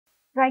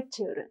Right,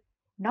 children.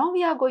 Now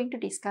we are going to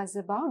discuss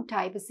about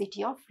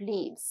diversity of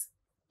leaves,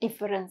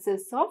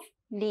 differences of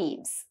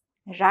leaves,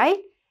 right?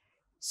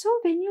 So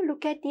when you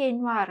look at the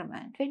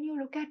environment, when you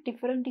look at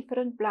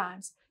different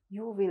plants,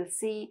 you will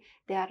see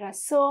there are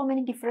so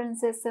many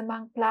differences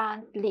among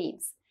plant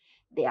leaves.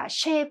 Their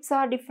shapes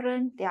are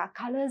different, their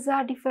colors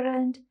are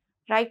different,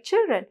 right,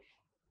 children?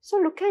 So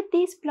look at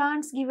these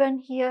plants given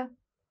here.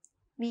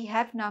 We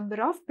have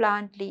number of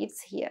plant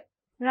leaves here,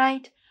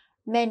 right?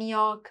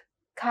 Manioc,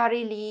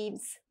 curry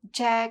leaves,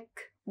 jack,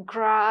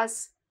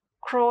 grass,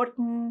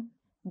 croton,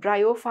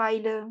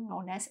 bryophyllum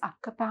known as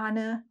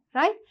Acapana,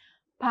 right?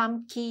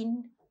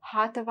 Pumpkin,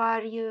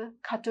 Hatavaria,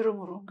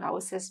 Katurumurunga or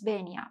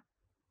Sesbania.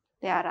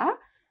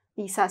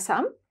 These are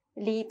some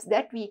leaves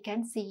that we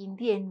can see in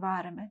the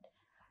environment.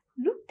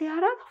 Look,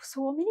 there are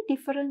so many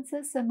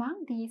differences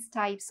among these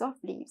types of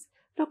leaves.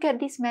 Look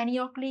at this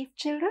manioc leaf,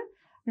 children.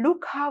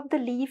 Look how the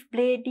leaf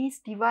blade is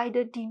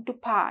divided into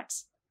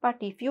parts. But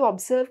if you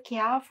observe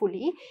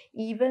carefully,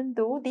 even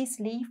though this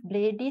leaf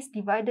blade is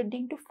divided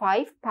into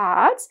 5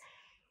 parts,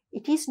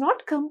 it is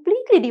not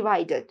completely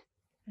divided,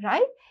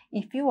 right?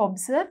 If you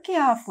observe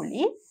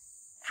carefully,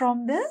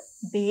 from the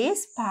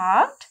base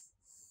part,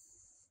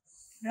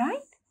 right,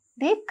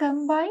 they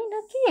combine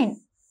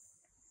again,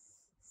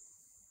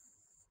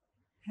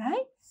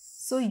 right?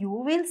 So you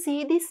will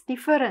see this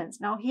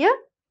difference. Now here,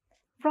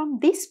 from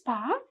this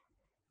part,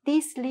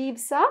 these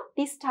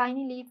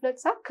tiny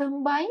leaflets are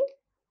combined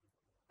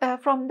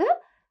from the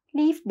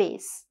leaf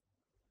base.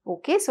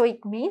 Okay, so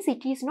it means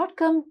it is not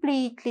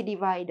completely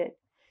divided.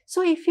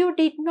 So if you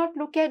did not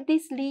look at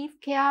this leaf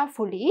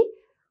carefully,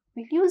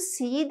 will you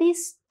see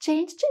this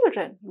change,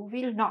 children? You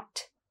will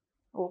not.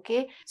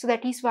 Okay, so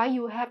that is why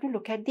you have to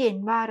look at the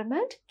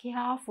environment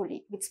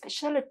carefully with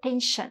special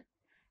attention.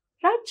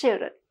 Right,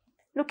 children?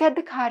 Look at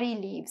the curry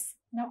leaves.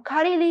 Now,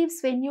 curry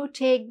leaves, when you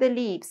take the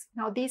leaves,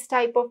 now these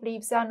type of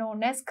leaves are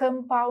known as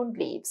compound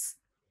leaves.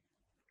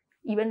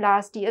 Even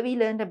last year we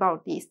learned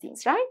about these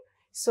things, right?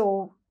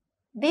 So,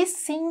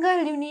 this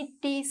single unit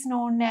is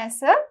known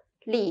as a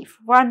leaf,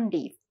 one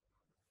leaf.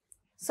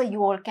 So,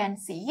 you all can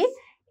see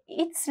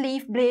its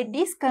leaf blade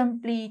is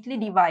completely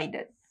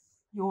divided.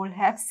 You all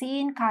have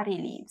seen curry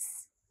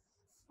leaves.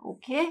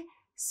 Okay,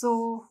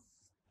 so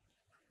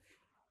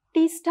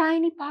these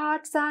tiny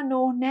parts are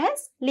known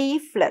as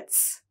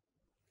leaflets.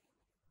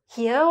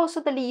 Here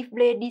also the leaf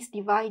blade is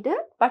divided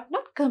but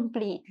not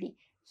completely.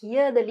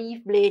 Here the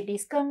leaf blade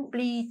is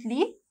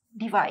completely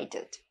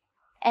divided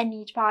and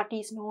each part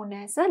is known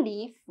as a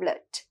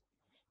leaflet,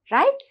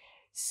 right?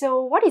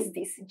 So what is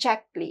this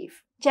jack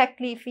leaf? Jack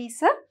leaf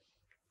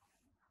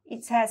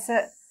it has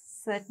a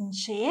certain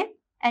shape,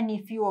 and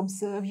if you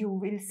observe you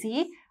will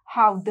see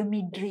how the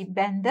midrib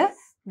and the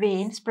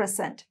veins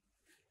present.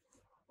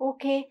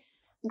 Okay,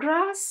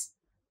 grass.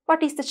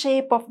 What is the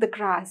shape of the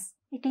grass?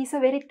 It is a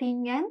very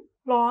thin and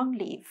long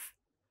leaf.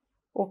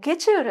 Okay,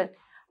 children.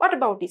 What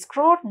about this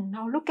croton?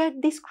 Now look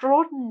at this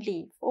croton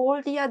leaf.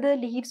 All the other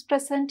leaves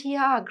present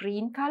here are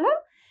green color.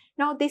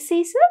 Now this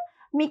is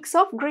a mix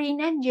of green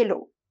and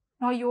yellow.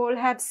 Now you all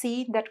have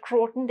seen that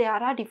croton, there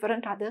are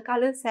different other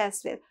colors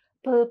as well.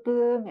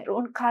 Purple,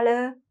 maroon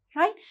color,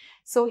 right?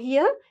 So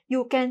here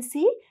you can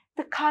see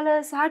the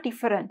colors are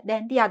different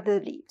than the other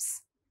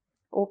leaves.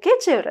 Okay,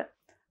 children.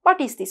 What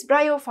is this?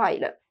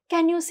 Bryophyllum.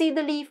 Can you see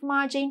the leaf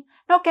margin?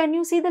 Now can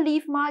you see the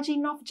leaf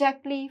margin of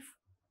jack leaf?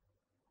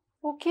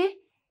 Okay,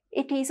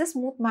 it is a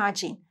smooth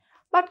margin.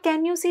 But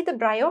can you see the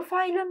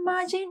bryophyllum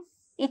margin?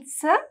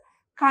 It's a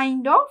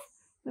kind of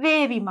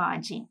wavy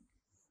margin.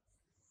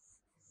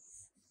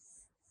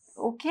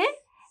 Okay,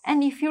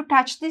 and if you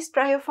touch this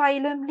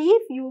bryophyllum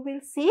leaf, you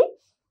will see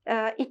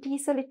it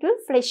is a little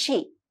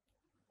fleshy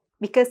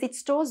because it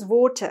stores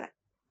water.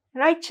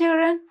 Right,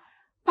 children?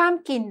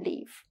 Pumpkin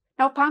leaf.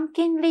 Now,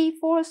 pumpkin leaf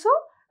also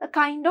a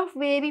kind of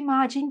wavy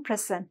margin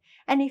present.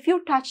 And if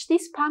you touch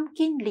this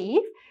pumpkin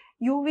leaf,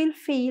 you will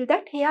feel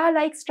that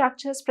hair-like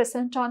structures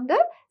present on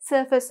the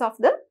surface of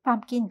the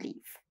pumpkin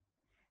leaf.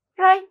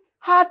 Right?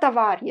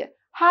 Hatavaria.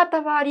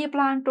 Hatavaria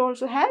plant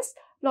also has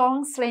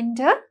long,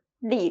 slender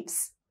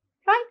leaves.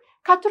 Right?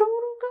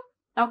 Katurumurunga.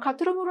 Now,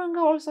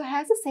 Katurumurunga also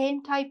has the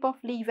same type of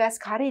leaf as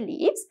curry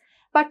leaves.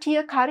 But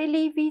here, curry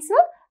leaf is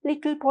a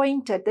little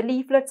pointed. The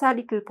leaflets are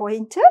little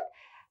pointed.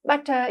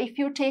 But if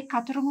you take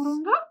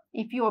Katurumurunga,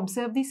 if you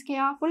observe this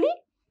carefully,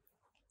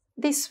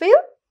 the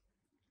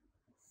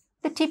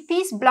tip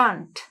is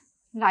blunt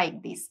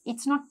like this.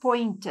 It's not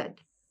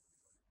pointed.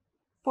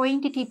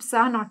 Pointy tips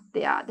are not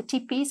there. The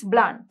tip is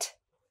blunt,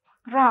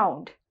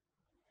 round.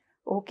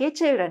 Okay,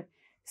 children.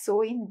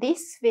 So in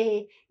this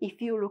way,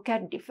 if you look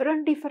at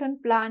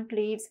different plant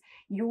leaves,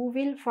 you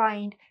will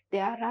find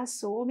there are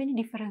so many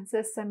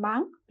differences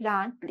among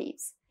plant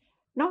leaves.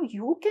 Now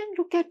you can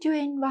look at your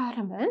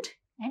environment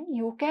and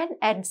you can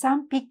add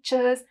some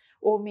pictures,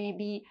 or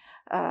maybe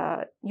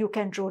you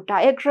can draw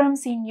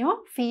diagrams in your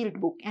field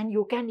book, and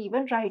you can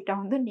even write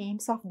down the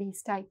names of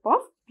these type of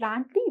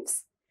plant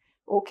leaves.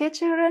 Okay,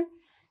 children?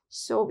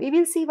 So we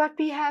will see what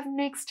we have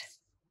next.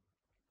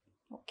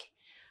 Okay.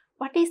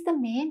 What is the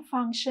main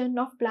function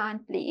of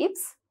plant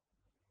leaves?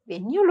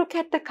 when you look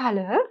at the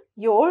color,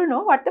 you all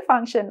know what the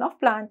function of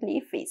plant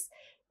leaf is.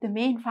 The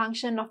main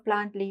function of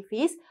plant leaf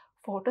is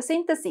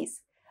photosynthesis.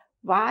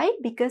 Why?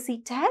 Because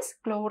it has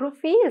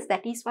chlorophylls.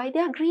 That is why they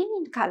are green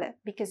in color,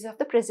 because of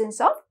the presence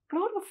of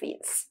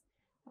chlorophylls.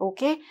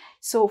 Okay,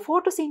 so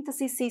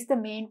photosynthesis is the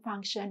main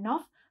function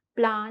of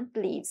plant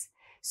leaves.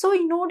 So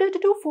in order to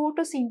do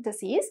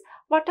photosynthesis,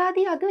 what are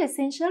the other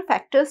essential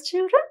factors,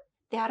 children?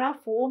 There are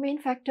 4 main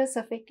factors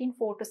affecting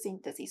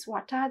photosynthesis.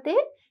 What are they?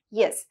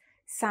 Yes,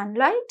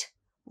 sunlight,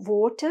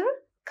 water,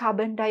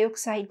 carbon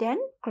dioxide and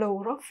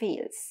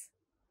chlorophylls.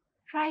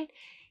 Right?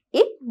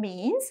 It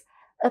means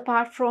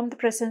apart from the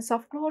presence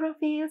of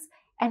chlorophylls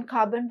and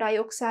carbon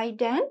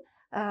dioxide and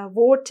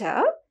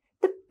water,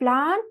 the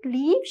plant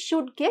leaf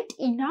should get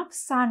enough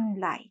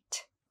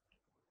sunlight.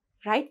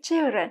 Right,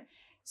 children?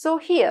 So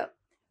here,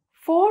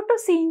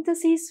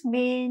 photosynthesis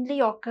mainly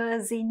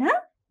occurs in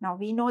now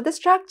we know the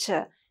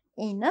structure,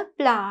 in a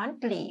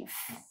plant leaf.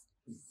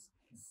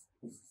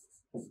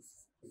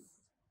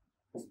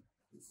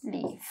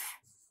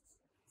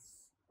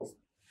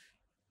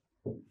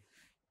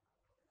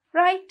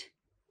 Right?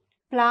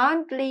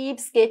 Plant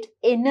leaves get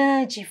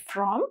energy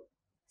from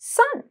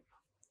sun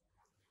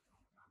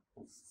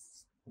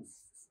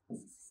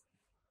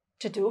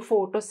to do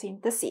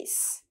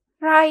photosynthesis.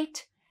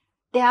 Right?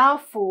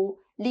 Therefore,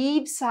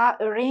 leaves are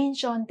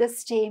arranged on the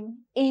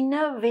stem in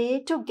a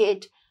way to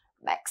get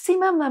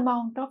maximum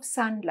amount of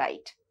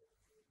sunlight.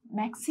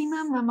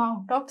 Maximum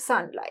amount of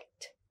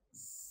sunlight.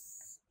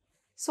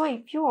 So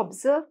if you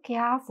observe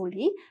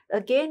carefully,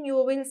 again you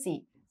will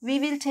see, we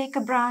will take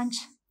a branch.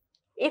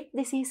 If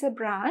this is a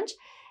branch,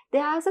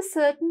 there is a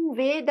certain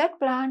way that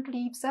plant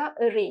leaves are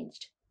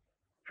arranged.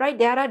 Right?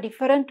 There are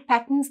different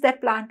patterns that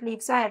plant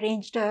leaves are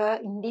arranged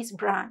in this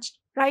branch.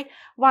 Right?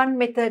 One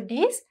method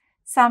is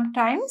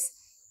sometimes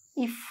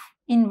if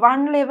in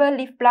one level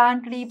if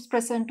plant leaves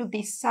present to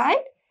this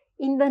side,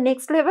 in the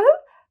next level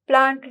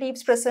plant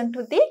leaves present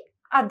to the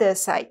other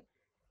side.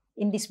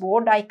 In this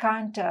board I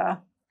can't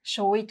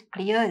show it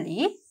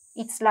clearly.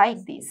 It's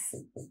like this.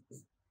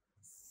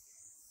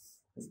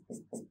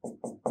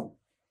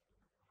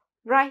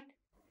 Right?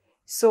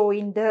 So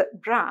in the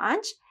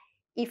branch,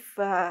 if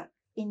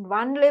in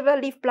one level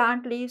if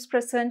plant leaves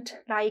present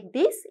like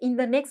this, in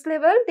the next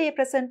level they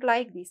present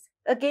like this.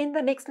 Again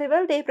the next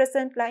level they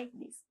present like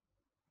this.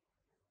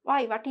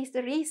 Why? What is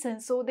the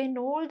reason? So then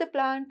all the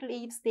plant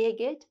leaves, they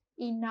get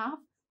enough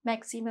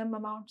maximum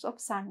amounts of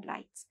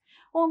sunlight.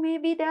 Or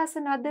maybe there's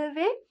another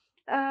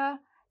way.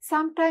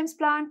 Sometimes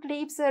plant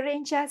leaves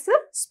arrange as a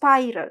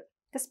spiral,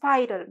 the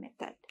spiral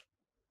method.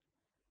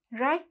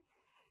 Right?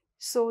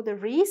 So the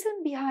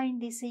reason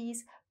behind this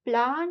is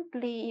plant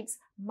leaves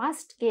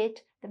must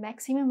get the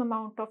maximum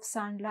amount of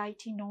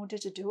sunlight in order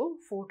to do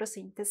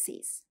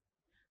photosynthesis.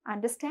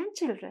 Understand,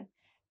 children?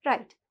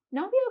 Right.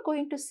 Now we are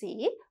going to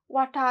see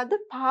what are the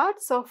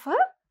parts of a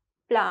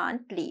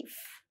plant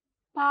leaf.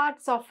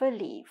 Parts of a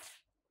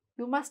leaf.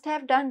 You must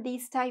have done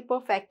these type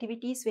of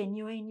activities when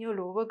you are in your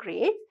lower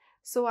grade.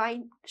 So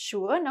I'm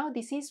sure now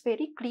this is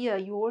very clear.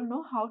 You all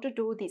know how to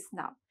do this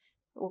now.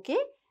 Okay.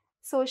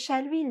 So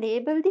shall we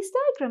label this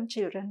diagram,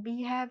 children?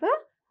 We have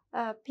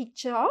a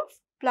picture of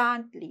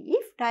plant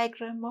leaf,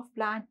 diagram of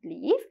plant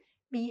leaf.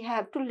 We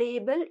have to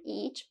label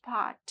each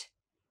part.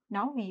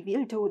 Now we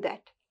will do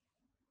that.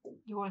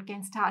 You all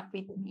can start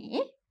with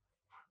me.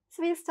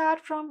 So we'll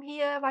start from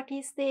here. What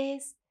is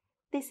this?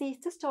 This is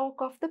the stalk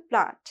of the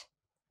plant,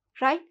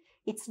 right?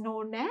 It's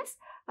known as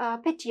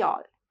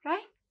petiole,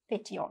 right?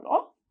 Petiole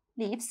or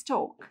leaf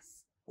stalk.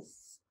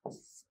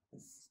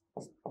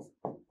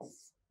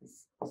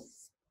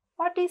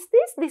 What is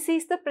this? This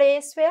is the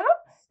place where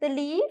the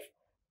leaf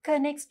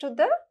connects to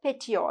the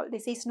petiole.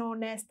 This is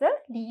known as the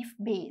leaf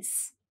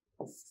base.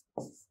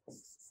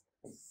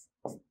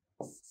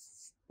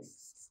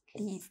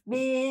 Leaf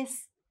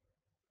base.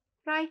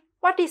 Right?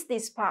 What is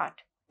this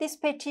part? This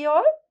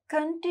petiole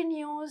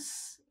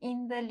continues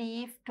in the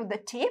leaf to the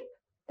tip.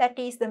 That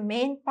is the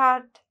main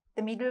part.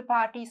 The middle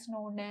part is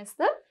known as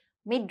the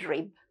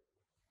midrib.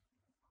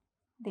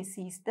 This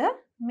is the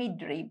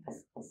midrib.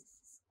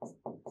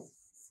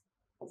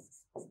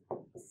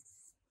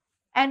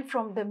 And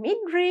from the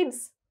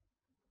midribs,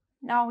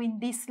 now in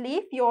this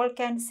leaf, you all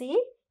can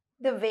see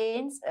the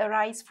veins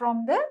arise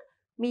from the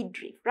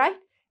midrib, right?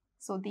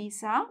 So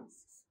these are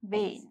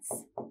veins.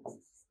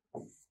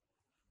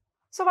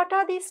 So what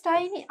are these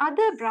tiny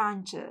other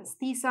branches?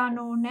 These are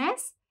known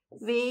as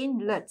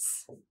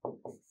veinlets.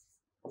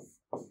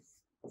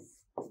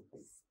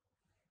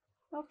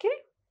 Okay.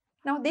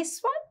 Now this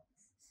one,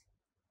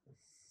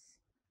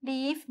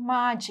 leaf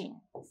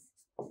margin.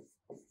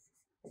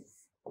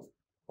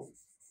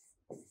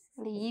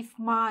 Leaf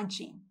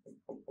margin.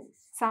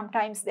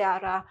 Sometimes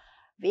there are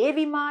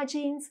wavy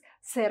margins,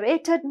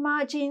 serrated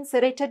margins.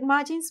 Serrated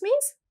margins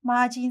means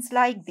margins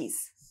like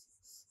this.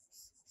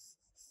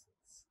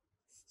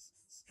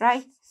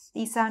 Right?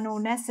 These are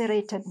known as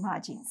serrated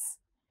margins.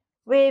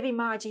 Wavy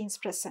margins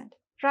present,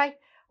 right?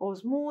 Or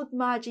smooth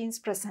margins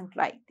present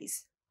like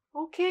this.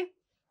 Okay.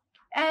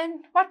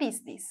 And what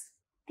is this?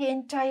 the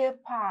entire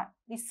part.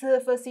 The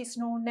surface is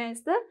known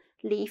as the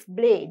leaf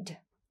blade.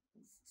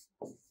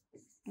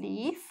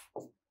 Leaf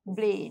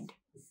blade.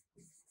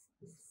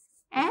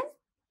 And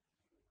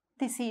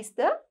this is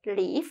the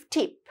leaf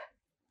tip.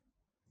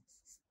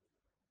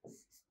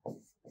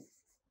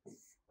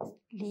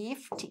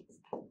 Leaf tip.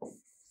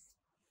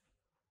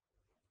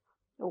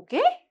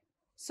 Okay.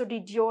 So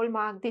did you all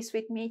mark this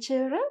with me,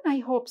 children? I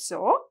hope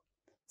so.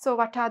 So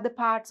what are the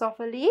parts of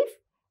a leaf?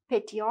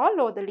 Petiole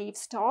or the leaf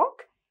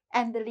stalk,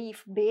 and the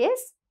leaf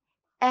base,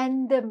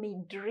 and the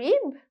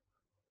midrib,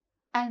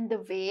 and the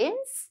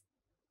veins,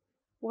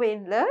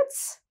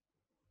 veinlets,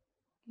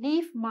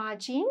 leaf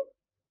margin,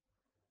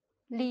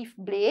 leaf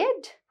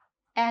blade,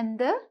 and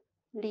the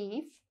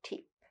leaf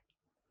tip.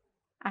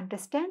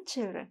 Understand,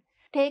 children?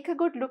 Take a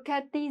good look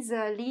at these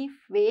leaf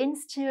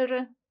veins,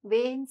 children.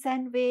 Veins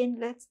and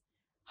veinlets.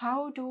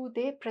 How do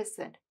they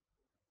present?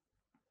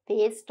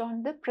 Based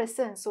on the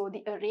presence, so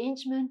the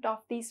arrangement of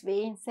these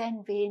veins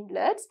and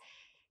veinlets,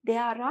 there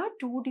are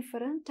two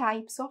different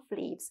types of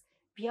leaves.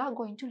 We are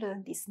going to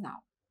learn this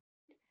now.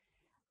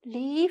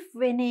 Leaf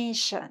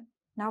venation.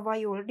 Now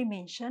I already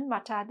mentioned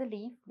what are the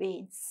leaf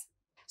veins.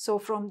 So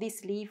from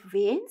these leaf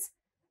veins,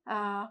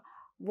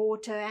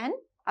 water and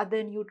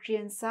other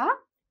nutrients are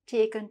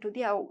taken to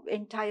the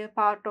entire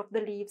part of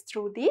the leaves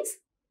through these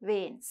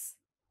veins,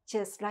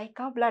 just like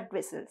our blood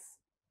vessels.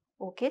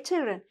 Okay,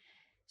 children?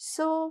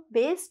 So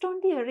based on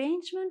the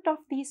arrangement of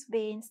these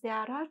veins, there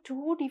are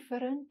two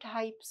different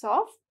types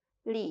of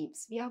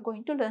leaves. We are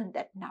going to learn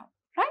that now,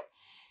 right?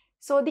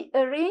 So the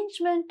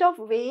arrangement of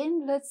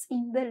veinlets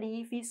in the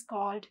leaf is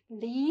called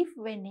leaf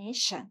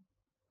venation.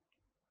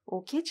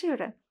 Okay,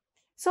 children?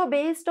 So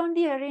based on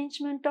the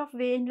arrangement of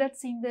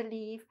veinlets in the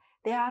leaf,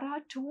 there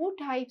are two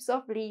types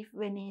of leaf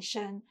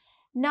venation.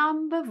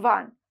 Number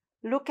one,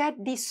 look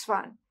at this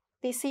one.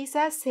 This is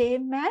as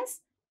same as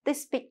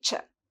this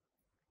picture,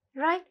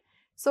 right?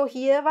 So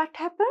here what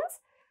happens?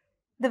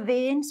 The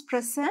veins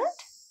present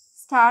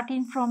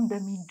starting from the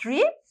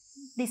midrib.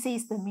 This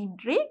is the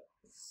midrib.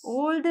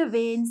 All the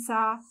veins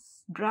are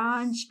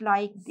branched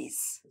like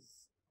this.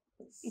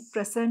 It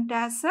presents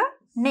as a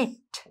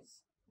net.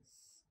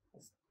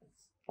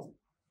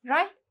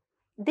 Right?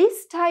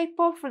 This type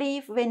of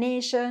leaf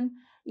venation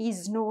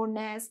is known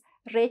as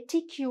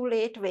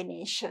reticulate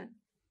venation.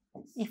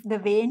 If the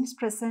veins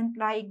present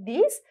like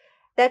this,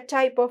 that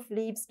type of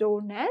leaves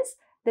known as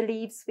the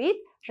leaves with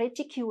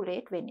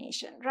reticulate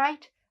venation,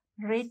 right?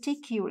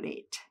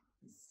 Reticulate.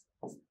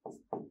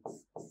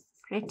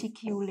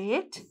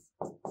 Reticulate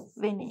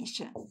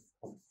venation.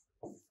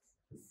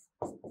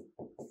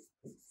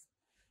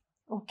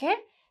 Okay,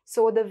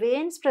 so the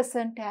veins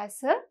present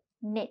as a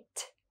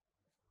net.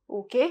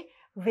 Okay,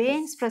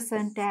 veins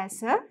present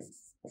as a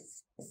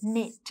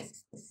net.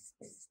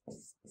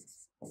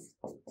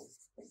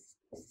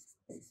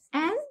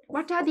 And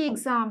what are the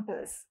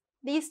examples?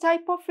 These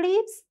type of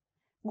leaves?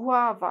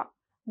 Guava,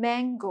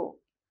 mango,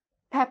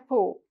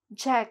 papaw,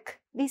 jack.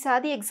 These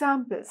are the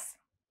examples.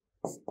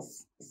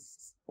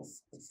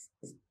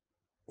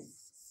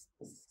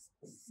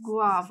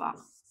 Guava,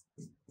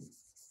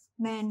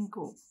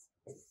 mango.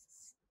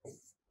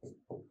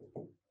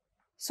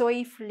 So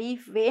if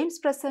leaf veins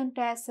present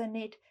as a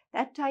net,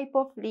 that type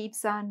of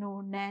leaves are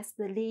known as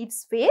the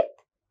leaves with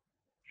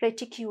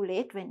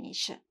reticulate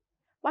venation.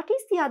 What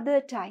is the other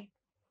type?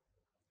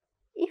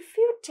 If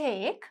you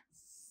take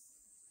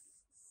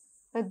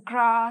a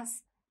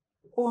grass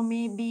or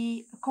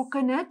maybe a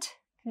coconut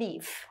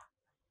leaf,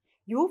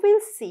 you will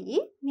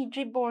see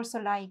midrib also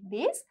like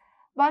this,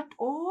 but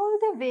all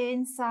the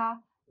veins are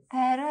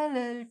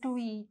parallel to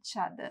each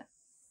other.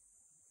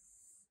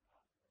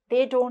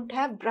 They don't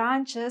have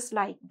branches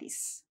like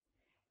this.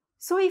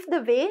 So if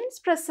the veins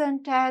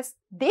present as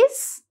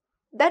this,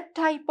 that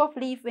type of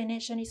leaf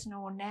venation is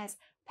known as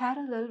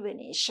parallel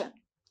venation.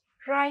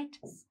 Right?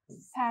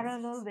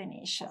 Parallel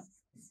venation.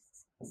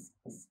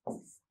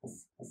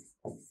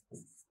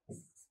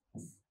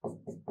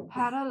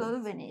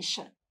 Parallel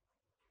venation.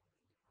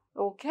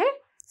 Okay?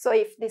 So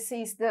if this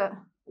is the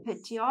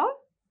petiole,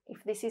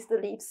 if this is the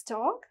leaf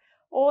stalk,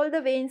 all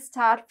the veins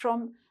start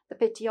from the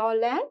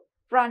petiole and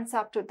runs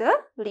up to the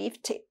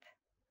leaf tip.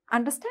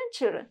 Understand,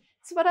 children?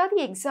 So what are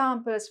the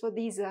examples for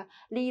these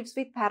leaves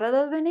with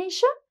parallel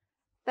venation?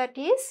 That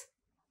is,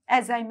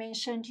 as I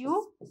mentioned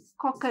you,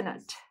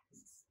 coconut,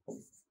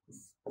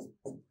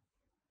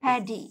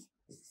 paddy,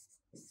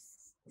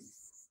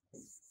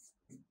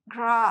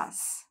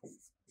 grass.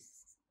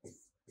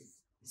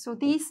 So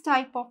these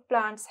type of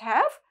plants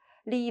have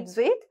leaves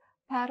with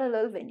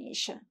parallel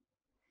venation.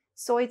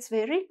 So it's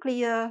very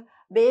clear,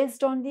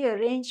 based on the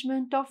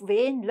arrangement of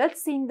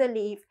veinlets in the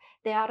leaf,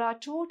 there are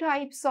two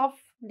types of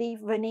leaf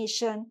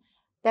venation,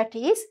 that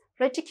is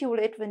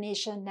reticulate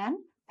venation and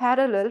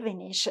parallel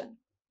venation.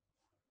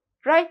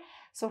 Right?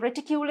 So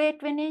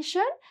reticulate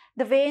venation,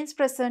 the veins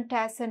present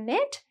as a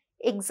net.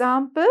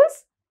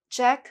 Examples,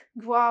 jack,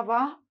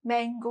 guava,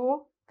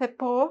 mango,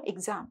 papaw,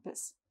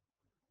 examples.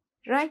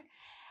 Right?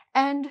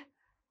 And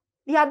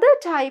the other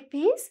type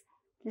is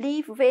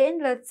leaf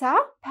veinlets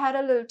are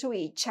parallel to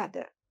each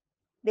other.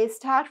 They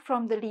start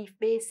from the leaf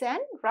base and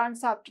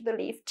runs up to the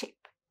leaf tip.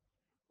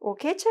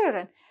 Okay,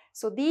 children.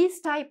 So these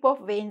type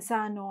of veins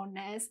are known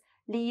as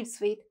leaves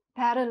with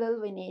parallel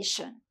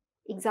venation.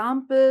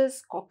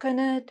 Examples: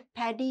 coconut,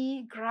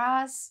 paddy,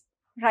 grass.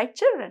 Right,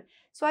 children?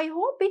 So I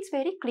hope it's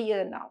very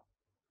clear now.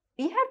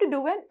 We have to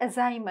do an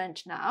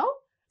assignment now.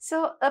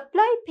 So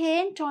apply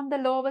paint on the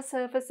lower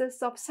surfaces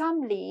of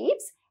some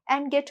leaves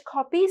and get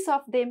copies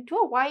of them to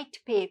a white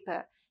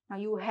paper. Now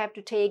you have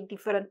to take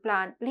different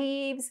plant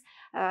leaves.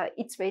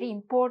 It's very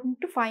important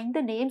to find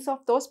the names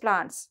of those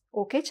plants.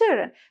 Okay,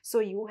 children?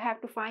 So you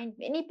have to find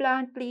many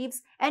plant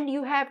leaves and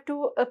you have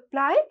to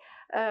apply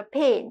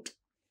paint.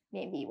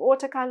 Maybe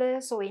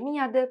watercolors or any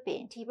other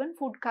paint. Even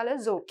food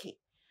colors okay.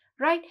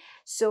 Right?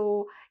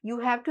 So you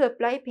have to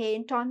apply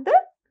paint on the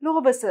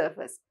lower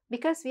surface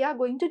because we are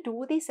going to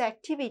do this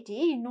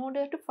activity in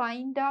order to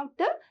find out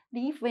the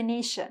leaf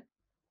venation.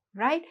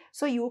 Right?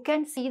 So you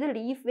can see the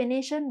leaf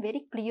venation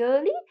very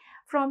clearly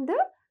from the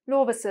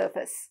lower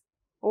surface.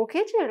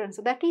 Okay, children?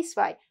 So that is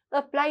why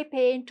apply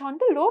paint on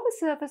the lower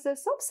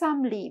surfaces of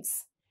some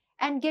leaves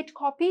and get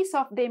copies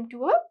of them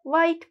to a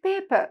white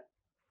paper.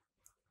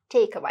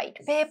 Take a white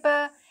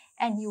paper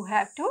and you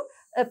have to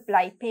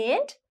apply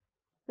paint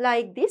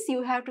like this.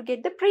 You have to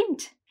get the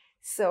print.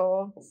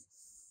 So,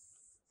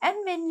 and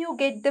when you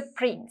get the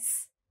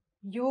prints,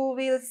 you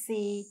will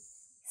see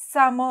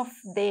some of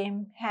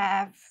them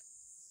have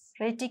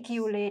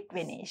reticulate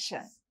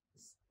venation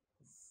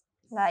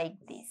like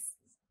this.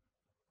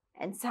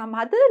 And some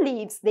other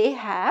leaves, they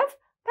have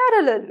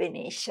parallel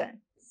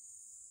venation.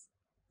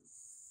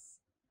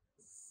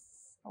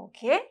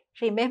 Okay,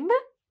 remember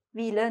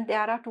we learned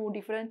there are two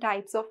different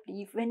types of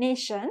leaf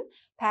venation,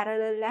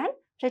 parallel and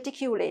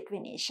reticulate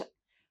venation.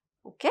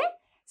 Okay,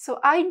 so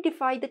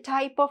identify the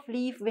type of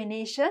leaf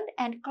venation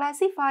and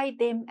classify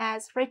them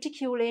as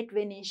reticulate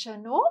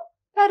venation or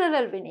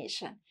parallel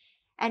venation.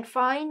 And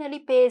finally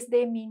paste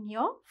them in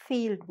your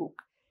field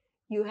book.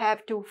 You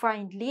have to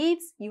find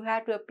leaves, you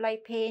have to apply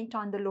paint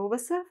on the lower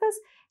surface,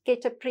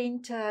 get a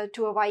print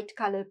to a white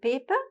color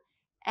paper,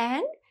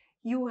 and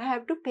you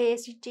have to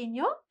paste it in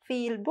your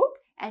field book,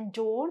 and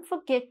don't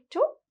forget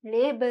to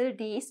label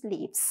these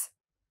leaves.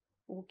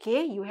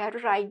 Okay, you have to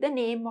write the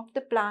name of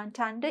the plant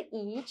under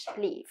each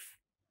leaf.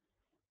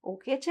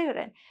 Okay,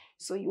 children.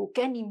 So you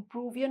can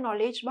improve your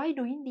knowledge by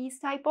doing these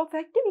type of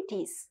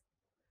activities.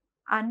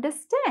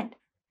 Understand?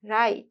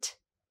 Right.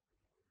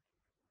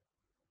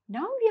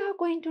 Now we are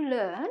going to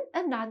learn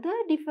another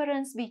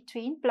difference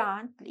between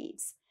plant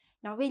leaves.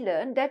 Now we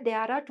learned that there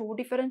are two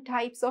different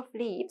types of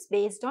leaves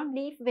based on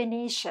leaf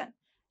venation,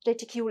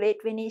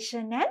 reticulate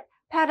venation and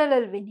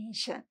parallel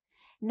venation.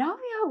 Now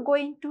we are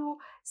going to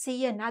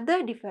see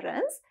another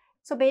difference.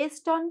 So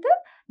based on the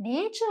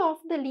nature of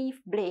the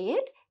leaf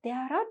blade,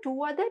 there are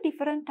two other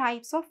different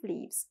types of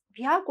leaves.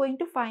 We are going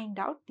to find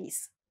out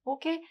this.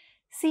 Okay,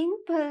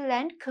 simple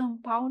and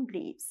compound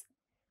leaves.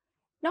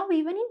 Now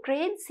even in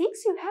grade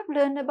 6 you have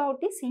learned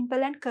about the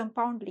simple and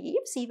compound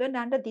leaves. Even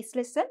under this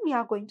lesson we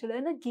are going to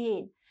learn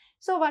again.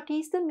 So what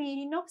is the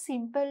meaning of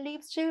simple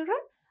leaves, children?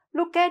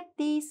 Look at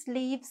these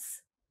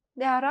leaves.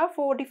 There are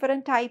 4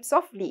 different types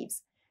of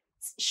leaves.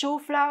 Shoe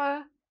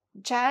flower,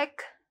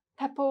 jack,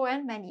 pepo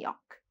and manioc.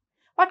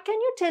 What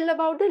can you tell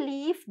about the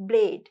leaf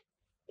blade?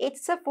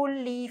 It's a full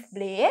leaf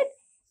blade.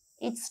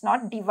 It's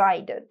not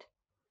divided.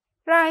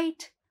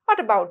 Right?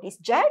 What about this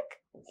jack?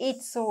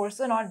 It's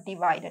also not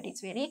divided.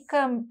 It's very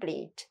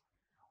complete.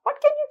 What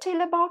can you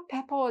tell about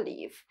pepo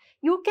leaf?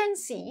 You can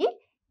see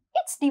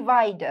it's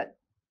divided.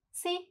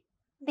 See,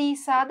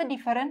 these are the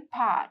different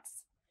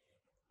parts.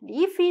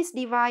 Leaf is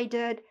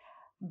divided,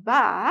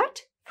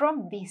 but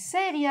from this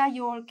area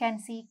you all can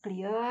see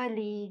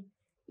clearly.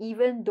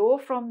 Even though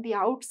from the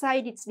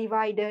outside it's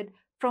divided,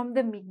 from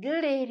the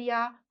middle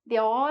area they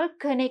are all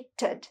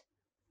connected.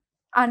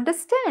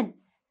 Understand?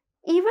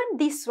 Even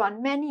this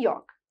one,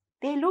 manioc,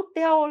 they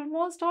are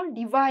almost all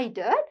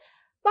divided.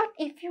 But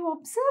if you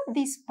observe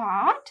this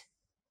part,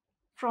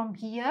 from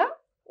here,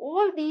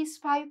 all these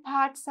 5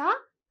 parts are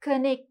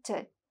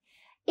connected.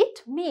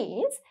 It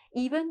means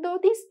even though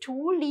these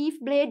 2 leaf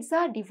blades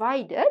are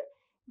divided,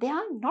 they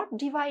are not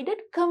divided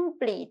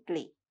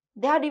completely.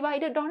 They are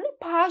divided only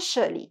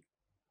partially.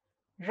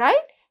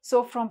 Right?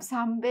 So from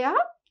somewhere,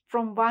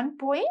 from one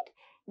point,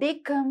 they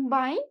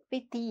combine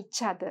with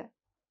each other.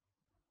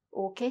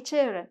 Okay,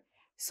 children.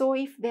 So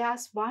if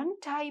there's one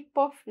type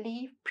of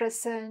leaf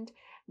present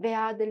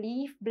where the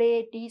leaf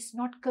blade is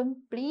not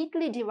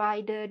completely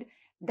divided,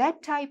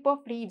 that type of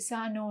leaves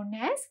are known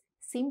as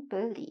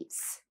simple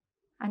leaves.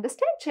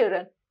 Understand,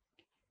 children?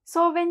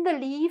 So when the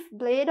leaf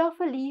blade of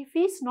a leaf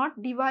is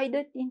not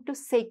divided into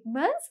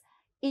segments,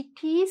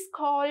 it is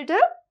called a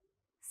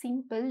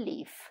simple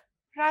leaf.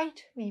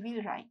 Right? We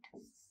will write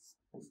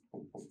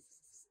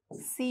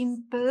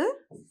simple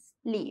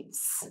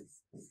leaves.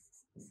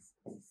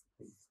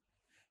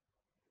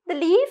 The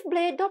leaf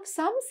blade of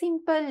some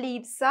simple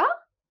leaves are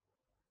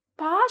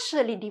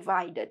partially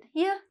divided.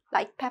 Here,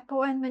 like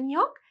pepo and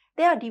manioc,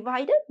 they are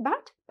divided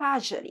but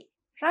partially.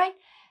 Right?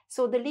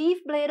 So the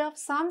leaf blade of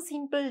some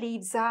simple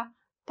leaves are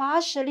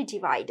partially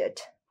divided.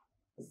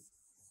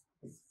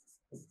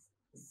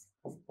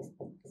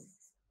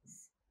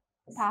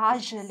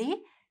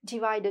 Partially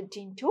divided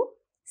into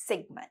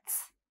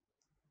segments.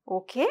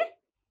 Okay.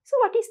 So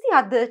what is the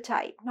other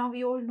type? Now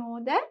we all know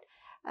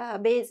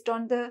that based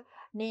on the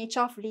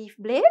nature of leaf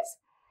blades,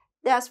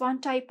 there's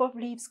one type of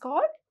leaves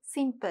called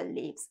simple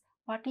leaves.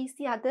 What is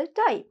the other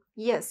type?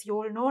 Yes, you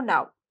all know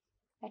now.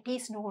 That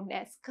is known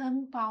as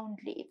compound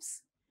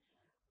leaves.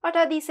 What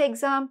are these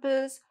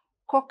examples?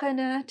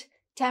 Coconut,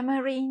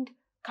 tamarind,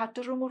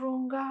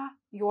 Katurumurunga.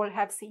 You all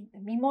have seen the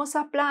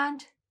mimosa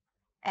plant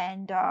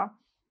and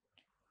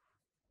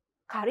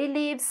curry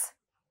leaves,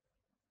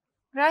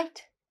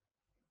 right?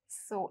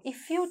 So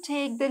if you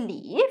take the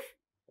leaf,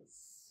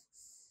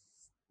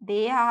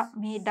 they are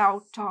made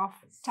out of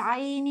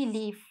tiny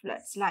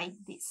leaflets like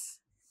this.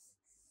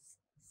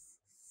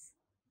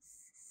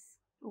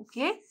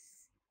 Okay.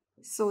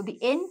 So the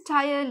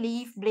entire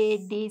leaf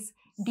blade is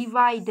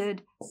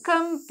divided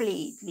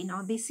completely.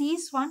 Now this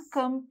is one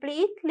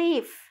complete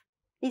leaf.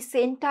 This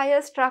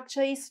entire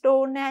structure is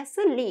known as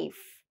a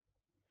leaf.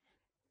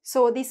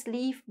 So this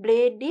leaf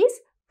blade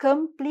is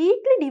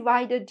completely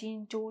divided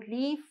into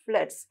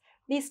leaflets.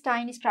 These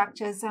tiny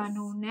structures are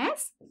known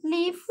as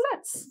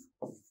leaflets.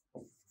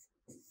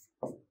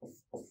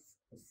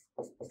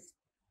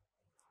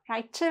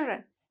 Right,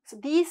 children? So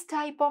these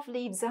type of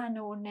leaves are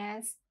known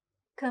as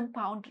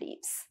compound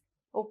leaves.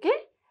 Okay?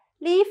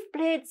 Leaf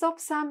blades of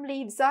some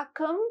leaves are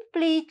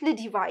completely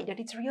divided.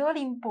 It's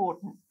really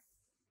important.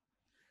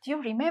 Do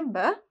you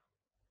remember?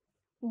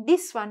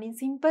 This one in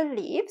simple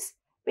leaves,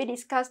 we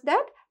discussed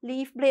that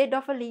leaf blade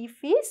of a leaf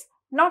is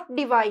not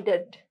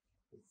divided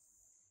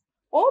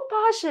or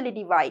partially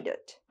divided,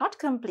 not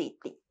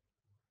completely.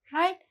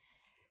 Right?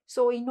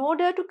 So in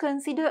order to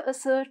consider a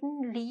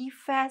certain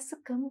leaf as a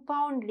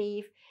compound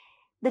leaf,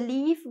 the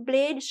leaf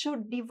blade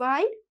should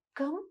divide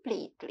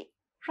completely.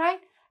 Right?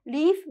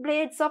 Leaf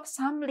blades of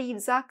some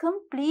leaves are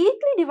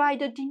completely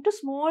divided into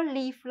small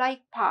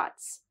leaf-like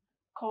parts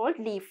called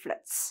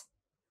leaflets.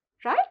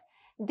 Right?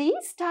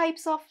 These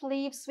types of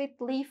leaves with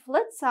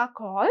leaflets are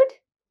called,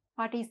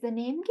 what is the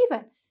name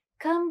given?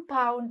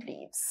 Compound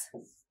leaves.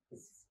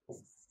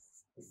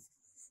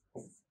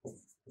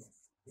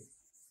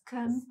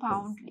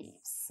 Compound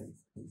leaves.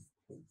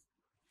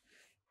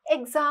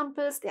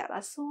 Examples, there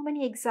are so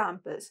many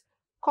examples.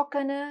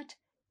 Coconut,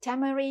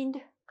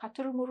 tamarind,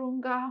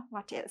 Katurumurunga,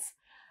 what else?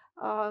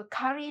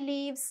 Curry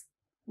leaves,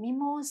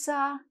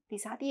 mimosa,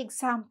 these are the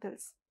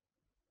examples.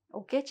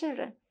 Okay,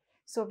 children?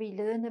 So we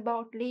learn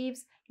about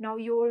leaves. Now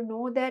you all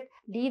know that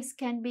leaves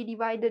can be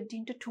divided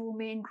into two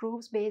main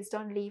groups based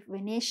on leaf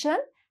venation,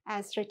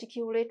 as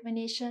reticulate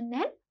venation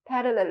and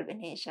parallel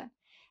venation.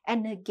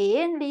 And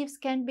again, leaves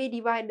can be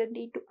divided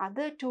into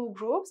other two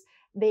groups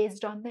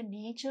based on the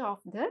nature of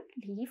the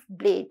leaf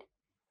blade.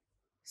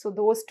 So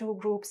those two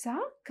groups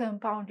are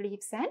compound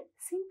leaves and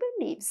simple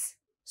leaves.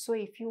 So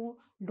if you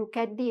look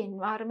at the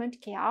environment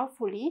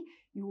carefully,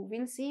 you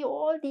will see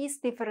all these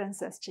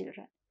differences,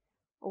 children.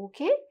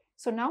 Okay,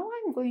 so now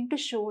I'm going to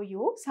show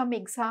you some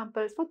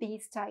examples for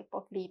these type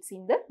of leaves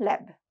in the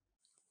lab.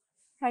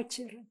 Right,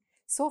 children.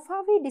 So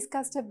far we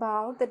discussed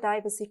about the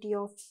diversity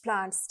of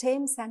plant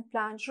stems and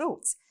plant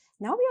roots.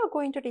 Now we are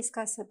going to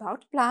discuss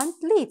about plant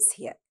leaves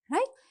here,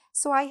 right?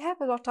 So I have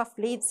a lot of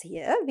leaves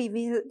here. We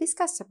will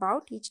discuss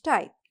about each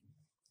type.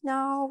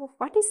 Now,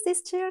 what is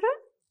this, children?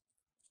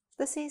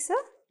 This is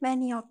a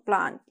manioc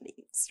plant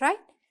leaves, right?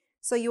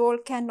 So you all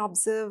can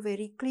observe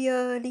very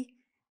clearly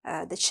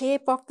the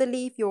shape of the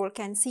leaf. You all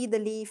can see the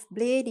leaf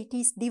blade. It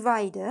is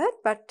divided,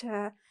 but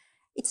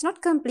it's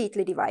not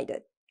completely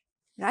divided,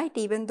 right?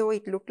 Even though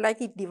it looked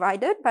like it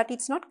divided, but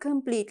it's not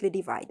completely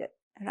divided,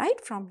 right?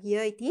 From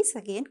here it is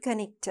again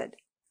connected,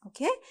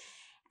 okay?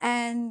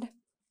 And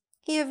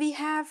here we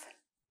have,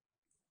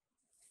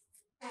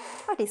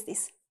 what is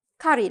this?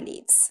 Curry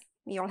leaves.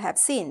 We all have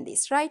seen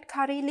this, right?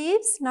 Curry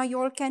leaves. Now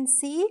you all can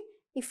see,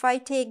 if I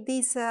take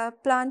this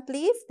plant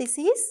leaf, this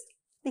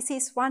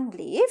is one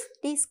leaf.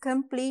 It is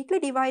completely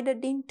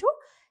divided into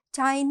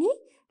tiny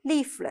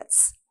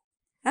leaflets,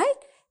 right?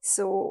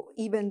 So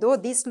even though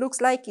this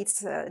looks like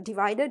it's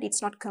divided,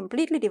 it's not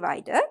completely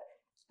divided,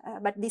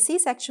 but this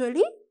is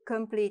actually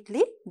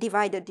completely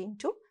divided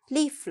into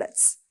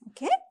leaflets,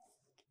 okay?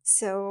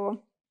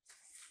 So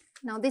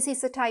now this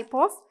is a type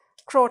of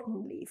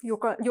croton leaf. You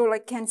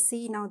can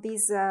see now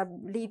these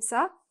leaves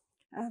are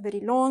very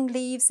long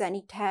leaves, and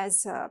it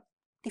has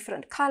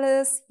different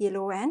colors,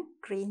 yellow and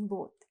green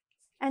both.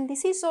 And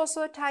this is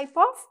also a type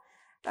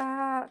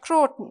of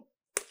croton.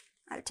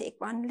 I'll take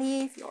one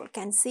leaf. You all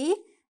can see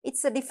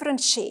it's a different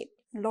shape,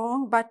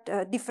 long but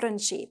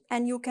different shape.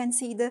 And you can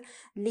see the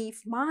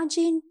leaf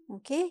margin,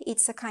 okay?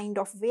 It's a kind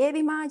of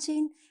wavy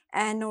margin.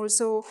 And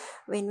also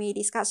when we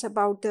discuss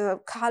about the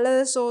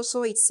colors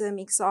also, it's a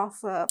mix of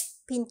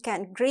pink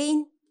and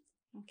green,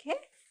 okay?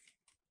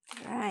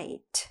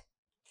 Right.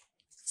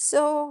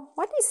 So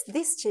what is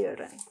this,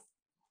 children?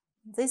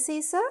 This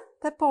is a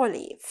pepper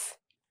leaf,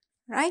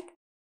 right?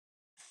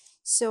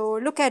 So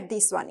look at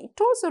this one. It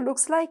also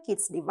looks like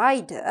it's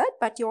divided,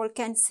 but you all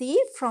can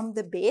see from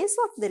the base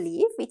of the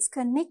leaf, it's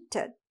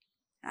connected,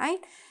 right?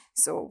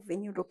 So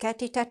when you look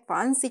at it at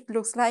once, it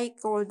looks like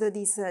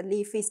this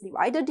leaf is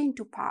divided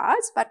into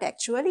parts, but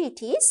actually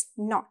it is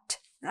not,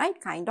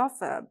 right? Kind of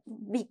a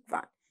big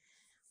one.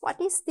 What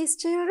is this,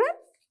 children?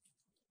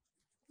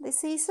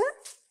 This is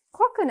a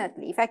coconut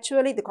leaf.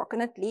 Actually, the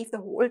coconut leaf, the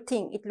whole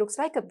thing, it looks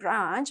like a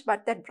branch,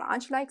 but that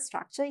branch-like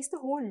structure is the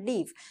whole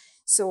leaf.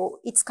 So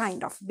it's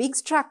kind of big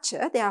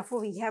structure,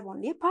 therefore we have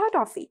only a part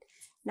of it.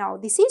 Now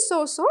this is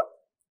also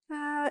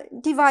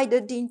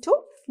divided into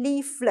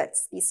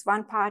leaflets. This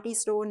one part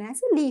is known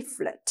as a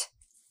leaflet.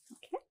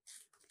 Okay,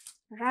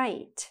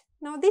 right.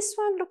 Now this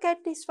one, look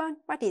at this one.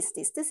 What is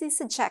this? This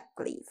is a jack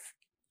leaf,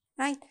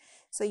 right?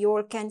 So you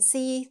all can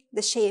see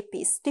the shape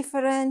is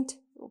different.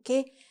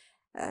 Okay,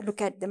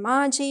 look at the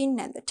margin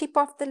and the tip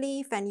of the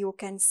leaf, and you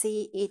can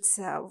see its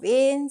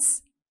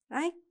veins,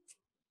 right?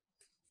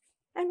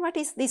 And what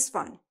is this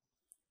one?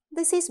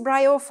 This is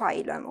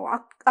bryophyllum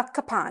or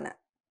Acapana,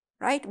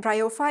 right?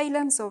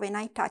 Bryophyllum. So when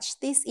I touch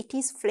this, it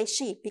is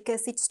fleshy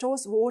because it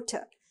stores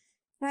water,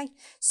 right?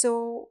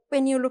 So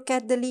when you look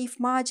at the leaf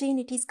margin,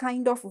 it is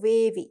kind of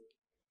wavy.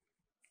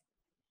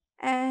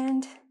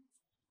 And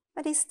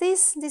what is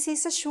this? This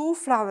is a shoe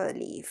flower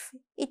leaf.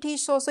 It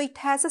is also, it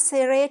has a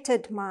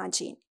serrated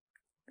margin,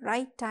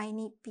 right?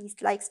 Tiny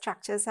piece-like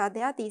structures are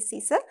there. This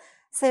is a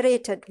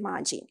serrated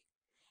margin.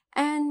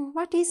 And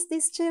what is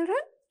this, children?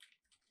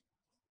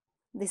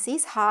 This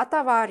is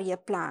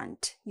Hathavarya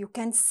plant. You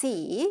can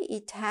see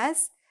it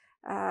has,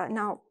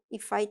 now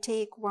if I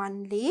take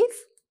one leaf,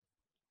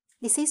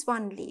 this is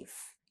one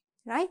leaf,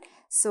 right?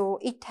 So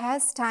it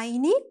has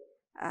tiny,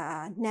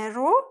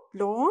 narrow,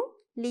 long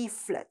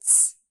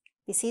leaflets.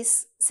 This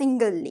is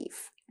single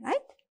leaf, right?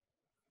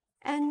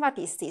 And what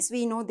is this?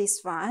 We know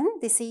this one.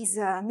 This is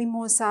a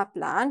mimosa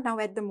plant. Now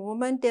at the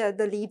moment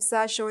the leaves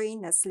are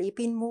showing a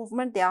sleeping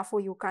movement,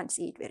 therefore you can't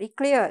see it very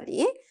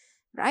clearly,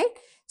 right?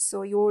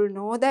 So you all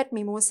know that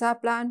mimosa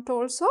plant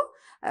also,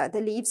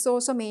 the leaves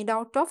also made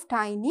out of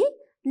tiny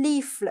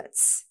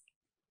leaflets.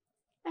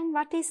 And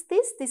what is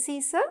this? This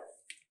is a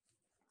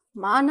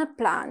mana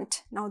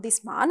plant. Now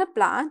this mana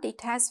plant,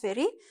 it has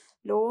very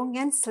long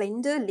and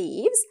slender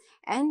leaves,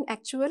 and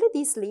actually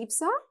these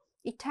leaves are,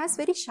 it has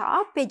very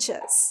sharp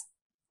edges,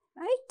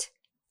 right?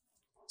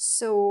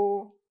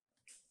 So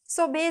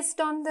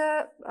based on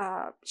the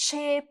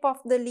shape of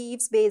the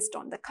leaves, based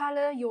on the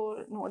color,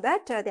 you know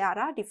that there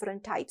are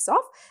different types of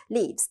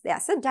leaves.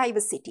 There's a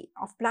diversity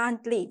of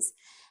plant leaves.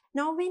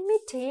 Now when we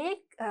take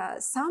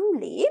some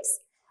leaves,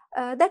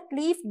 that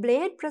leaf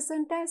blade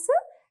present as a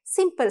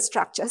simple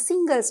structure,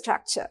 single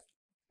structure,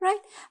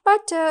 right?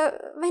 But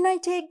when I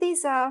take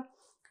this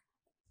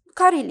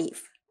curry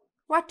leaf,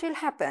 what will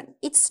happen?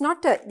 It's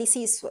not a, this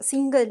is a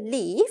single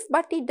leaf,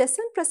 but it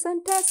doesn't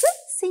present as a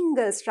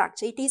single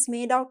structure. It is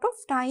made out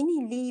of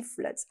tiny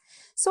leaflets.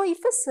 So if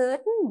a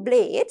certain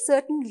blade,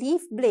 certain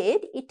leaf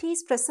blade, it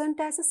is present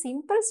as a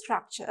simple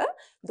structure,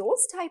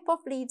 those type of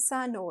leaves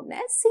are known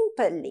as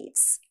simple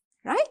leaves,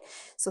 right?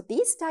 So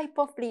these type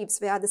of leaves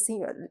where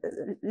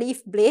the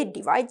leaf blade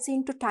divides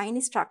into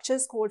tiny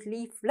structures called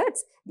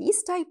leaflets,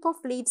 these type of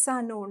leaves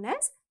are known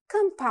as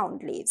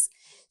compound leaves.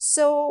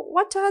 So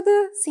what are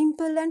the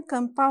simple and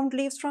compound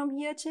leaves from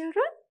here,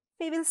 children?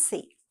 We will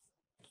see.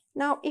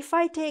 Now if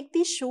I take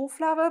the shoe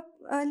flower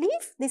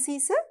leaf, this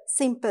is a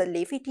simple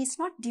leaf. It is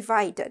not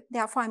divided.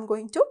 Therefore I am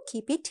going to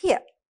keep it here,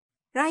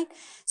 right?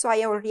 So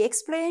I already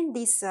explained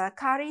this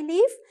curry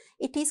leaf.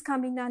 It is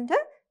coming under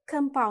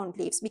compound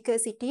leaves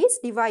because it is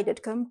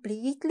divided,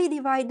 completely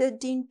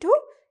divided into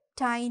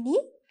tiny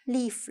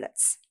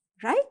leaflets,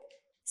 right?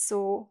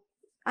 So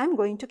I'm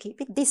going to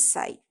keep it this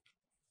side.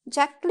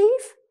 Jack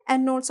leaf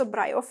and also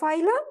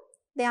bryophyllum,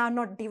 they are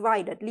not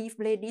divided. Leaf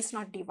blade is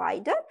not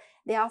divided.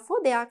 Therefore,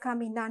 they are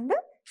coming under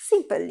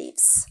simple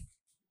leaves.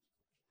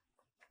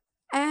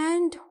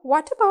 And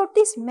what about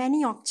this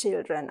manioc,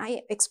 children?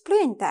 I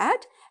explained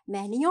that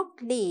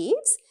manioc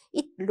leaves,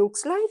 it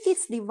looks like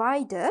it's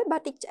divided,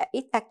 but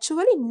it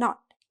actually not,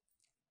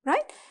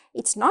 right?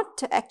 It's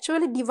not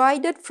actually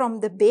divided from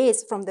the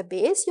base. From the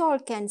base, you all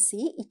can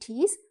see it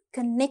is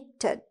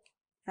connected,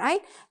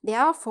 right?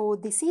 Therefore,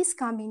 this is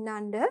coming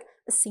under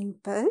a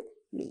simple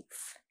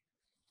leaf.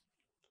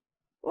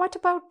 What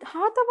about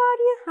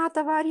Hathavarya?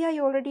 Hathavarya I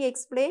already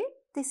explained.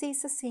 This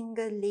is a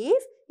single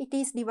leaf. It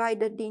is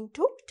divided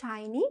into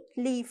tiny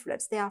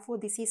leaflets. Therefore,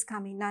 this is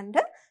coming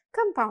under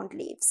compound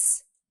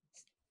leaves.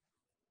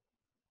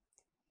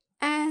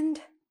 And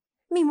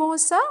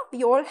mimosa,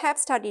 we all have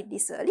studied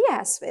this earlier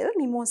as well.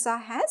 Mimosa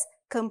has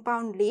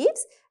compound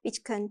leaves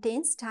which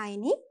contains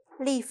tiny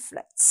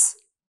leaflets.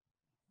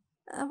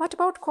 What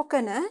about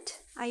coconut?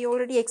 I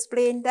already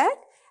explained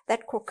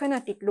that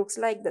coconut, it looks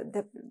like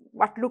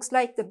what looks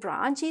like the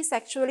branch is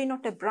actually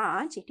not a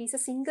branch, it is a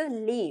single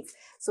leaf.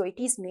 So it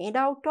is made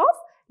out of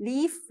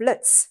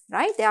leaflets,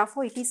 right?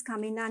 Therefore, it is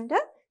coming under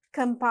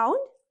compound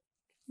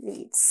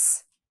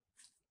leaves.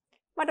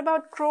 What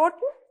about croton?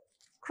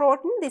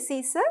 Croton, this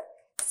is a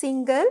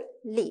single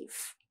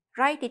leaf,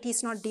 right? It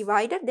is not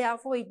divided,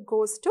 therefore it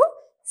goes to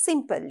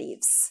simple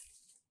leaves.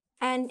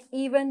 And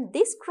even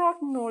this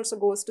croton also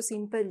goes to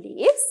simple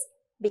leaves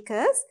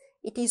because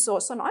it is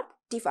also not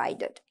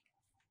divided.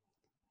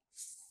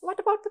 What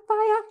about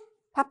papaya?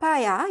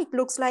 Papaya, it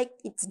looks like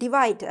it's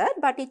divided,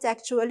 but it's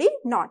actually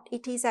not.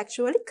 It is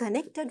actually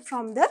connected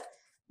from the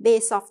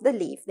base of the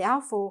leaf.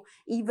 Therefore,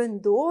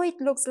 even though it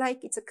looks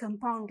like it's a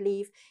compound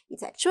leaf,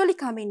 it's actually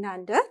coming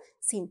under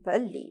simple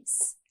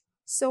leaves.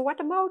 So what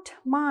about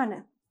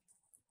mana?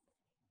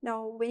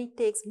 Now, when it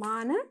takes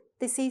mana,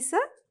 this is a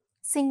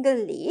single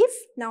leaf.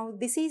 Now,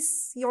 this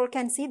is, you all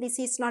can see, this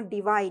is not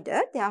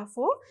divided.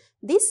 Therefore,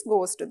 this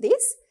goes to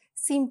this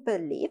simple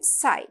leaf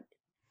side.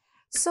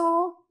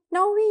 So,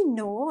 now we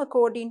know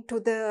according to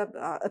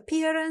the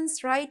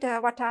appearance, right,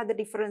 what are the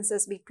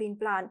differences between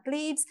plant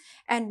leaves,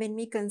 and when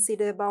we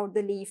consider about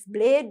the leaf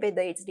blade,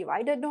 whether it's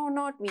divided or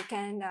not, we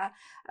can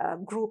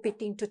group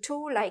it into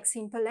two like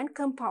simple and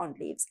compound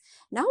leaves.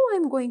 Now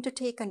I'm going to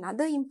take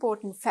another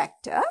important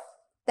factor,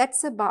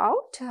 that's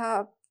about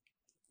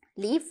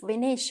leaf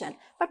venation.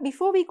 But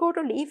before we go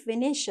to leaf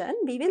venation,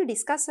 we will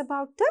discuss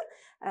about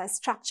the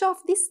structure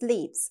of these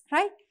leaves,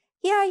 right?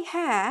 Here I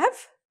have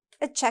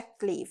a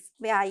jack leaf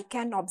where I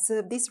can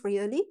observe this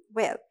really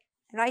well,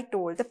 right?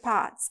 All the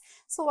parts.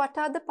 So what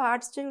are the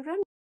parts, children?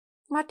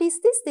 What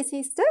is this? This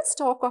is the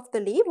stalk of the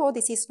leaf, or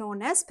this is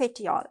known as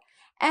petiole.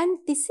 And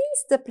this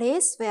is the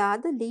place where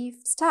the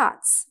leaf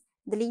starts.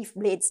 The leaf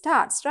blade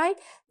starts, right?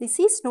 This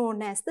is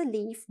known as the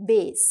leaf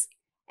base.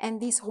 And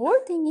this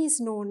whole thing is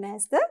known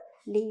as the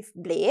leaf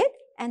blade,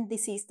 and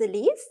this is the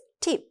leaf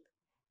tip.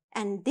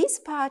 And this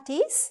part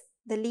is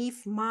the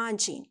leaf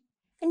margin.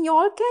 And you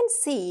all can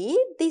see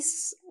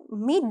this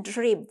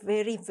midrib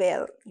very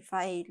well. If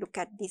I look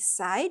at this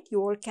side,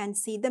 you all can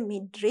see the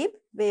midrib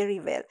very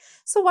well.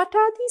 So what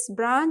are these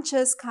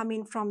branches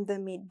coming from the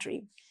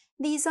midrib?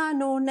 These are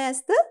known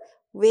as the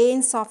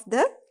veins of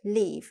the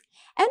leaf.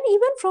 And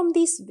even from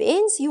these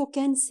veins, you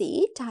can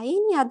see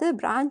tiny other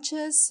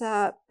branches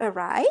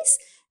arise.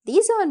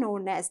 These are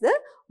known as the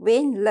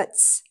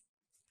veinlets,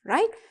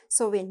 right?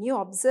 So when you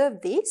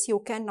observe this, you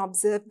can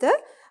observe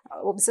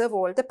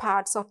all the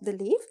parts of the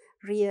leaf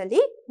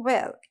really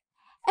well.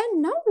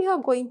 And now we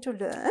are going to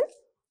learn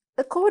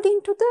according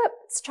to the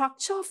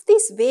structure of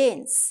these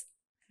veins,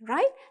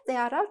 right? There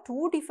are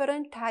two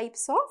different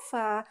types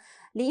of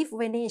leaf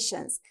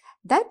venations.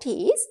 That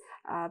is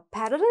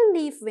parallel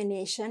leaf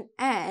venation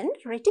and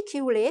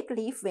reticulate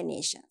leaf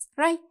venations,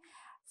 right?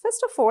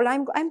 First of all,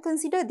 I'm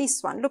consider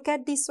this one. Look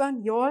at this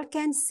one. You all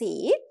can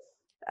see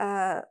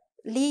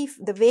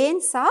the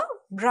veins are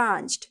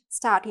branched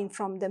starting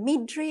from the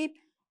midrib.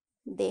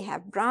 They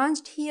have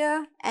branched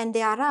here, and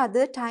there are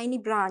other tiny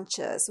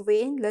branches,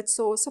 veinlets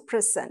also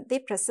present. They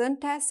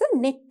present as a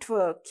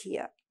network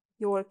here.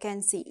 You all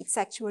can see it's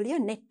actually a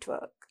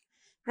network,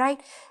 right?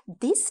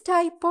 This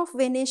type of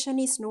venation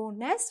is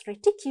known as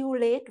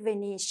reticulate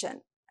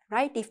venation,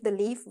 right? If the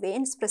leaf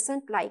veins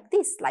present like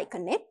this, like a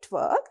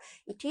network,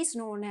 it is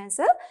known as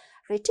a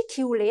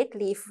reticulate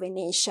leaf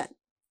venation,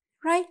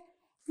 right?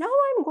 Now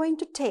I'm going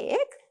to take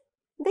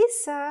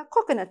this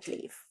coconut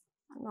leaf,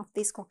 one of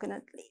these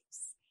coconut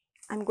leaves.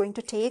 I'm going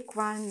to take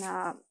one,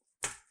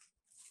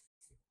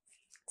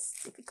 it's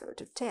difficult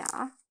to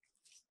tear,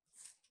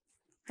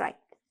 right.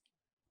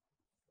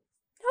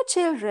 Now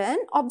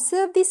children,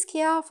 observe this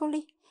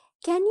carefully.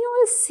 Can you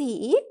all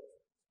see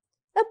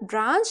a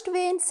branched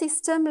vein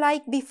system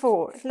like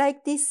before,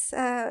 like this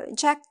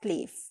jack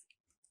leaf,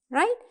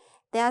 right?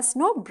 There's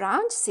no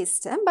branch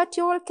system, but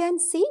you all can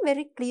see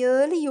very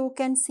clearly, you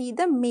can see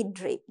the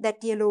midrib,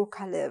 that yellow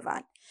color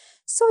one.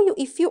 So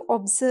if you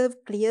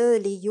observe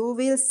clearly, you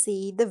will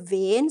see the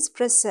veins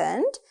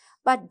present,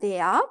 but they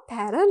are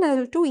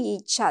parallel to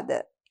each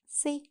other.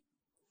 See,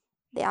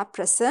 they are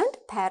present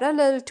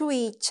parallel to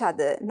each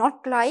other,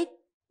 not like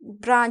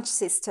branch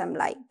system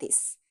like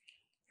this,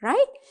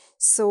 right?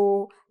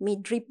 So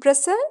midrib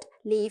present,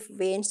 leaf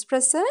veins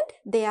present,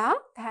 they are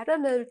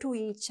parallel to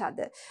each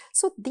other.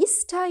 So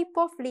this type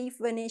of leaf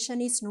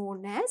venation is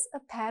known as a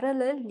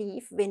parallel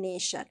leaf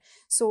venation.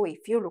 So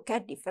if you look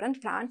at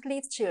different plant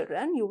leaves,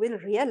 children, you will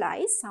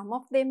realize some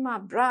of them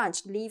are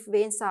branched, leaf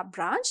veins are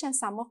branched, and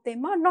some of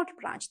them are not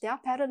branched. They are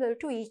parallel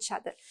to each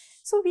other.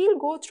 So we'll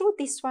go through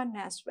this one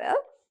as well.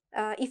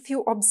 If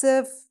you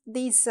observe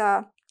this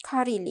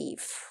curry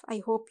leaf,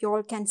 I hope you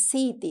all can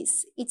see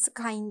this. It's a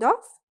kind of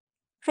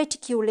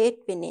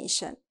reticulate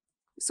venation.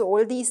 So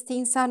all these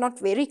things are not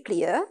very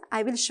clear.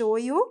 I will show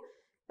you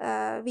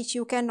which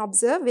you can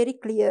observe very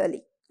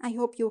clearly. I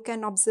hope you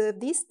can observe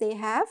this. They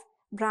have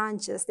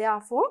branches.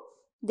 Therefore,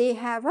 they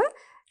have a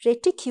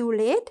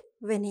reticulate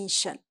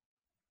venation.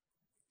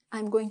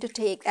 I'm going to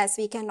take, as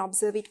we can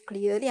observe it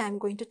clearly, I'm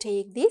going to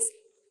take this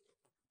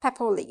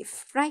pepper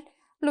leaf, right?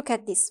 Look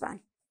at this one.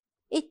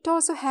 It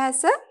also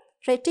has a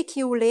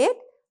reticulate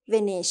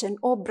venation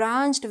or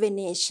branched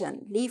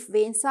venation. Leaf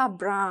veins are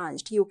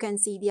branched. You can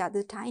see the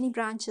other tiny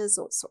branches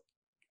also,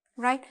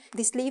 right?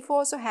 This leaf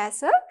also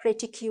has a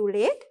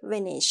reticulate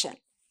venation,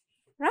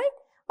 right?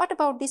 What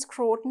about this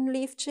croton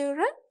leaf,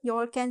 children? You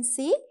all can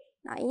see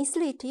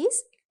nicely it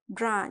is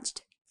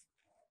branched,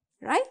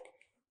 right?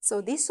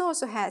 So this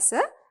also has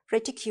a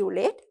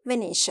reticulate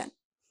venation.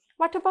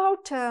 What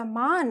about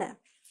mana?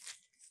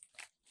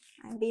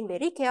 I'm being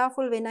very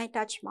careful when I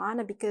touch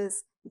mana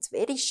because it's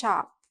very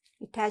sharp.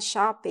 It has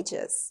sharp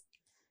edges,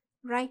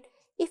 right?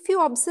 If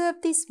you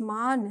observe this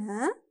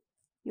mana,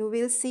 you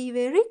will see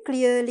very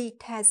clearly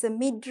it has a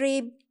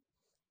midrib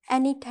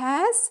and it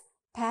has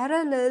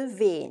parallel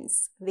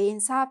veins.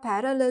 Veins are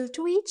parallel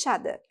to each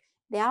other.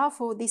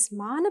 Therefore, this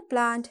mana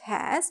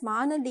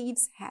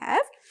leaves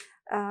have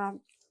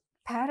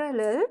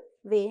parallel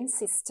vein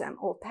system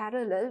or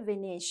parallel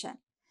venation.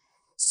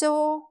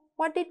 So,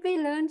 what did we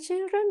learn,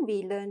 children?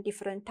 We learned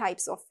different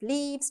types of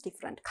leaves,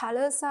 different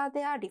colors are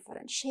there,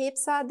 different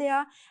shapes are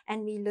there,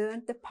 and we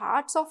learned the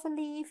parts of a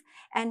leaf,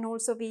 and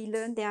also we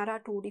learned there are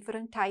two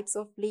different types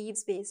of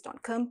leaves based on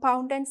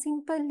compound and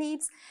simple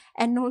leaves,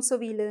 and also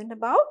we learned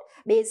about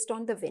based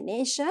on the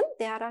venation,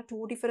 there are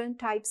two different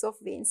types of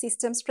vein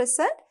systems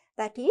present,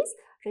 that is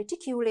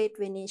reticulate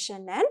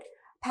venation and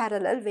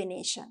parallel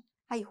venation.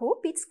 I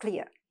hope it's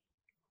clear.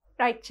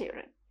 Right,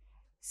 children?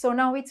 So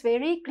now it's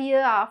very clear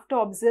after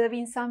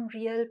observing some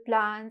real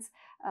plants,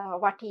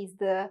 what is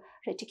the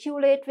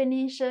reticulate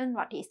venation,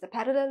 what is the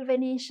parallel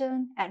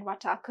venation, and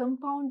what are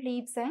compound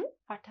leaves and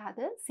what are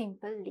the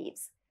simple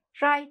leaves,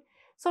 right?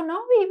 So now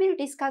we will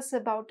discuss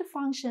about the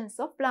functions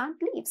of plant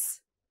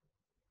leaves.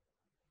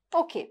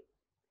 Okay,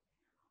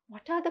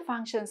 what are the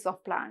functions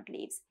of plant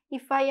leaves?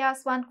 If I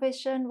ask one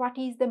question, what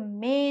is the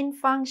main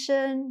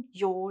function?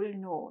 You all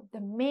know the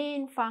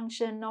main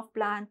function of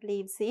plant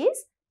leaves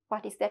is,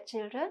 what is that,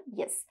 children?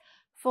 Yes,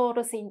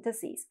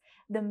 photosynthesis.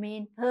 The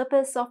main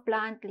purpose of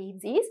plant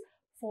leaves is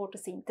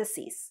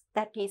photosynthesis.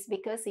 That is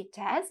because it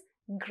has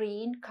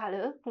green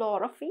color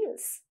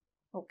chlorophylls.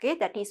 Okay,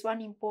 that is one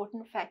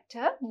important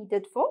factor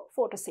needed for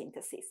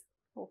photosynthesis.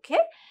 Okay,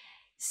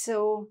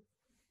 so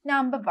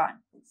number 1,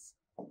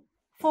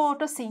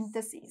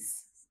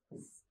 photosynthesis.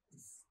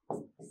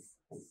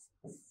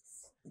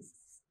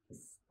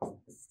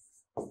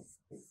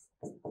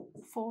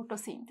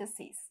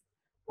 Photosynthesis.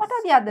 What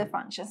are the other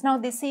functions? Now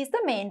this is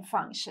the main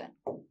function.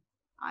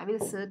 I will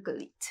circle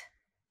it.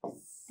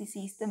 This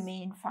is the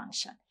main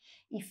function.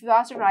 If you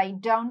are to write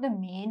down the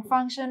main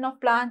function of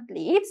plant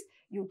leaves,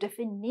 you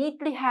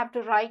definitely have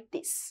to write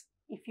this.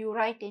 If you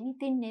write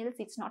anything else,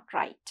 it's not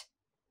right.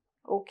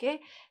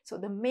 Okay, so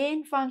the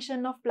main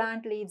function of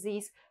plant leaves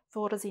is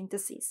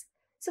photosynthesis.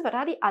 So what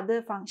are the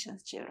other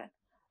functions, children?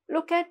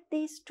 Look at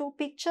these two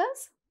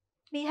pictures.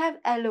 We have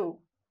aloe.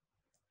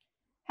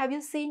 Have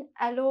you seen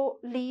aloe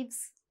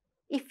leaves?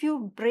 If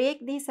you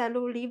break these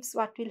aloe leaves,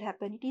 what will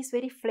happen? It is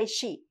very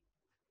fleshy,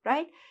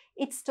 right?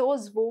 It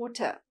stores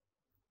water.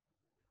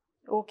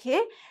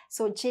 Okay,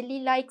 so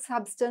jelly-like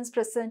substance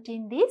present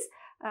in these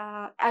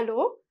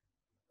aloe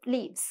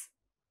leaves.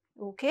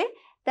 Okay,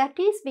 that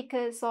is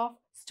because of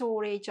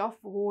storage of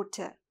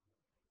water.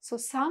 So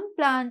some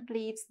plant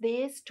leaves,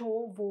 they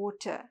store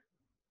water,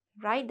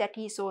 right? That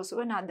is also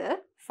another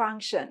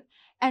function.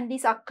 And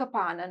this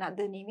Akapana,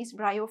 another name is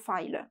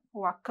Bryophyllum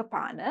or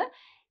Akapana.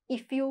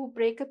 If you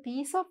break a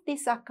piece of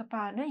this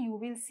Akapana, you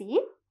will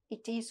see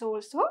it is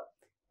also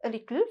a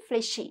little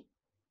fleshy.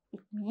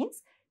 It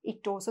means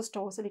it also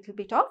stores a little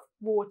bit of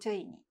water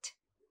in it.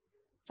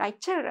 Right,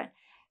 children?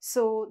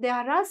 So there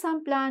are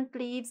some plant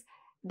leaves,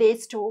 they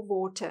store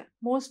water.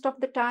 Most of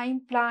the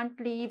time, plant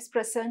leaves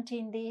present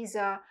in these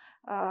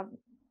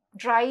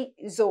dry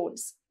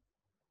zones.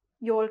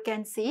 You all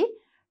can see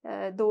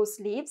those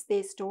leaves,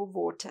 they store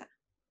water,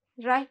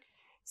 right?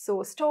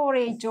 So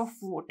storage of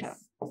water.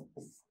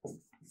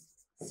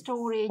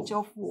 Storage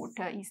of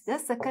water is the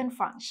second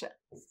function.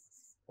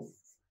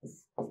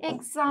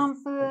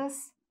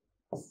 Examples: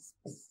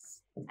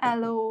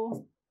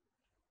 aloe,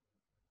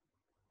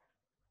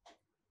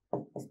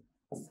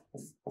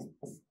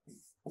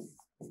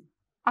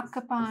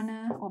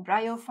 Akapana or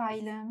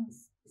Bryophyllum.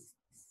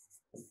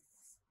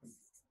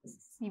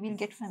 We will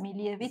get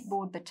familiar with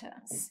both the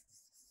terms.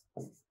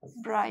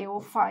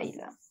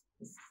 Bryophyllum.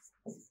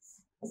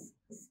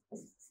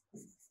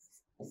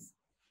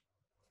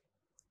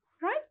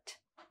 Right?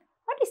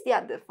 What is the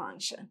other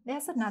function?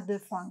 There's another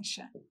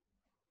function.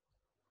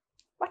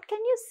 What can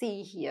you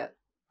see here?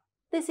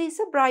 This is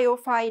a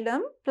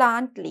Bryophyllum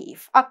plant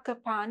leaf,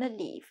 Akapana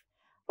leaf.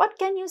 What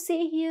can you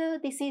see here?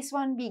 This is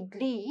one big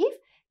leaf.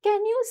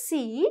 Can you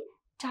see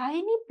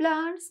tiny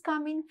plants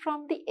coming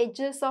from the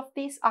edges of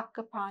this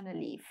Akapana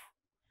leaf?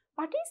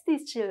 What is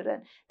this,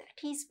 children?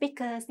 That is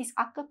because this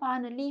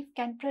Akapana leaf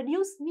can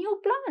produce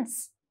new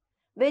plants.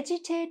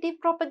 Vegetative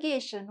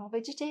propagation or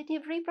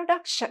vegetative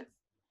reproduction.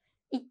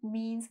 It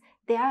means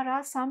there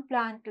are some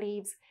plant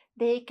leaves,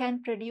 they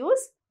can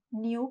produce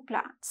new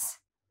plants.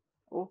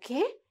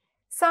 Okay?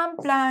 Some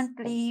plant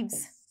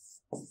leaves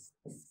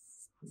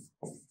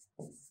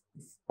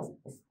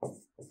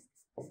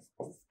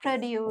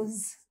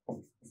produce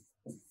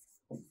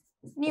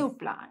new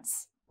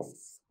plants.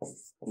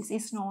 This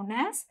is known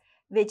as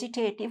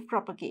vegetative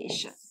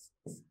propagation.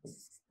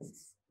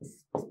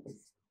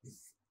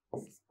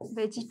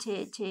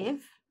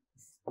 Vegetative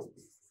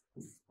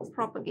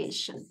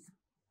propagation.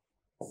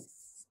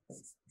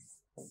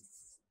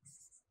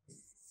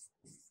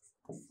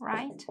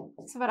 Right?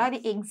 So what are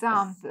the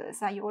examples?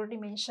 I already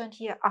mentioned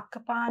here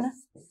Akapana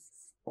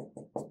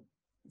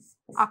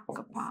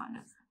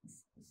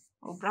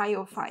or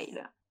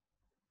Bryophylla.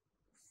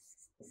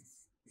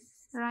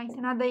 Right?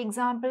 Another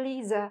example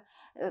is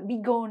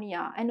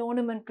Begonia, an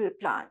ornamental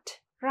plant.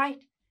 Right?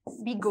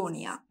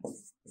 Begonia.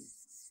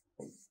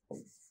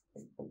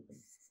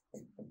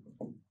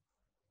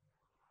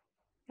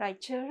 Right,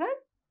 children?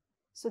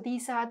 So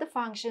these are the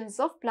functions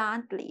of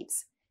plant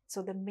leaves.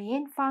 So the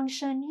main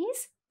function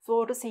is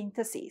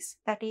photosynthesis.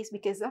 That is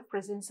because of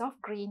presence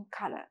of green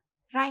color.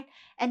 Right?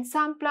 And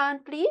some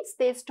plant leaves,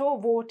 they store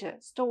water,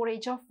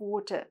 storage of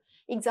water.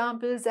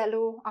 Examples,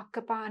 aloe,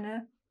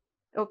 Akapana.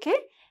 Okay?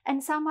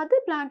 And some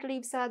other plant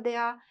leaves are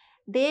there.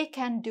 They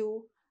can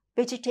do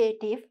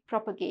vegetative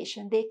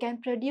propagation. They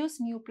can produce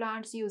new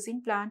plants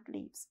using plant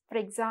leaves. For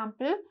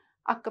example,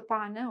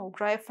 Akapana or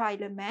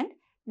Bryophyllum and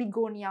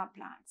Begonia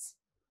plants.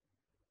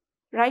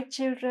 Right,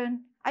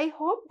 children? I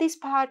hope this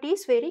part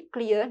is very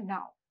clear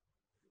now.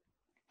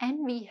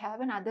 And we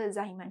have another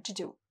assignment to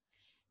do.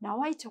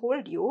 Now I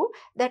told you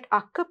that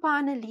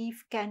Akapana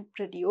leaf can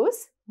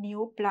produce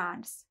new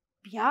plants.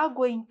 We are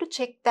going to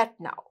check that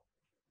now.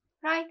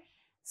 Right?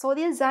 So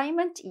the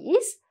assignment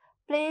is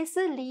place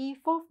a leaf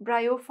of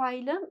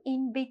Bryophyllum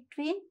in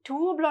between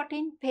two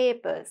blotting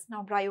papers.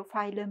 Now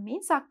Bryophyllum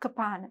means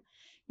Akapana.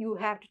 You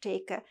have to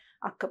take a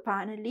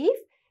Akapana leaf.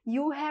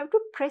 You have to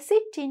press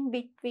it in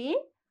between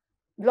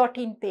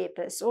blotting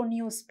papers or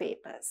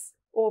newspapers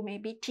or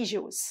maybe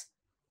tissues.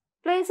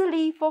 Place a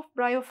leaf of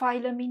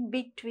Bryophyllum in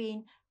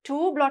between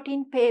two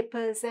blotting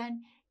papers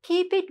and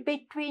keep it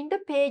between the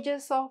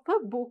pages of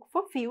a book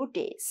for few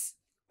days.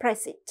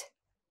 Press it.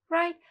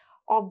 Right?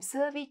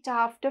 Observe it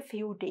after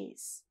few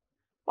days.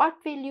 What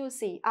will you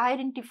see?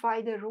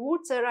 Identify the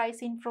roots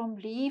arising from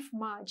leaf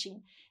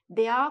margin.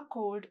 They are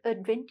called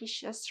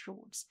adventitious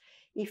roots.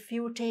 If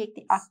you take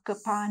the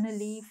Akapana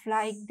leaf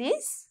like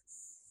this,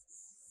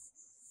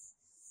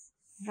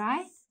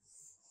 right?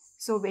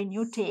 So when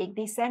you take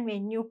this and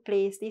when you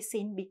place this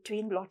in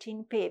between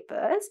blotting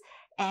papers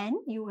and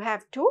you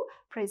have to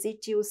press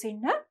it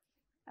using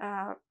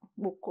a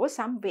book or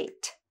some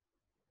weight.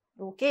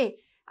 Okay,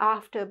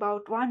 after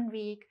about 1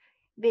 week,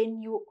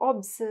 when you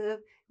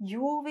observe,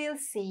 you will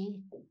see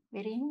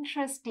very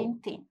interesting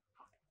thing.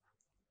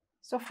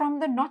 So from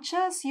the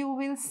notches, you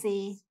will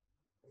see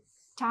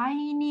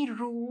tiny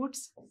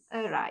roots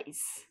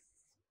arise.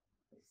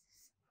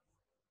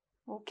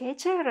 Okay,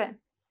 children.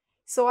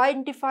 So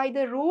identify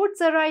the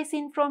roots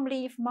arising from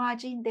leaf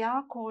margin. They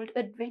are called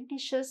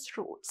adventitious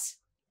roots.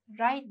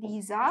 Right?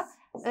 These are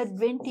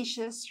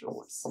adventitious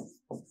roots.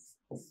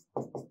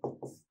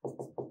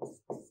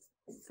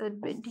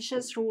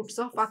 Adventitious roots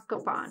of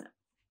Akapana.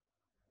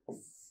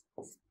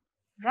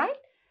 Right?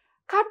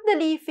 Cut the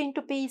leaf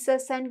into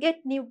pieces and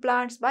get new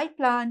plants by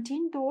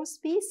planting those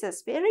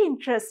pieces. Very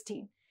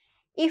interesting.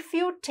 If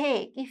you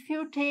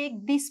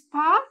take this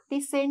part,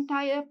 this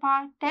entire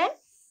part, and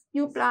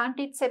you plant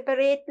it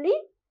separately,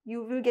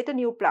 you will get a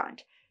new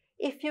plant.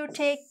 If you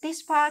take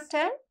this part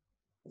and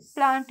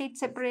plant it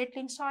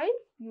separately in soil,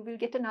 you will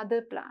get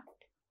another plant.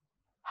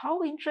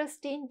 How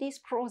interesting this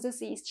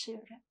process is,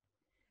 children.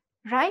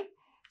 Right?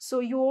 So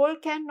you all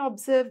can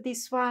observe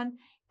this one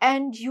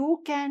and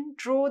you can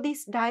draw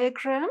this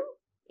diagram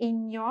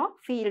in your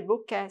field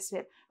book as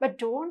well. But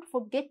don't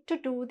forget to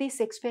do this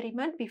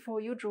experiment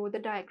before you draw the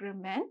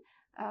diagram and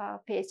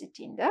paste it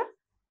in the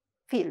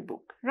field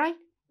book. Right?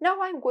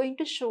 Now I'm going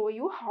to show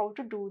you how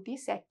to do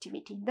this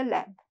activity in the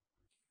lab.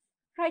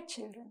 Right,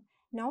 children?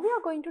 Now we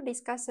are going to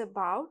discuss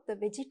about the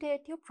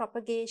vegetative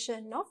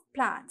propagation of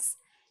plants.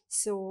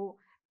 So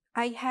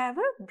I have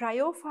a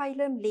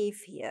Bryophyllum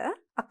leaf here,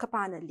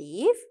 Akapana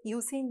leaf.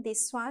 Using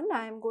this one,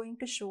 I am going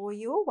to show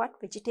you what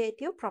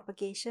vegetative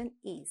propagation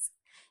is.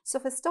 So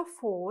first of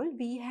all,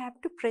 we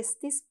have to press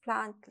this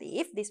plant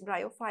leaf, this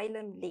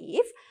Bryophyllum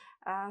leaf,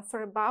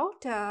 for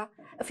about a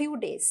few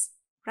days,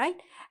 right?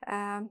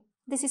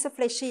 This is a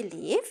fleshy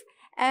leaf,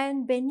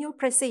 and when you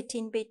press it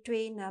in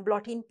between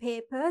blotting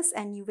papers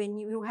and when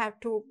you have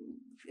to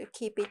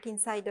keep it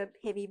inside a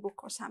heavy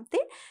book or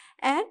something,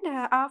 and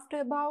after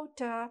about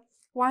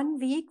 1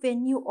 week,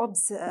 when you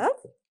observe,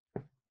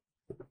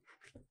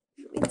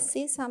 you will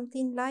see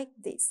something like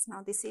this.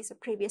 Now this is a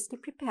previously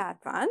prepared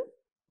one.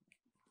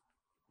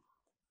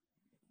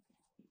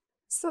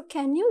 So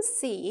can you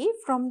see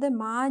from the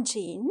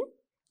margin,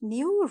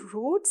 new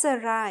roots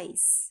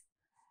arise.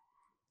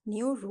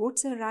 New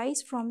roots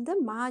arise from the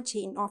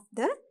margin of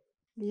the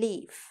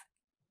leaf.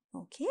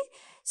 Okay,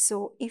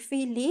 so if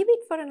we leave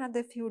it for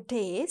another few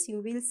days, you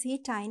will see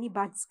tiny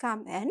buds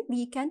come and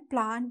we can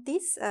plant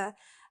this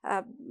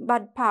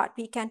bud part.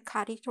 We can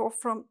cut it off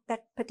from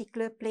that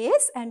particular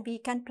place and we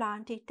can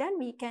plant it and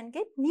we can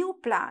get new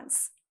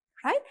plants,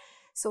 right?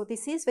 So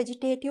this is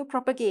vegetative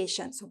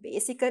propagation. So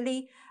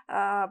basically,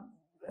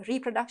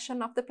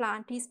 reproduction of the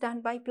plant is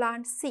done by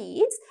plant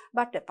seeds,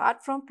 but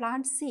apart from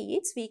plant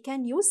seeds, we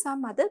can use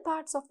some other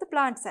parts of the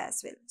plants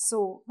as well.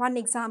 So one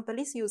example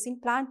is using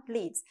plant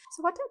leaves.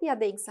 So what are the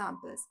other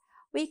examples?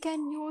 We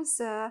can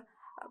use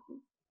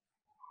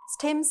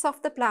stems of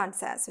the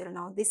plants as well.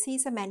 Now this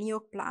is a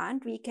manioc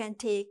plant. We can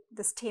take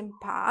the stem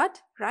part,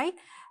 right,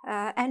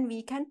 and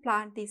we can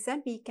plant this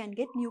and we can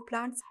get new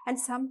plants. And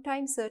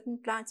sometimes certain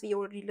plants, we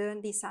already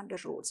learned this under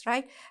roots,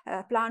 right.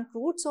 Plant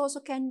roots also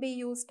can be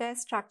used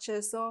as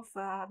structures of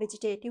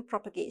vegetative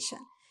propagation.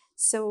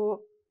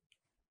 So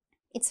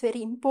it's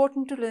very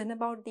important to learn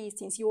about these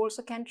things. You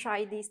also can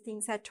try these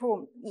things at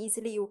home.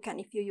 Easily you can,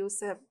 if you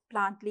use a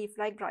plant leaf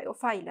like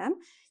Bryophyllum,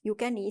 you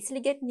can easily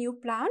get new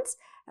plants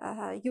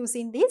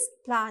using this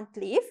plant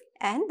leaf,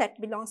 and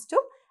that belongs to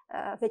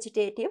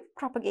vegetative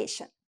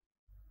propagation.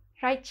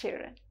 Right,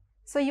 children?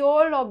 So you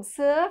all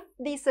observe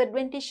these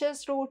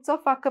adventitious roots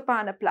of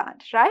Akapana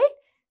plant, right?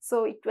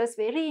 So it was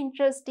very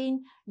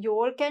interesting. You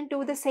all can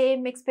do the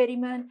same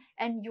experiment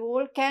and you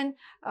all can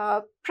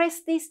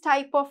press this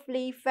type of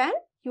leaf and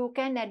you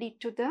can add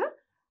it to the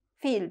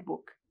field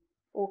book.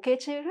 Okay,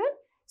 children?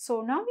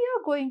 So now we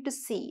are going to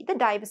see the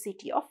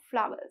diversity of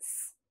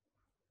flowers.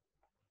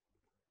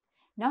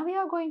 Now we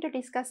are going to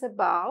discuss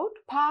about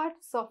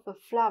parts of a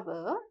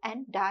flower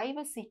and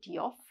diversity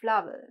of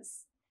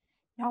flowers.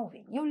 Now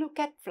when you look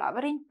at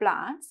flowering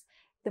plants,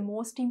 the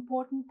most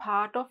important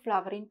part of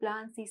flowering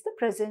plants is the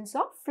presence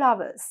of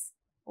flowers.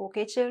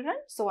 Okay, children?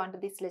 So under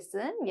this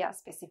lesson, we are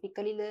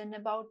specifically learn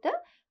about the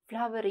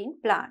flowering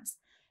plants.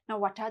 Now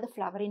what are the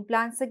flowering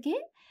plants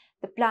again?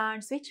 The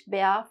plants which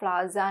bear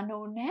flowers are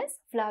known as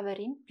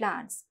flowering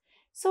plants.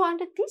 So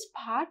under this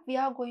part, we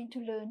are going to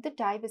learn the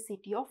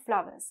diversity of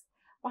flowers.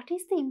 What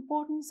is the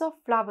importance of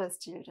flowers,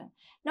 children?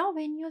 Now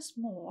when you're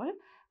small,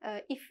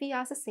 if we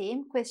ask the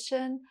same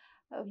question,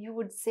 you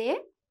would say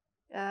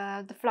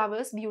the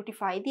flowers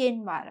beautify the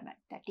environment.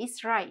 That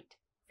is right.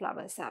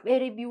 Flowers are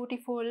very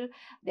beautiful.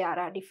 There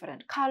are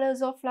different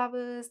colors of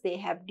flowers. They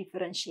have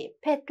different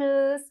shaped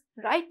petals,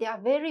 right? They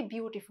are very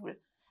beautiful.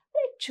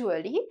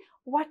 Actually,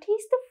 what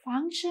is the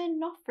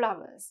function of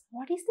flowers?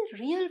 What is the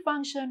real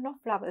function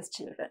of flowers,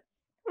 children?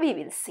 We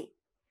will see.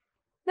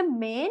 The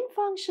main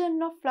function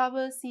of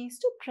flowers is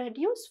to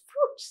produce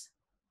fruits.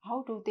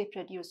 How do they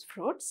produce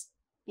fruits?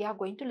 We are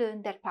going to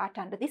learn that part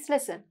under this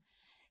lesson.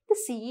 The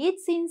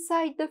seeds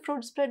inside the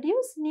fruits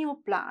produce new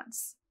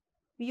plants.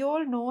 We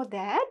all know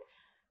that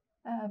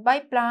by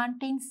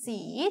planting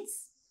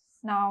seeds,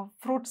 now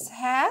fruits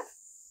have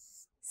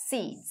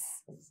seeds,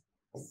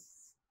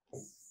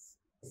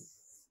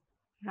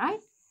 right?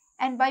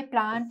 And by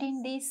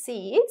planting these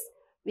seeds,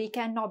 we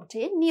can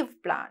obtain new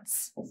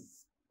plants,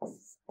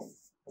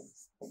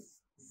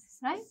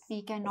 right?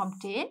 We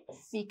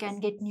can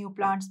get new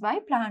plants by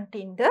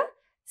planting the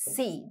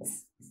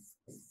seeds,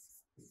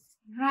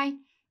 right?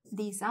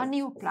 These are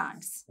new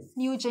plants,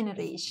 new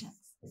generation.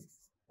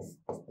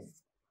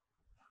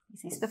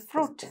 This is the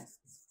fruit.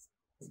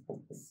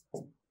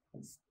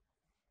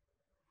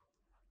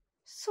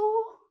 So,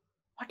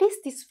 what is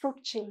this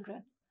fruit,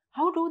 children?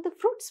 How do the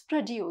fruits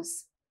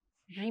produce?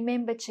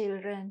 Remember,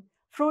 children,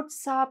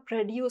 fruits are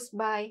produced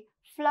by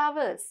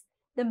flowers.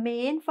 The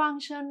main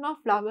function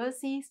of flowers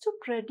is to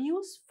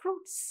produce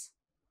fruits.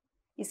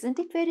 Isn't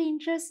it very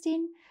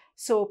interesting?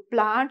 So,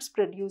 plants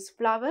produce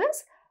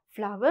flowers.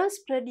 Flowers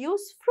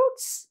produce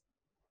fruits.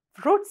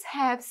 Fruits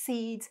have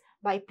seeds.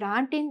 By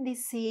planting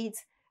these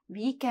seeds,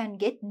 we can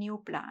get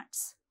new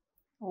plants.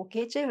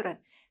 Okay, children.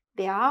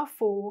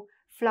 Therefore,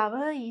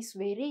 flower is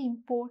very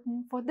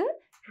important for the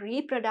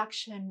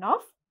reproduction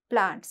of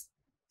plants.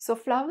 So,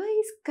 flower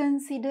is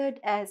considered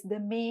as the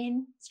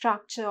main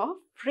structure of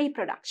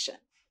reproduction.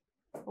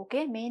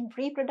 Okay, main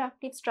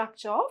reproductive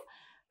structure of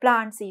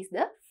plants is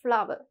the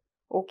flower.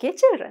 Okay,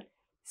 children.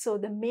 So,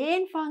 the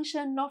main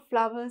function of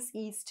flowers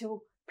is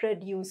to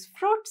produce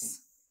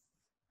fruits.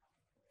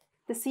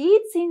 The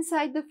seeds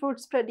inside the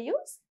fruits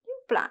produce new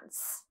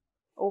plants.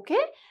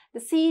 Okay, the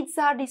seeds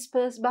are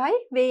dispersed by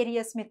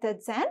various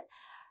methods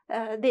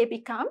and they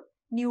become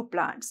new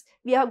plants.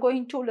 We are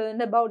going to learn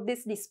about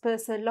this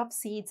dispersal of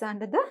seeds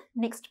under the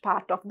next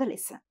part of the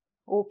lesson.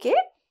 Okay,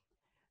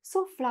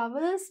 so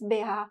flowers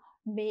bear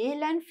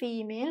male and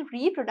female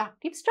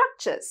reproductive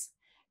structures.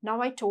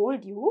 Now I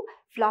told you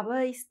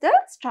flower is the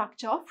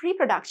structure of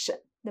reproduction.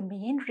 The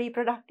main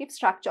reproductive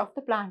structure of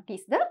the plant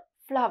is the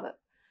flower,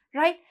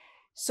 right?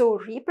 So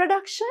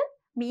reproduction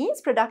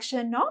means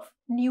production of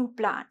new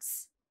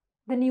plants,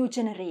 the new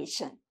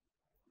generation.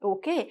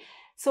 Okay,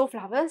 so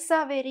flowers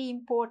are very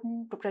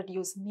important to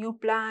produce new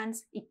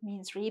plants. It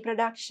means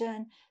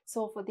reproduction.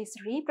 So for this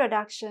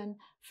reproduction,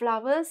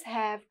 flowers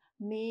have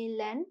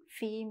male and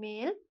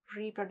female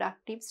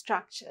reproductive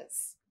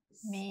structures.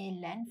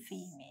 Male and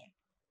female.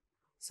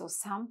 So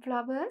some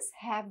flowers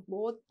have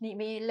both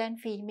male and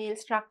female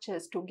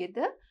structures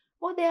together,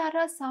 or there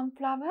are some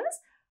flowers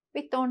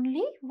with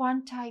only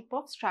one type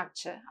of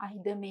structure,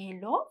 either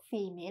male or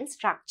female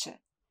structure.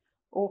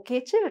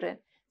 Okay, children.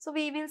 So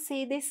we will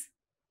see this.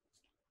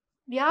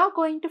 We are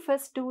going to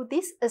first do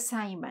this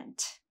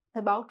assignment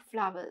about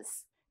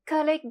flowers.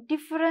 collect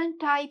different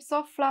types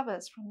of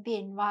flowers from the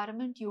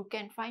environment. You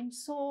can find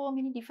so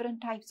many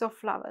different types of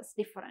flowers,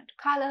 different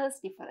colors,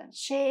 different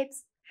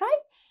shapes,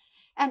 right?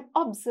 And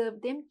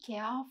observe them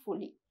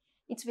carefully.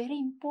 It's very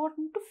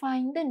important to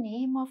find the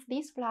name of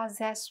these flowers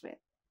as well.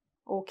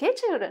 Okay,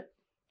 children?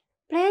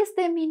 Place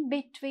them in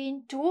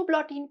between two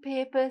blotting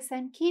papers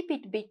and keep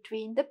it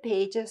between the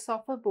pages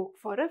of a book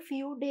for a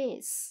few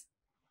days.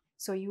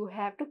 So you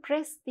have to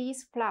press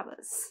these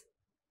flowers.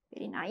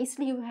 Very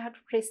nicely you have to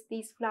press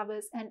these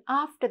flowers, and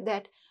after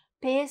that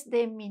paste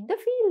them in the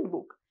field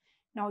book.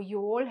 Now you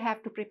all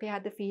have to prepare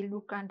the field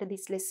book under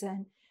this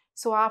lesson.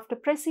 So after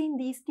pressing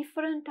these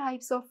different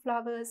types of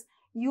flowers,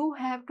 you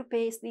have to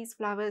paste these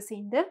flowers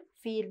in the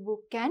field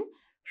book and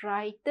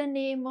write the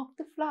name of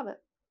the flower.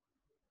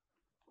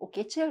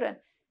 Okay, children.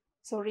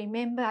 So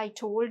remember, I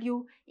told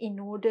you, in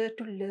order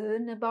to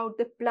learn about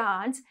the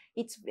plants,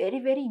 it's very,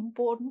 very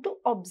important to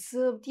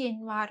observe the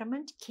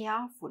environment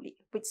carefully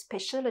with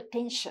special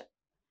attention.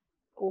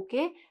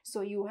 Okay,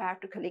 so you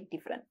have to collect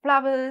different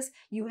flowers.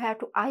 You have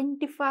to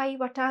identify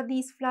what are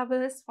these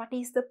flowers, what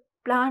is the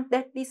plant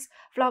that this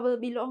flower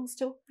belongs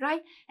to,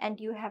 right? And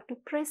you have to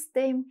press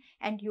them,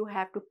 and you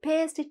have to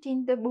paste it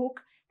in the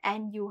book,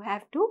 and you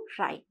have to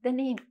write the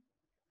name.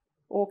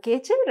 Okay,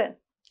 children.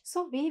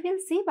 So we will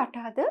see what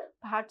are the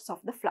parts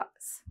of the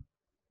flowers.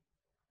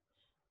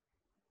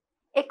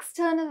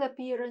 External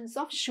appearance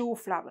of shoe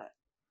flower.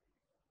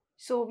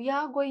 So we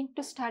are going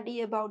to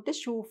study about the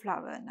shoe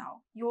flower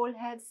now. You all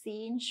have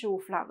seen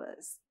shoe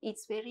flowers.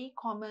 It's very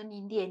common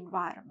in the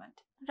environment,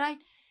 right?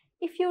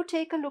 If you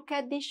take a look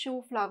at this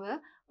shoe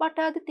flower, what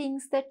are the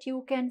things that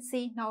you can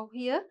see now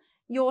here?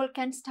 You all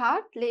can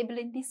start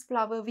labeling this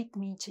flower with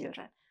me,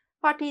 children.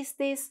 What is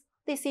this?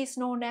 This is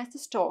known as the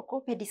stalk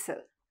or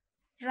pedicel,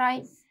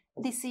 right?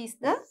 This is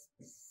the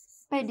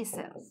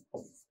pedicel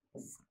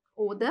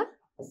or the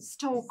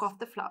stalk of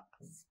the flower.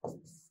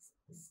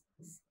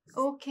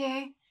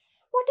 Okay.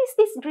 What is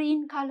this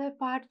green color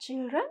part,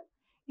 children?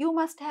 You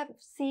must have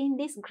seen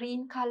these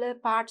green color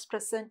parts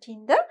present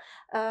in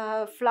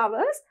the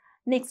flowers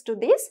next to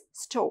this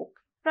stalk,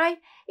 right?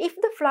 If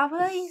the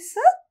flower is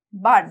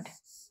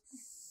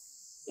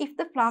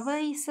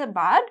a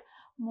bud,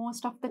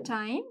 most of the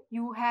time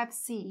you have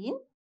seen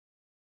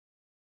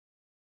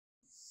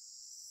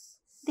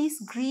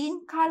these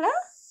green color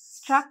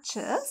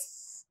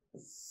structures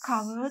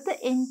cover the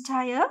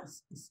entire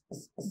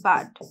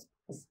bud,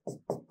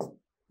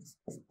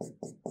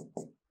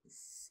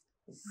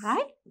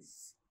 right?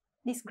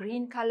 These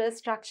green color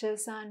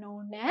structures are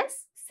known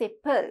as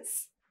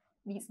sepals.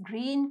 These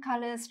green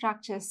color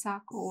structures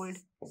are called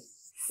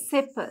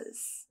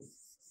sepals.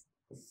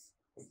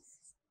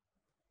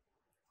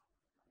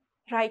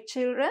 Right,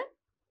 children?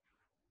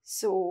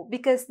 So,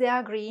 because they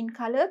are green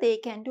color, they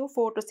can do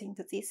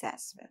photosynthesis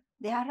as well.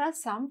 There are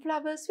some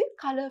flowers with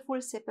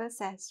colorful sepals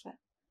as well.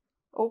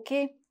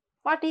 Okay,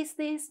 what is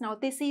this? Now,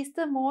 this is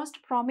the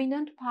most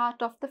prominent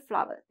part of the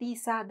flower.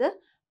 These are the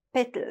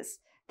petals.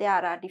 There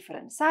are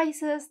different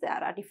sizes,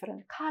 there are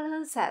different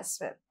colors as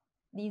well.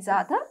 These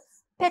are the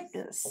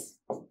petals.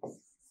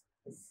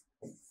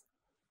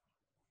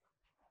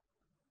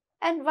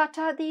 And what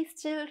are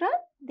these, children?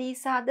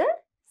 These are the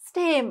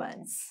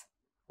stamens.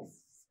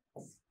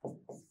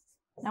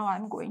 Now I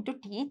am going to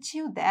teach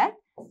you that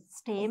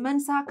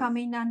stamens are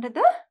coming under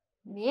the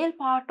male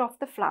part of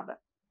the flower,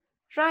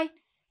 right?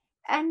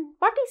 And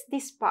what is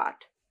this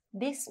part?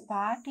 This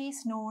part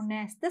is known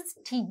as the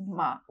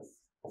stigma.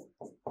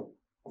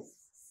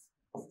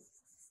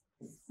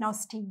 Now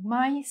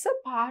stigma is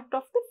a part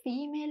of the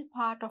female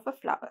part of a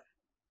flower,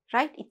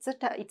 right?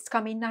 It's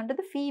coming under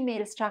the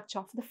female structure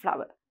of the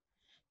flower,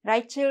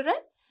 right, children?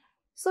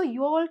 So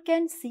you all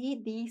can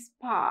see these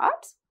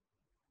parts.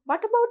 What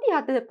about the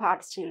other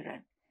parts,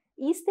 children?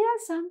 Is there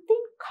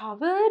something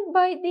covered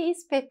by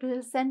these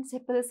petals and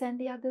sepals and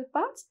the other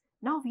parts?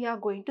 Now we are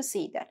going to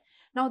see that.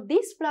 Now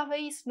this flower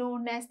is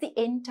known as the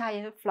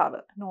entire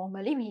flower.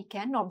 Normally we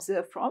can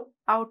observe from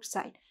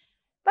outside.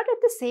 But at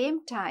the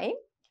same time,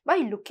 by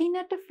looking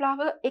at a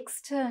flower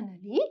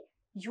externally,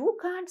 you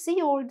can't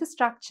see all the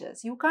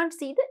structures. You can't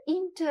see the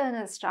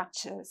internal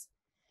structures.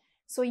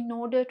 So in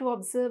order to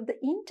observe the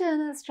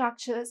internal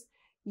structures,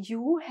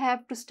 you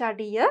have to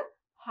study a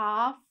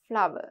half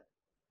flower,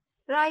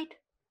 right?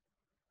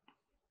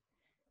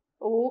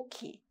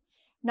 Okay.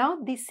 Now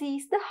this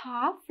is the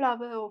half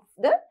flower of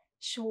the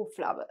shoe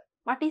flower.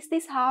 What is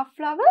this half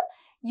flower?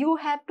 You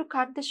have to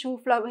cut the shoe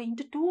flower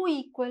into two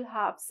equal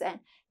halves and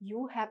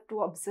you have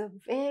to observe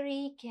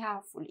very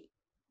carefully.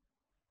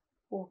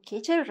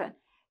 Okay, children.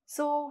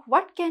 So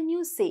what can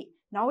you see?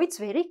 Now it's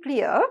very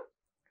clear.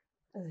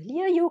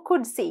 Earlier you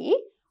could see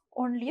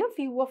only a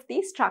few of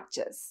these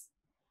structures.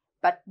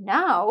 But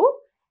now,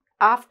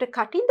 after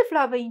cutting the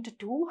flower into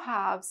two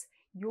halves,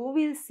 you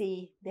will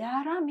see there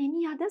are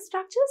many other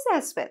structures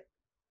as well.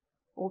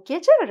 Okay,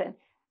 children,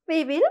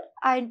 we will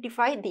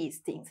identify these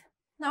things.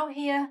 Now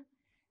here,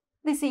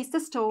 this is the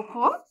stalk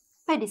or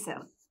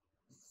pedicel.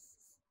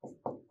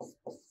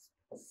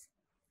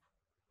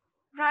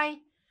 Right.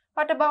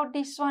 What about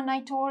this one?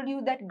 I told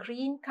you that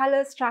green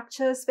color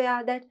structures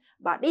where that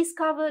bud is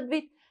covered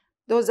with,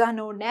 those are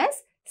known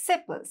as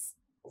sepals.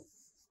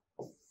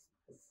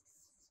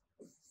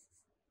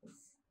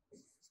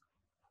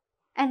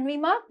 And we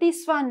mark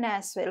this one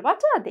as well.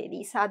 What are they?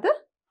 These are the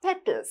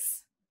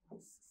petals.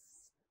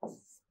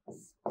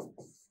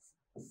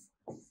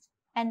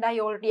 And I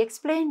already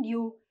explained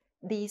you,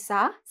 these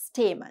are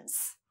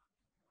stamens.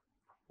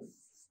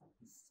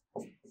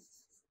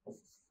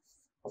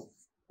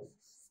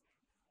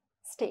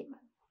 Stamen,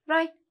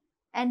 right?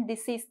 And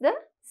this is the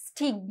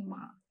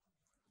stigma.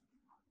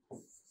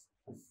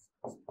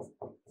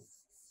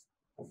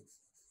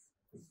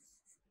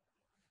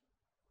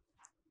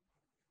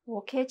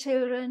 Okay,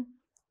 children.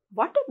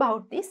 What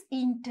about this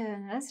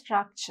internal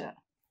structure?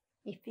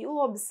 If you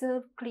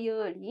observe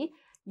clearly,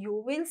 you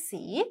will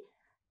see,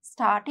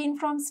 starting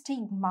from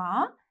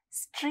stigma,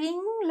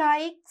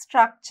 string-like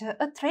structure,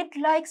 a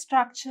thread-like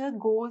structure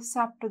goes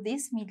up to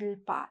this middle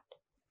part.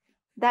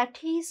 That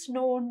is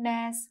known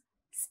as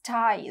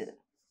style.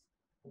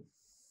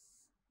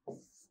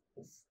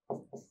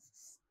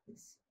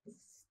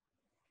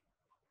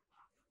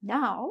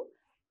 Now,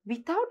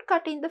 without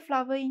cutting the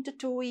flower into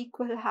two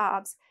equal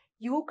halves,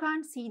 you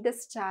can't see the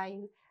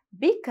style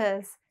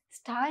because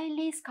style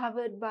is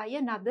covered by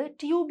another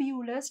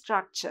tubular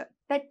structure.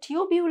 That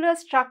tubular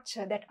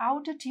structure, that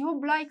outer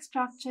tube-like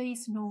structure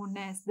is known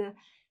as the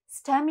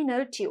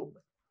staminal tube.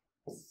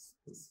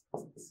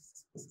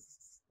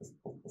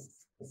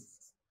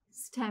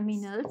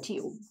 Staminal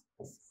tube.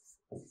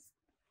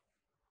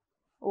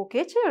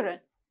 Okay, children.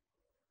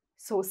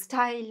 So,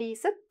 style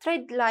is a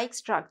thread-like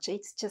structure.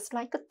 It's just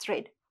like a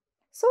thread.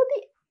 So,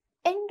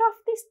 the end of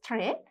this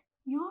thread,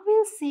 you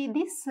will see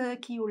this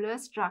circular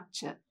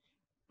structure.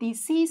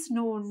 This is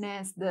known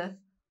as the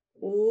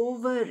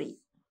ovary.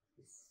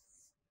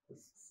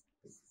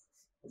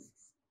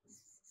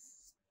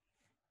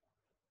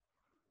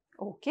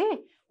 Okay,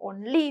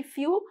 only if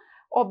you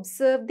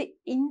observe the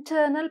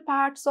internal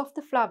parts of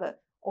the flower,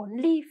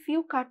 only if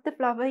you cut the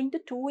flower into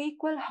two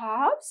equal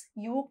halves,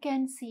 you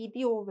can see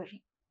the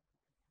ovary.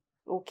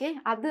 Okay,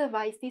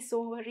 otherwise this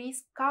ovary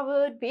is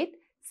covered with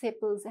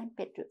sepals and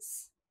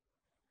petals.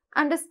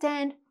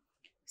 Understand?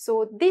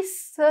 So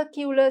this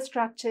circular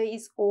structure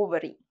is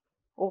ovary.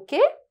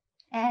 Okay,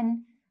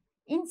 and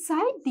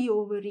inside the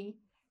ovary,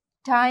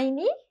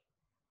 tiny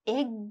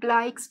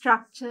egg-like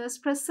structures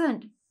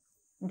present.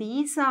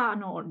 These are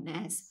known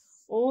as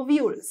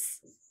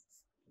ovules.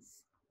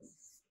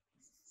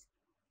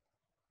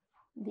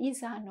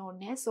 These are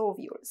known as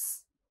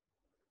ovules.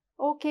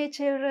 Okay,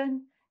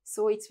 children.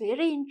 So it's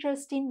very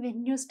interesting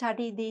when you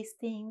study these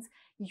things.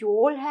 You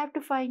all have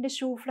to find a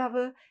shoe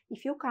flower.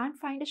 If you can't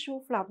find a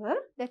shoe flower,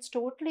 that's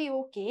totally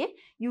okay.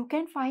 You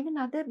can find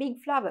another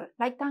big flower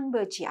like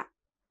Thangbergia,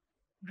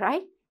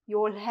 right? You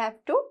all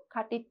have to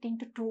cut it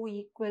into two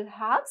equal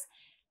halves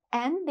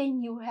and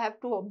then you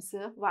have to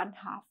observe one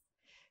half.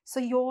 So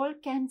you all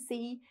can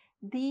see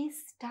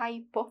these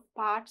type of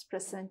parts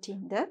present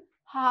in the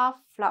half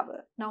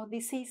flower. Now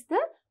this is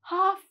the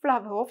half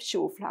flower of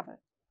shoe flower.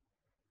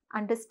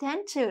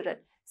 Understand, children?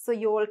 So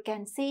you all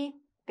can see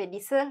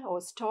pedicel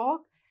or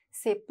stalk,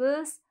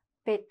 sepals,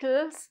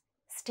 petals,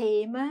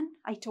 stamen.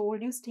 I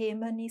told you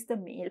stamen is the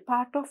male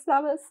part of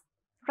flowers,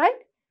 right?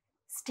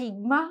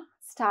 Stigma,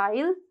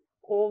 style,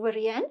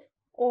 ovary and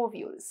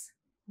ovules.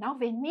 Now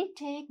when we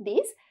take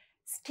this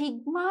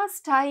stigma,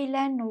 style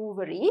and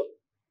ovary,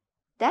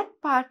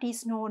 that part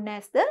is known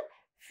as the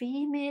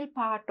female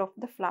part of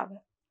the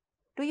flower.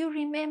 Do you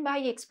remember I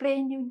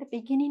explained you in the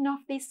beginning of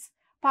this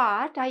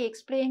part, I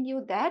explained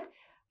you that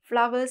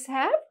flowers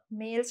have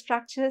male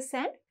structures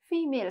and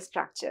female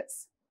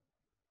structures.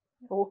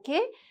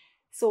 Okay,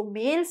 so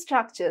male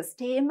structures,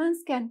 stamens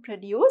can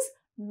produce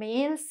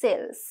male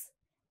cells.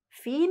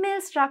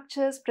 Female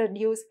structures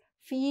produce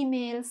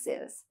female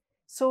cells.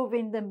 So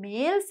when the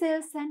male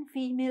cells and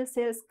female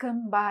cells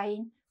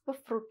combine, the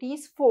fruit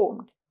is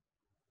formed.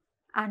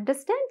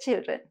 Understand,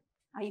 children?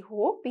 I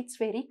hope it's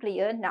very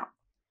clear now.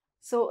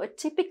 So a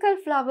typical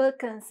flower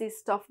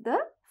consists of the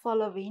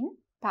following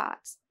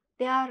parts.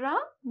 There are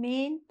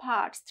main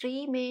parts,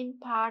 three main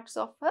parts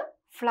of a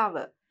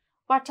flower.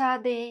 What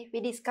are they?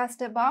 We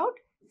discussed about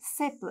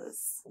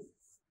sepals.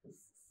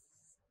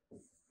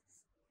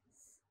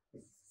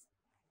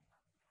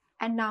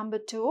 And number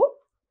 2,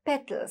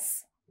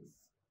 petals.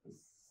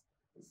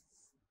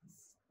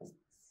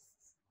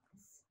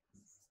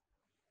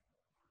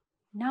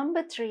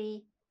 Number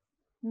 3,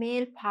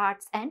 male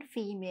parts and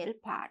female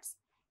parts.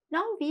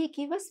 Now we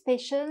give a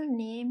special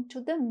name to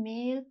the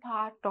male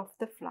part of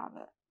the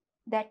flower,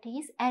 that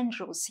is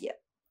androsia,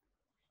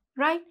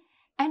 right?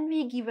 And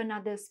we give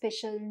another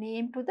special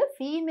name to the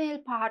female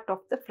part of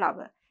the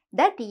flower,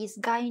 that is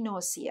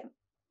gynoecium.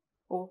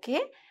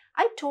 Okay,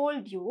 I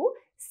told you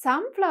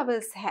some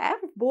flowers have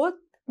both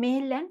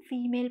male and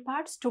female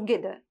parts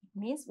together. It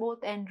means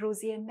both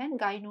androecium and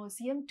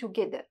gynoecium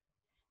together.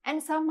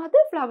 And some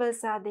other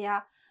flowers are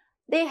there,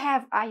 they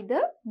have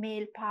either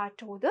male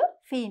part or the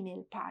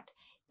female part.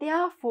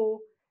 Therefore,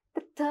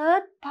 the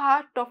third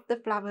part of the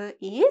flower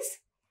is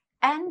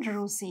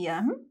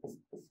androecium,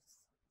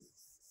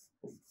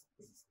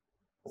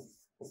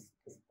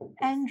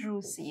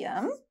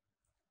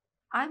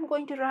 I'm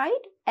going to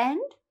write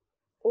and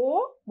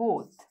or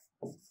both,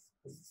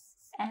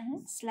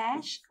 and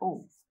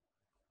 /o.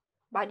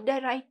 Why did I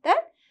write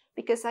that?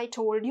 Because I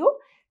told you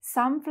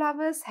some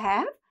flowers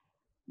have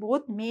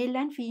both male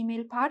and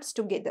female parts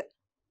together,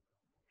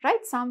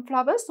 right? Some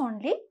flowers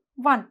only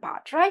one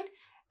part, right?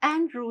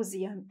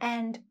 Androecium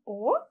and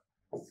or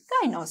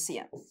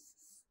gynoecium.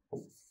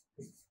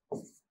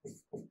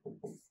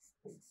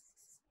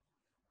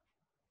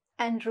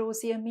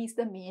 Androecium is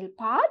the male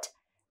part,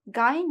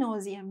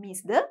 gynoecium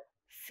is the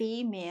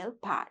female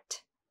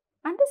part.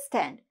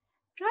 Understand,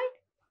 right?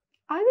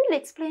 I will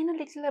explain a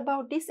little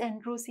about this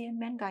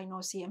androecium and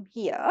gynoecium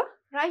here,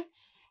 right?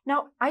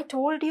 Now, I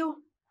told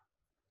you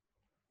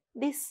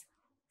this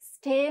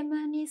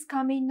stamen is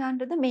coming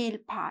under the male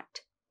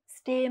part.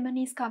 Stamen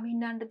is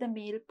coming under the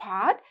male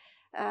part.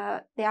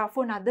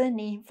 Therefore, another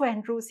name for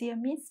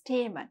androecium is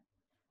stamen.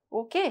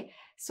 Okay,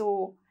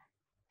 so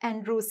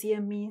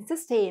androecium means the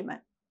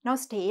stamen. Now,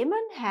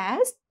 stamen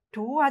has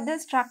two other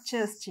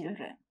structures,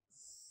 children.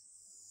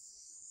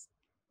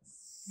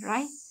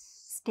 Right?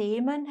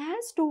 Stamen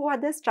has two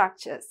other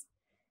structures.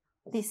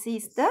 This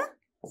is the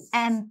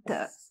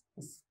anther.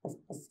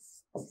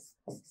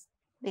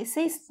 This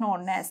is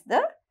known as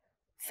the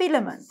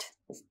filament.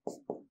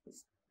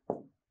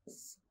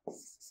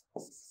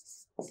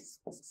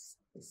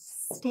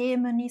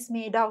 Stamen is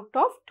made out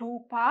of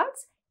two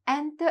parts,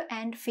 anther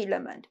and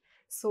filament.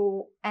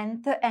 So,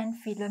 anther and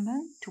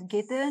filament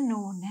together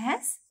known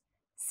as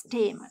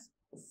stamen.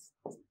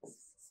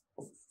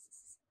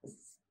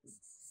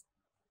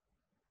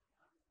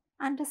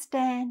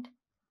 Understand?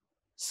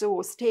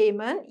 So,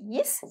 stamen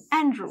is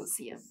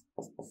androecium.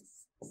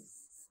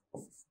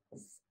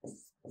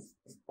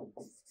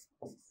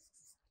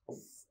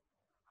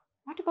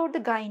 What about the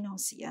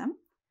gynoecium?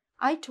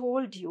 I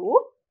told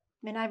you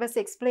when I was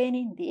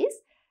explaining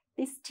this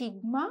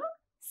stigma,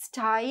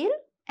 style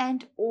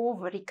and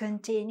ovary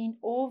containing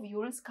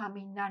ovules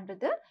coming under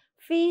the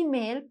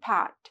female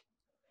part.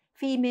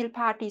 Female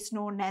part is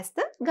known as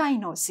the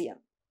gynoecium,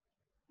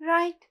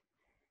 right?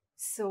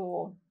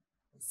 So,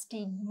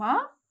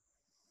 stigma,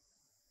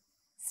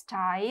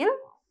 style,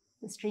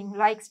 the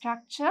string-like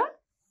structure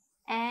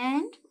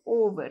and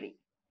ovary.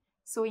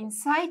 So,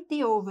 inside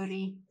the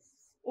ovary,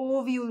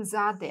 ovules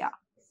are there,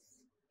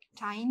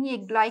 tiny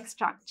egg-like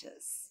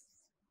structures.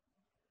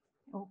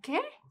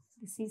 Okay,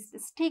 this is the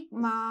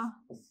stigma.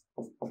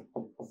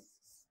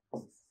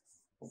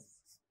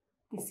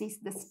 This is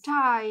the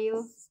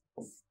style.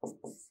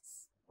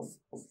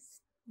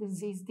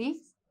 This is the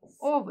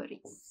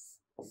ovary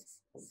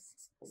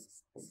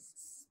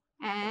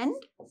and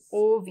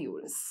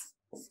ovules.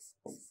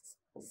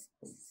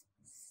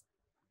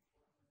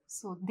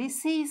 So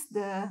this is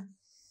the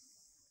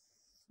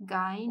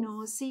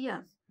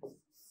gynoecium.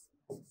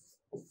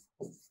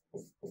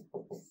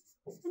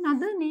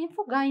 Another name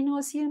for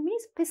gynoecium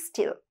is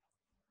pistil.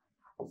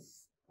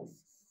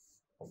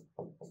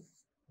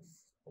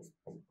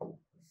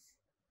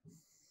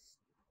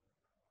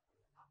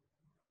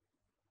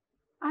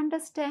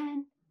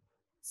 Understand?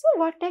 So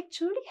what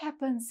actually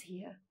happens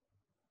here?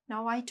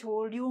 Now I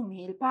told you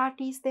male part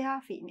is there,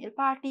 female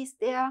part is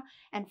there,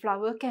 and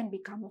flower can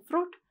become a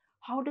fruit.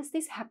 How does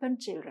this happen,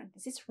 children?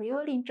 This is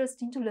really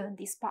interesting to learn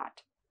this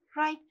part,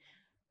 right?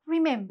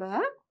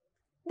 Remember,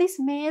 this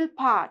male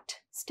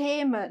part,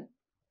 stamen,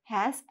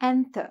 has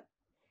anther.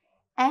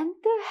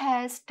 Anther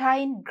has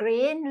tiny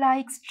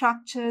grain-like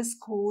structures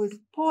called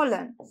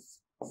pollen.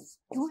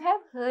 You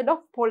have heard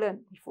of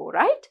pollen before,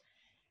 right?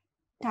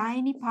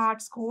 Tiny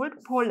parts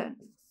called pollen,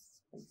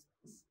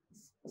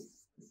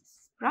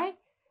 right?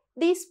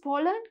 This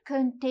pollen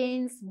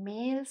contains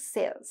male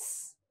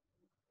cells.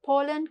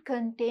 Pollen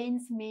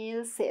contains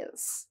male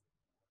cells.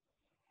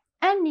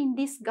 And in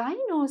this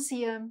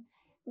gynoecium,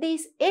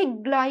 these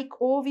egg-like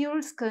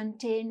ovules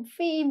contain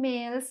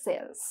female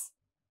cells.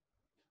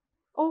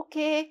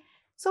 Okay,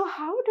 so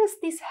how does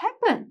this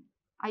happen?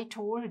 I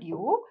told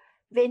you,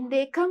 when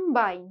they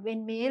combine,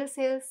 when male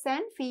cells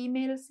and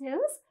female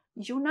cells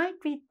unite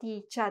with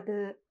each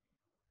other,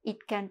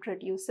 it can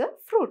produce a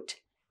fruit.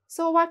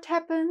 So what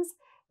happens?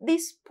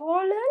 This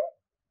pollen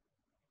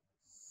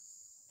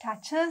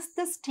touches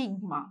the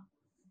stigma.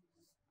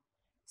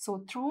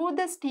 So through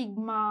the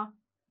stigma,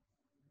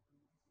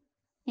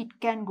 it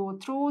can go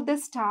through the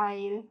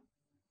style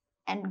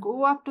and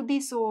go up to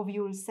these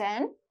ovules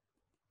and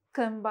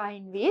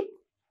combine with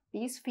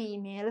these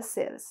female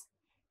cells.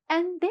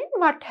 And then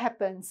what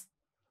happens?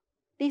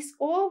 This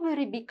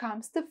ovary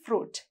becomes the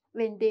fruit.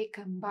 When they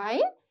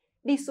combine,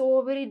 this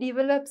ovary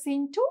develops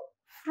into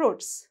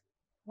fruits.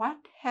 What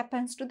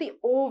happens to the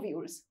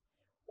ovules?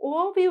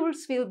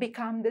 Ovules will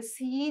become the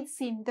seeds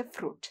in the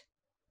fruit.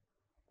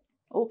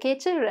 Okay,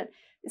 children.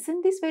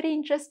 Isn't this very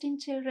interesting,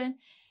 children?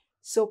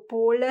 So,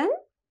 pollen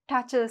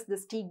touches the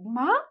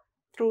stigma.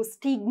 Through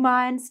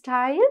stigma and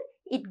style,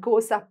 it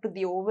goes up to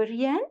the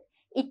ovary and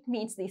it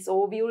meets these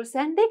ovules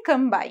and they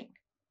combine.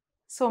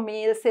 So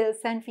male cells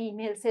and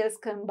female cells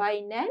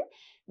combine, and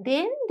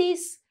then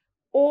this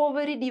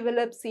ovary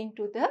develops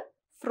into the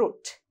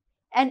fruit,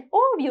 and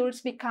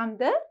ovules become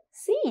the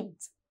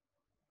seeds.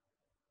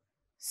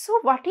 So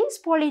what is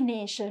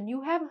pollination?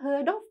 You have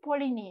heard of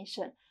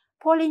pollination.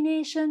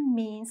 Pollination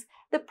means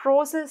the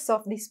process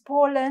of this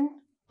pollen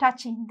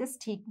touching the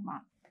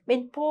stigma.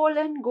 When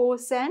pollen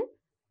goes and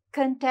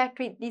contact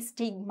with the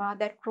stigma,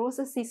 that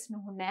process is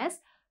known as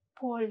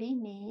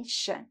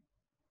pollination.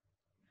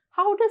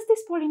 How does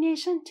this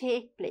pollination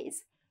take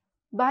place?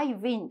 By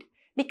wind.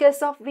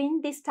 Because of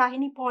wind, these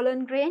tiny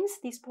pollen grains,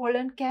 this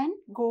pollen can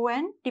go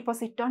and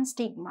deposit on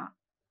stigma.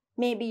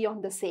 Maybe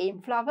on the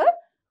same flower,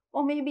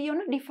 or maybe on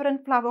a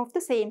different flower of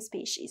the same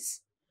species.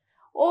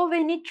 Or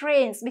when it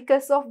rains,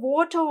 because of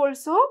water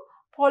also,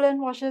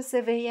 pollen washes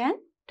away and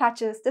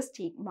touches the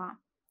stigma.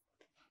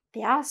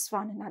 There's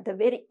one another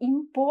very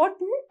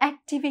important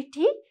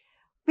activity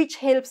which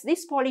helps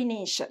this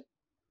pollination.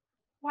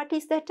 What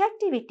is that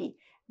activity?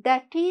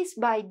 That is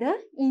by the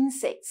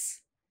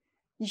insects.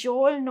 You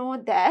all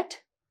know that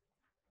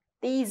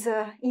these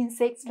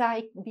insects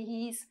like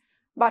bees,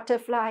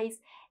 butterflies,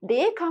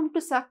 they come to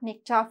suck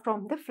nectar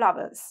from the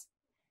flowers.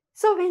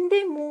 So when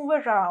they move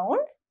around,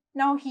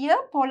 now here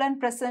pollen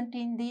present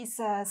in this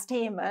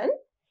stamen,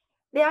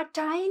 their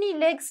tiny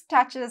legs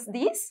touches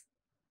this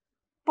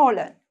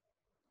pollen.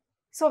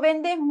 So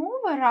when they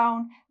move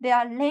around,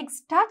 their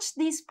legs touch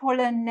this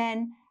pollen,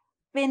 and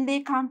when they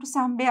come to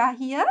somewhere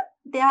here,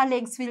 their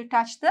legs will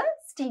touch the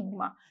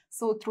stigma.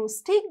 So through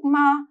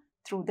stigma,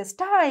 through the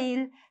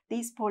style,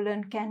 this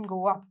pollen can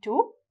go up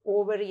to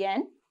ovary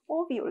and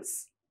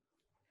ovules.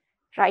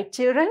 Right,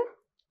 children?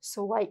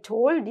 So I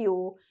told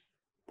you,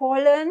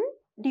 pollen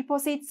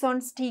deposits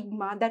on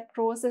stigma. That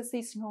process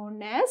is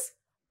known as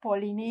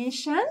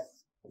pollination.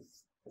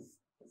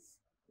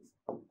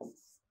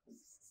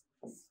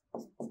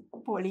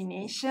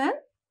 Pollination.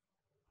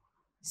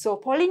 So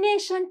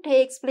pollination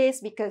takes place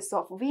because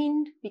of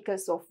wind,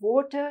 because of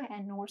water,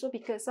 and also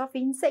because of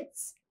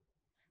insects.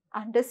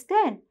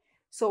 Understand?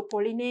 So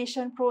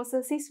pollination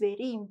process is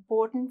very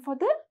important for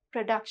the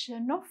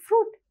production of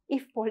fruit.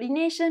 If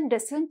pollination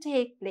doesn't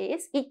take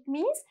place, it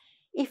means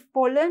if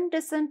pollen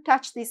doesn't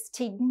touch the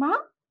stigma,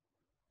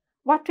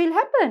 what will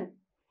happen?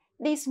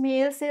 These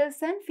male cells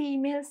and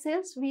female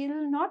cells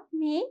will not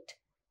meet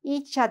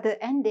each other,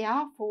 and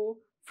therefore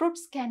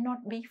fruits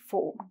cannot be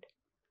formed.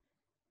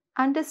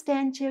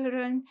 Understand,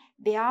 children?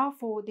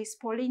 Therefore, this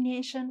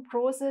pollination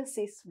process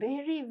is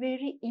very,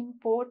 very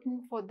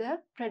important for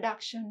the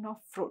production of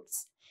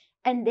fruits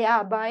and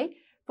thereby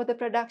for the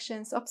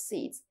productions of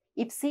seeds.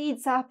 If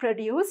seeds are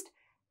produced,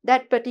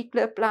 that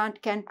particular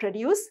plant can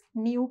produce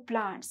new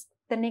plants,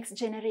 the next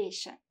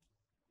generation.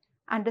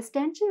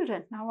 Understand,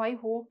 children? Now I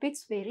hope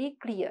it's very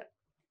clear.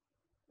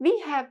 We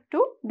have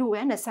to do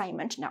an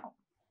assignment now.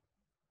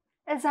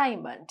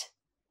 Assignment.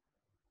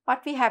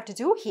 What we have to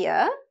do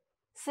here,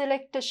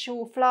 select a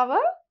shoe flower.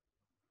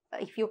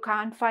 If you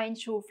can't find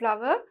shoe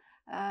flower,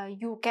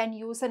 you can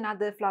use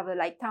another flower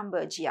like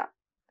Thunbergia,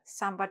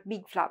 somewhat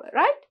big flower,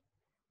 right?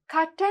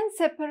 Cut and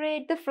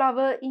separate the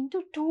flower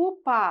into two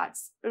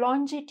parts,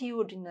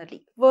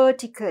 longitudinally,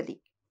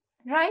 vertically,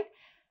 right?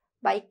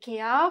 By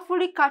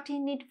carefully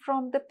cutting it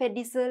from the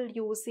pedicel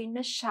using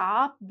a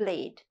sharp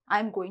blade.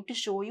 I'm going to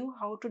show you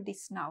how to do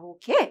this now,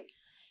 okay?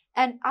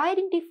 And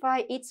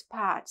identify its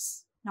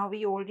parts. Now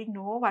we already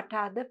know what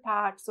are the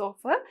parts of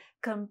a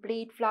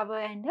complete flower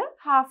and a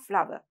half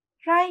flower,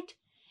 right?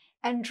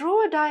 And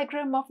draw a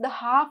diagram of the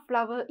half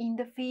flower in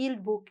the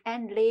field book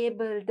and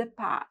label the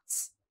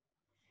parts.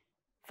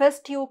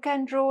 First you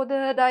can draw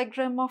the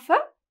diagram of a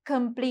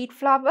complete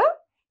flower,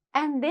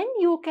 and then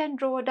you can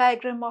draw a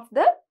diagram of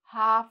the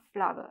half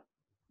flower.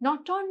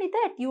 Not only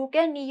that, you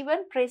can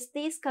even press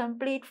this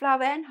complete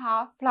flower and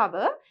half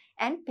flower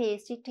and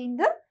paste it in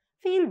the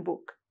field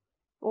book.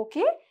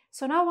 Okay,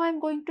 so now I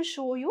am going to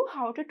show you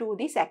how to do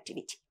this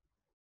activity.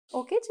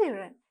 Okay,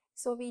 children,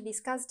 so we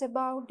discussed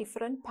about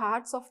different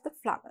parts of the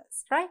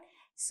flowers, right?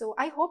 So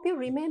I hope you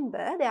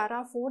remember there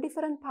are 4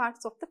 different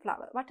parts of the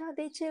flower. What are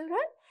they, children?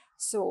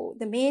 So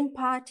the main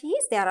part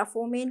is, there are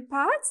 4 main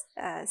parts,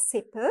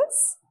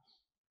 sepals,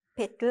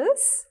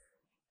 petals,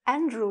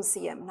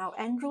 androecium. Now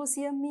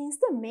androecium means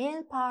the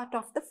male part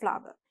of the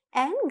flower,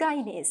 and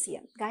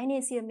gynoecium.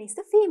 Gynoecium is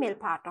the female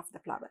part of the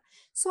flower.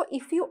 So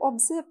if you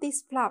observe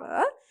this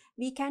flower,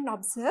 we can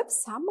observe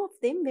some of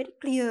them very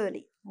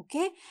clearly.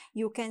 Okay,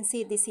 you can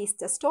see this is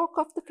the stalk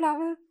of the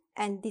flower,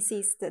 and these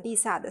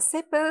are the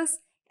sepals,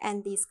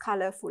 and these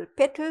colorful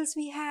petals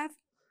we have.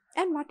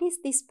 And what is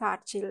this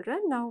part,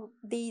 children? Now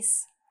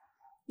these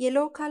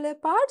yellow color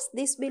parts,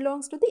 this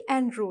belongs to the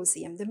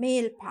androecium, the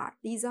male part.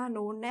 These are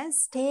known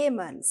as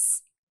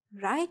stamens,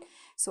 right?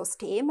 So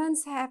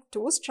stamens have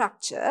 2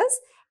 structures,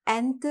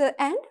 anther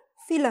and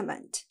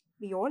filament.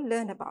 We all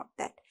learn about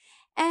that.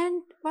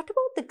 And what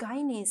about the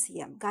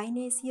gynoecium?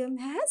 Gynoecium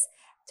has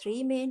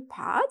 3 main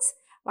parts.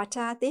 What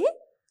are they?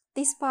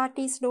 This part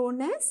is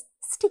known as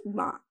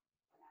stigma,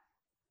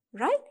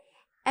 right?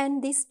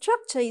 And this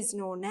structure is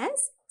known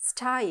as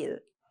style.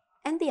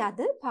 And the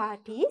other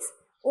part is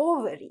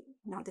ovary.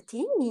 Now the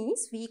thing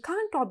is, we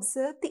can't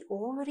observe the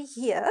ovary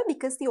here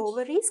because the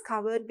ovary is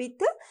covered with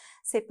the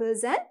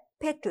sepals and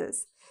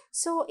petals.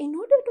 So in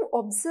order to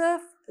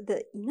observe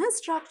the inner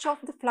structure of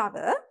the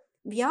flower,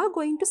 we are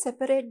going to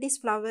separate this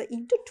flower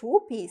into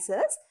two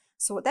pieces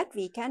so that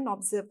we can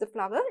observe the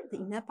flower, the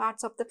inner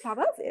parts of the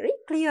flower very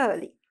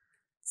clearly.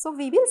 So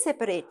we will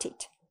separate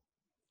it.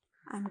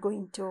 I'm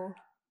going to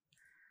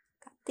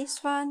cut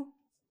this one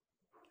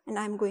and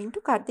I'm going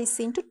to cut this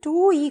into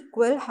two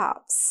equal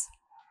halves.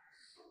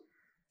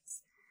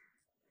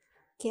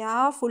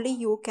 Carefully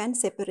you can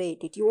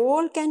separate it. You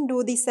all can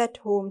do this at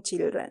home,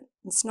 children.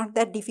 It's not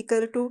that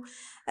difficult to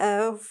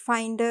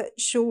find a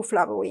shoe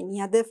flower or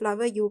any other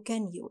flower you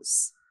can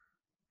use.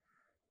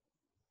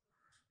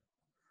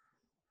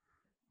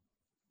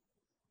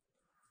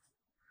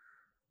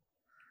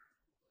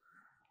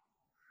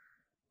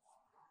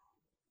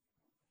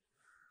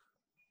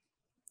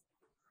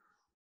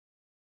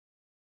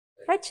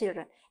 Right,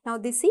 children? Now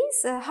this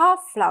is a half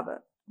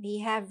flower.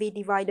 We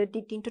divided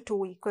it into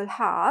two equal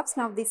halves.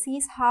 Now this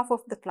is half of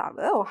the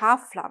flower or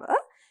half flower.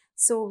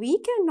 So we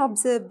can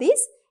observe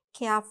this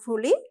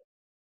carefully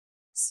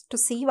to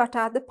see what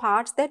are the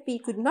parts that we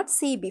could not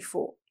see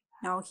before.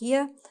 Now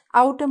here,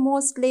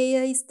 outermost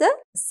layer is the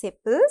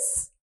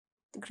sepals,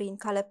 the green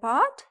color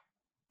part,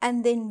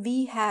 and then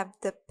we have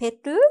the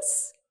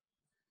petals,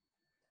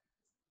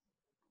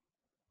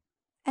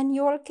 and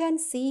you all can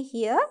see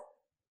here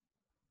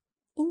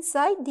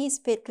inside these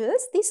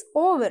petals this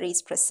ovary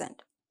is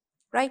present.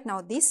 Right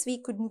now this we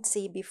couldn't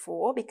see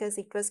before because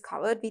it was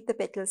covered with the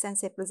petals and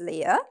sepals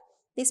layer.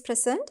 This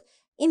present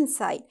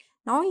inside.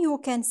 Now you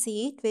can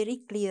see it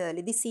very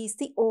clearly. This is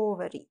the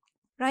ovary,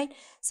 right?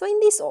 So in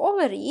these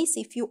ovaries,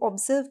 if you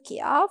observe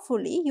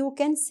carefully, you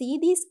can see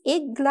these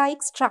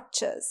egg-like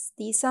structures.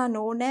 These are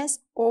known as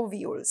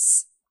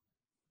ovules,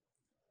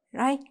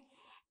 right?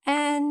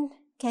 And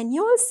can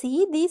you all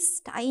see this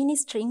tiny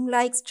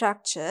string-like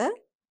structure?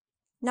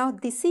 Now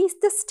this is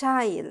the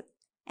style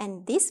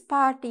and this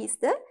part is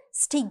the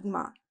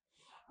stigma.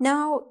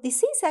 Now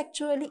this is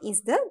actually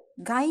the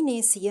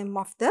gynoecium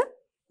of the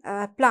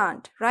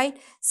plant, right?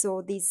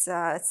 So this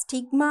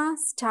stigma,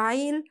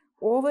 style,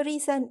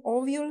 ovaries and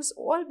ovules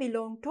all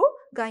belong to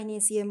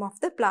gynoecium of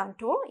the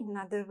plant, or in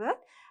other words,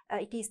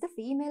 it is the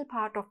female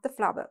part of the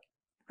flower,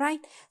 right?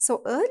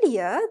 So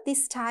earlier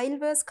this style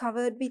was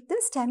covered with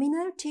the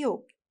staminal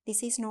tube.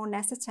 This is known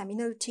as the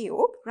staminal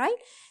tube, right?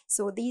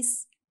 So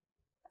these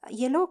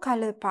yellow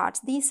color parts,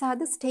 these are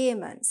the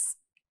stamens,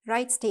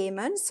 right?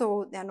 Stamens,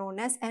 so they are known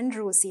as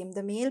androecium,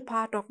 the male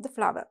part of the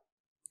flower.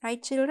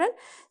 Right, children?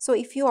 So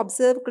if you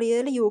observe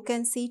clearly, you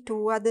can see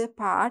two other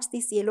parts.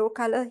 This yellow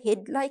color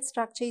head-like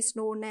structure is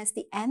known as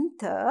the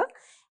anther,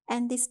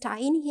 and this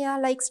tiny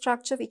hair-like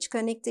structure which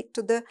connects it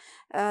to the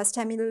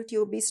staminal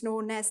tube is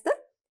known as the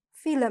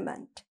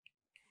filament.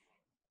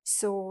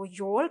 So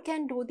you all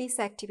can do this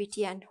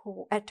activity at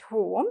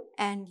home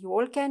and you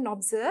all can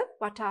observe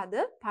what are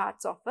the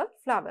parts of a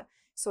flower.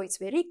 So it's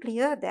very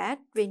clear that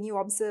when you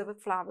observe a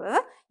flower,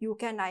 you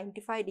can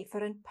identify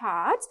different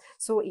parts.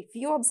 So if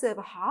you observe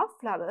a half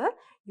flower,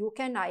 you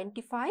can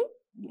identify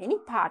many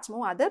parts,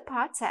 more other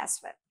parts as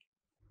well.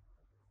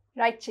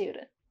 Right,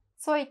 children?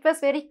 So it was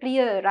very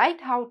clear, right,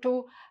 how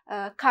to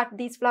cut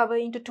this flower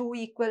into two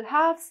equal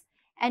halves.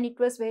 And it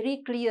was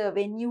very clear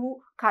when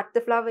you cut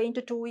the flower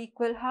into two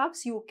equal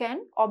halves, you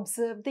can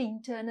observe the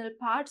internal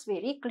parts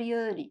very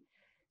clearly.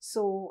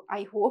 So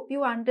I hope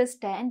you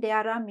understand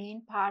there are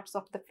main parts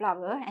of the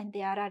flower and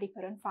there are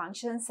different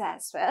functions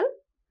as well.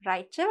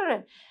 Right,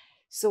 children?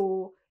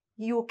 So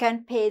you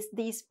can paste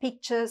these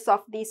pictures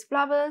of these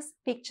flowers,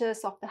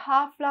 pictures of the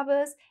half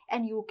flowers,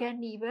 and you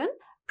can even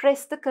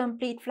press the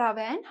complete flower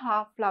and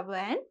half flower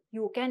and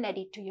you can add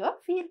it to your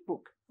field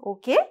book.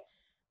 Okay?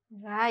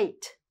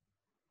 Right.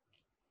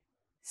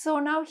 So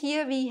now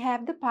here we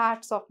have the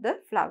parts of the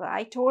flower.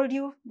 I told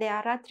you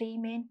there are three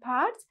main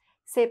parts: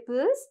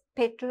 sepals,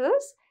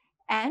 petals,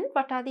 and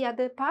what are the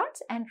other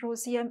parts?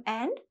 Androecium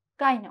and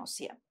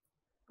gynoecium.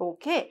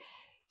 Okay.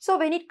 So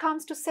when it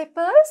comes to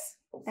sepals,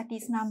 that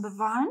is number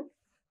one.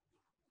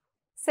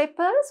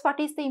 Sepals, what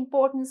is the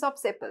importance of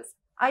sepals?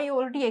 I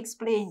already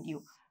explained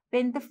you.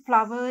 When the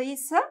flower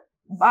is a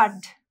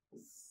bud,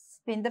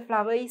 when the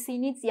flower is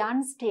in its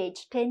young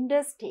stage,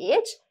 tender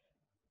stage,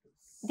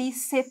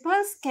 these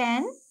sepals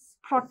can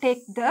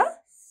protect the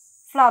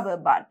flower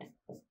bud.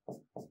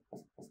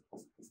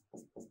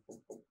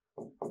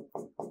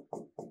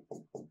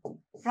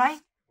 Right?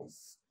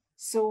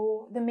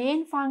 So the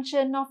main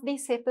function of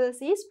these sepals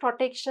is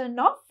protection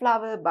of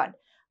flower bud.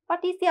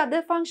 What is the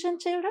other function,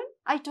 children?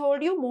 I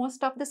told you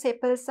most of the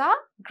sepals are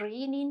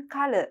green in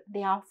color.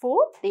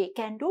 Therefore, they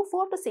can do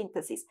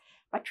photosynthesis.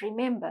 But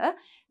remember,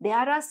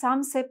 there are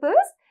some sepals,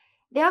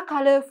 they are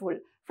colorful.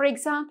 For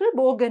example,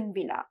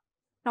 bougainvillea.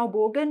 Now,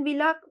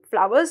 bougainvillea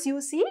flowers you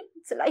see,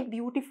 it's like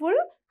beautiful,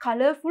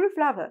 colorful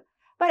flower.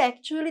 But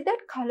actually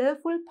that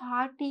colorful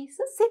part is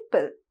a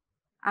sepal.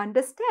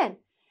 Understand?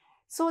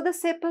 So the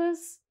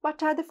sepals,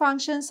 what are the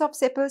functions of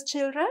sepals,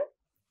 children?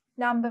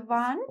 Number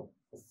one,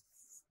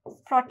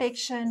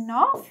 protection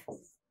of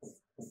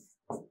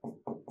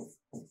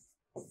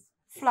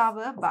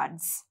flower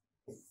buds.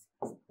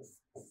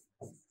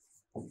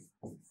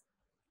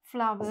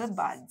 Flower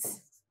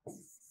buds.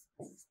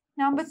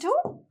 Number 2.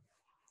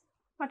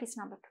 What is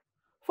number 2?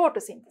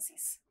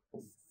 Photosynthesis.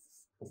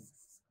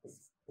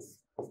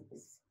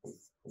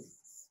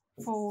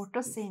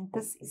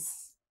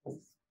 Photosynthesis.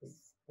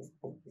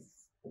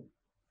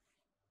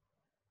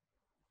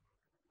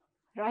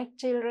 Right,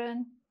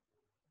 children?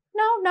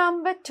 Now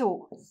number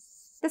 2.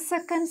 The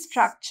second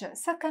structure,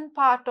 second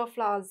part of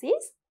flowers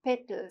is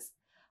petals.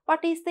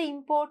 What is the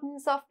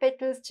importance of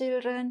petals,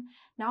 children?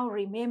 Now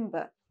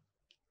remember,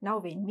 now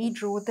when we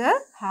draw the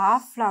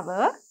half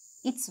flower,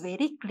 it's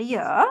very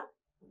clear.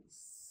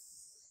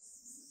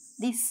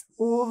 This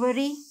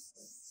ovary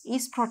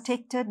is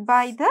protected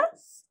by the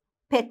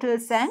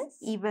petals and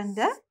even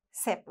the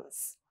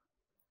sepals.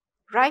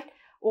 Right?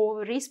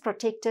 Ovary is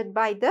protected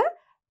by the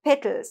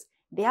petals.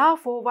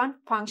 Therefore, one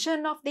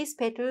function of these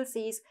petals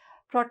is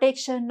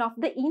protection of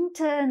the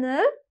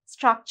internal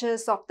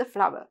structures of the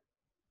flower.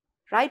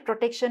 Right?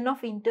 Protection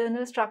of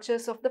internal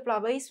structures of the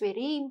flower is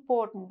very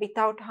important.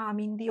 Without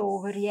harming the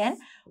ovary and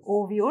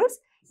ovules,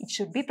 it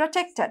should be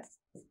protected.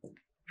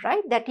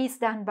 Right? That is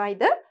done by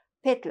the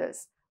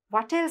petals.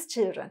 What else,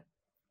 children?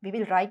 We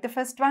will write the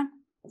first one.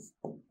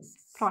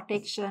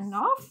 Protection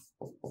of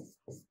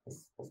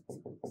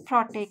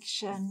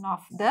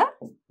the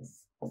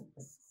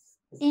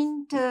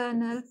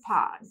internal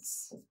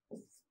parts.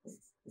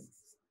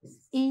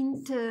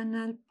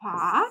 Internal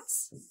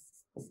parts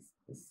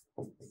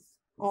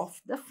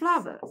of the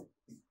flower.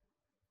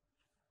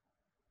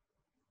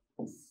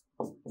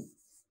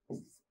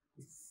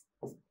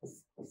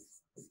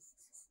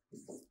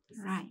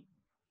 Right.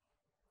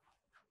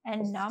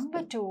 And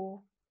number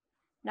 2,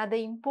 another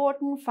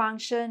important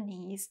function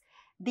is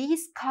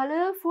these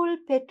colorful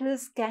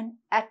petals can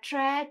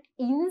attract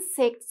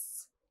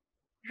insects.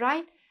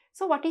 Right?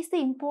 So what is the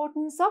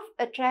importance of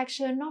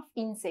attraction of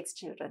insects,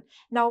 children?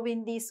 Now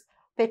when these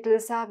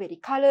petals are very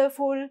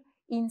colorful,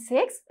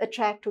 insects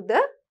attract to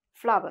the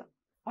flower.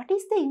 What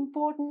is the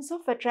importance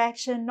of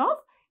attraction of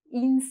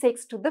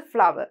insects to the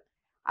flower?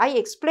 I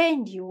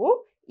explained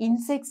you,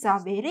 insects are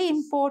very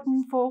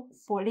important for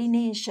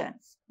pollination.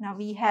 Now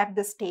we have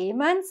the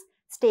stamens.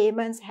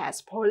 Stamens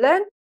has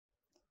pollen.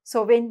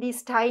 So when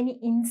these tiny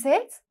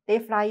insects, they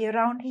fly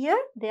around here,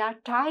 their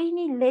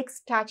tiny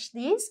legs touch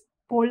these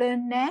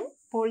pollen and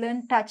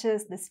pollen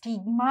touches the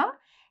stigma,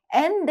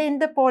 and then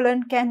the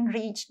pollen can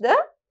reach the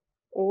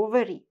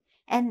ovary.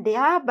 And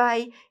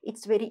thereby,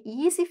 it's very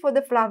easy for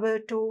the flower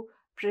to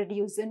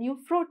produce a new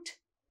fruit.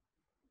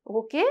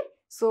 Okay?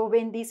 So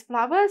when these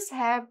flowers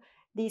have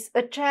these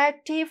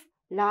attractive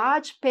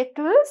large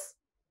petals,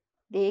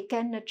 they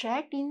can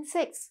attract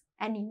insects.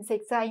 And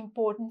insects are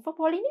important for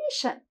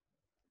pollination.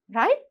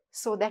 Right?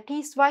 So that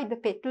is why the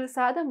petals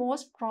are the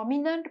most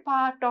prominent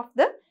part of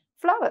the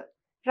flower.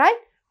 Right?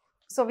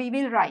 So we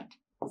will write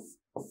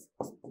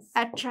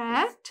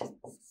attract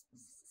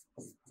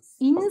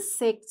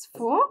insects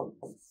for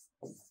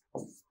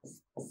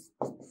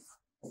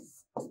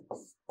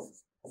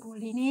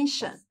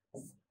pollination.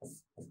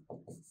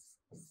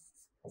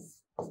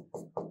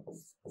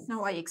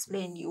 Now I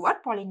explain you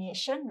what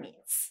pollination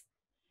means.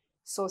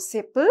 So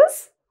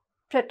sepals,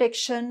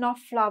 protection of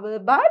flower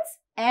buds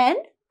and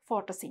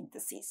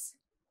photosynthesis.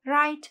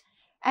 Right?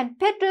 And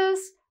petals,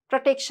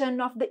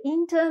 protection of the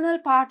internal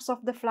parts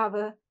of the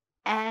flower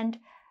and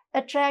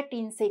attract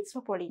insects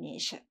for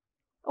pollination.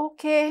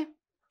 Okay?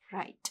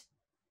 Right.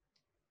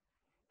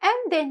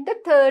 And then the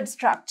third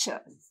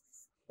structure,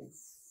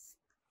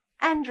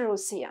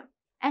 androecium.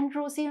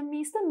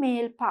 Androecium is the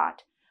male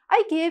part.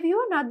 I gave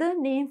you another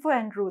name for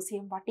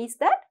androecium. What is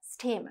that?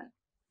 Stamen.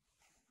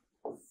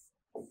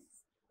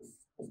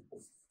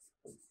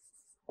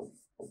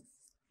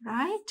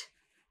 Right?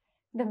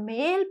 The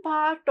male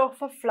part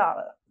of a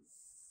flower.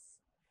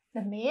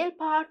 The male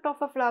part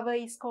of a flower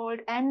is called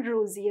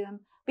androecium,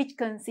 which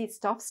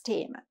consists of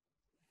stamen.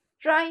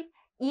 Right?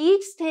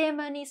 Each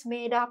stamen is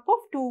made up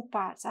of 2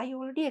 parts. I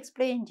already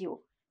explained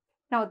you.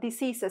 Now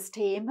this is a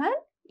stamen.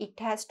 It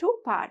has 2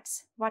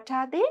 parts. What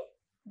are they?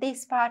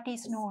 This part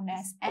is known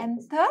as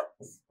anther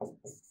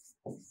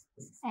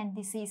and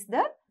this is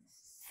the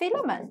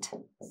filament.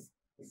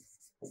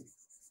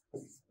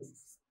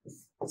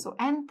 So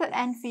anther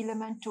and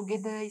filament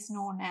together is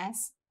known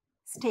as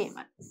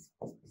stamen.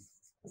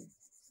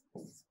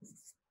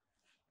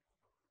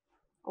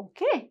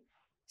 Okay.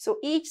 So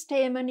each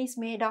stamen is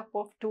made up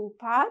of 2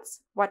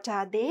 parts. What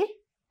are they?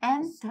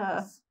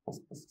 Anther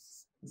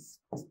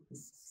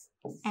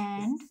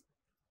and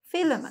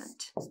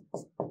filament.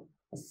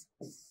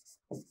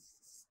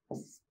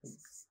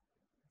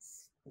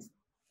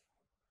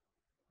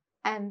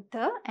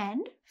 Anther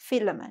and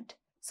filament.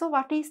 So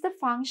what is the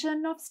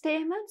function of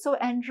stamen? So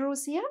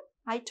androecium,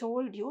 I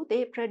told you,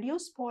 they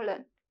produce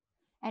pollen.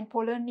 And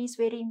pollen is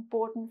very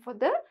important for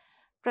the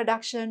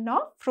production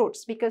of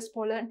fruits because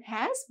pollen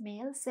has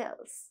male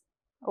cells.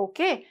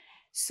 Okay.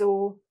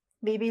 So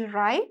we will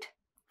write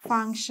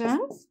function.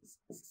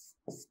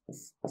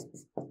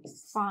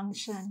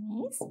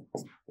 Function is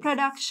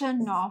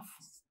production of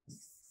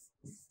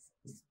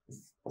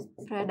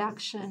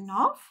Production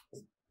of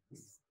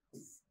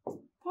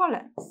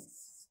pollen.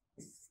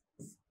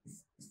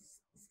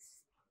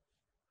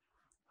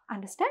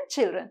 Understand,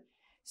 children?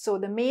 So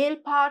the male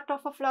part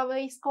of a flower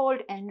is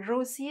called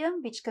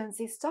androecium, which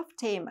consists of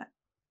stamen.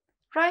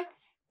 Right?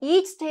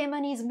 Each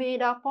stamen is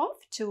made up of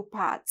two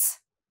parts,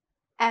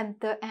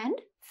 anther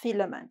and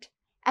filament.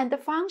 And the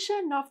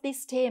function of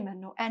this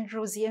stamen or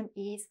androecium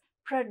is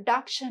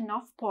production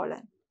of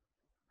pollen.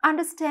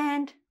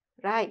 Understand?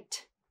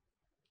 Right.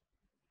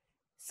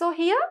 So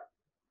here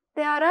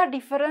there are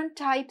different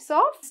types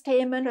of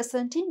stamen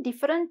present in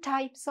different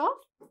types of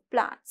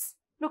plants.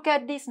 Look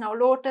at this now.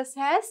 Lotus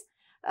has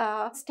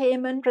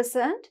stamen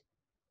present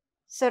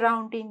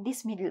surrounding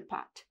this middle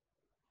part.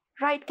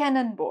 Right?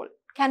 Cannonball.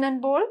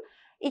 Cannonball,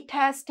 it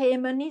has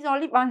stamen is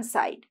only one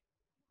side.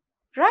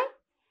 Right?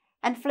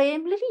 And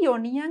flame lily,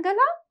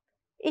 Oniangala,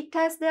 it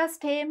has their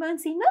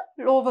stamens in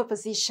a lower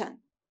position.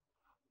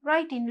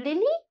 Right? In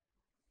lily,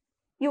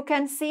 you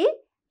can see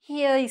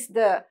here is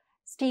the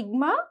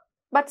stigma,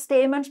 but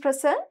stamens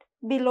present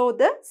below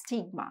the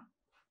stigma.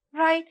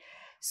 Right?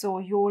 So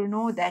you all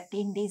know that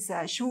in this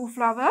shoe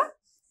flower,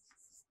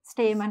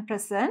 stamen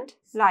present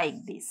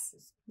like this.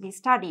 We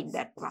studied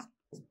that one.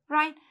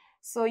 Right?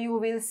 So you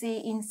will see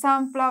in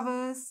some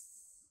flowers,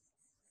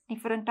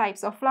 different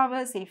types of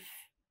flowers, if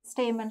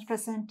stamens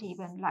present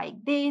even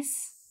like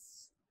this.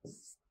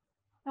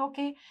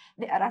 Okay,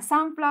 there are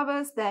some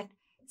flowers that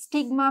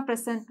stigma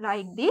present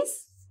like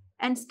this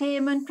and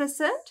stamen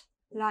present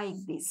like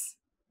this.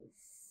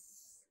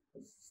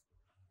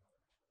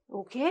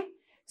 Okay,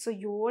 so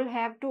you all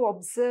have to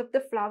observe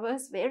the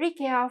flowers very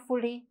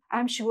carefully.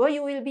 I'm sure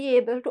you will be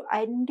able to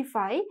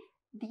identify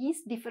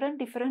these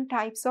different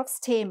types of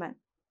stamen.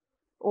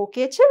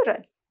 Okay,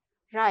 children?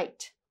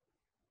 Right.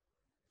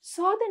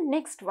 So the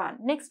next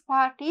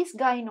part is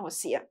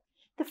gynoecium,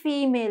 the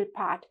female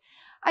part.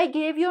 I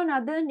gave you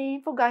another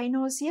name for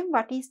gynoecium.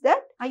 What is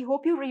that? I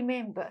hope you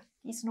remember.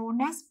 It's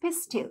known as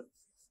pistil.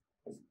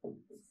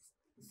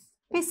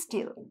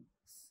 Pistil.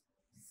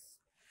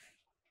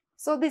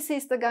 So this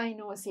is the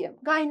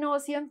gynoecium.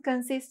 Gynoecium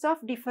consists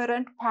of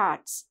different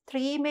parts.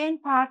 Three main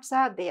parts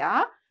are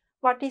there.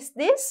 What is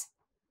this?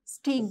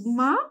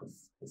 Stigma.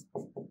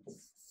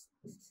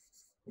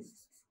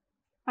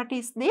 What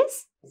is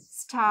this?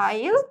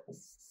 Style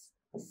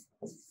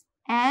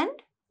and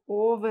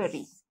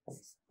ovary.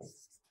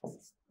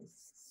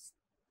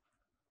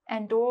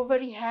 And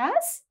ovary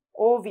has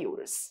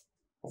ovules.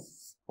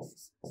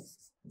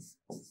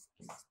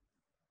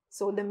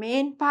 So the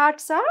main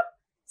parts are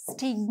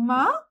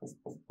stigma,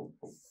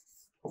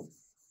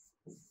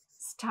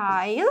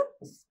 style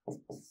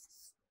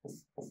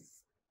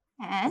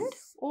and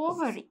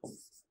ovary.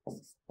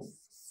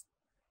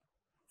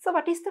 So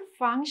what is the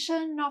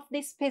function of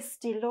this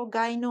pistil or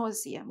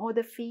gynoecium or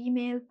the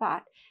female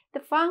part? The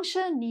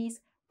function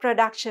is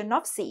production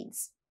of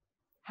seeds.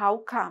 How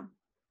come?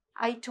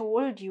 I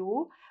told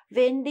you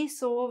when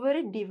this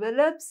ovary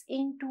develops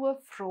into a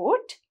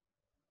fruit,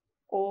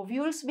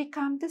 ovules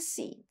become the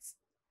seeds.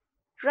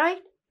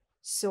 Right?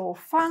 So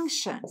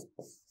function.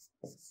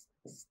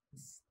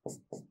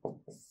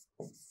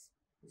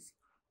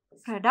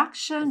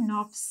 Production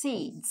of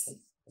seeds.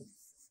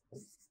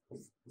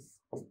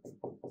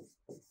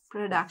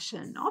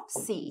 Production of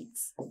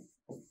seeds.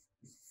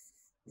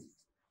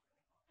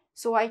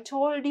 So I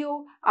told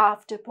you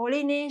after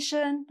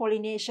pollination,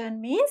 pollination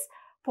means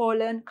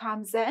pollen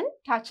comes and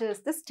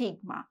touches the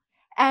stigma.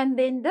 And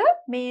then the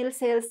male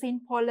cells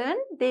in pollen,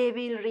 they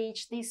will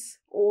reach this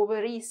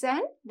ovaries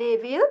and they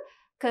will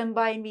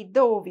combine with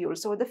the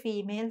ovules or the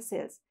female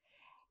cells.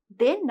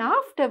 Then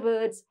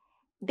afterwards,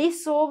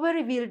 this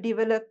ovary will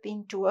develop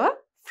into a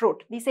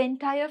fruit. This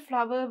entire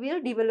flower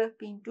will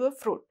develop into a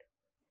fruit.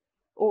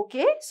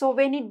 Okay, so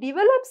when it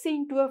develops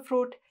into a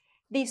fruit,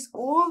 this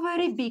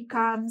ovary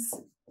becomes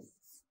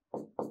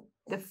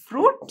the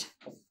fruit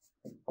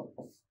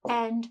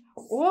and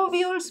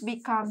ovules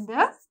become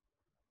the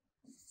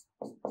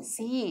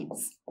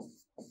seeds.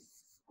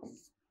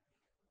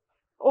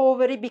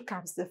 Ovary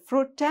becomes the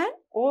fruit and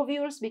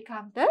ovules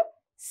become the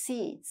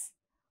seeds.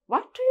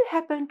 What will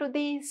happen to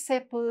these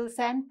sepals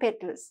and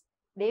petals?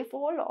 They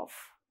fall off,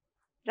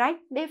 right?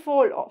 They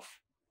fall off.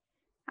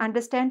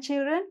 Understand,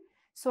 children?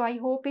 So I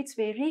hope it's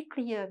very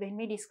clear when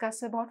we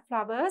discuss about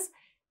flowers,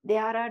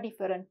 there are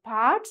different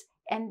parts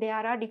and there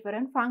are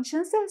different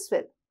functions as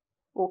well.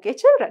 Okay,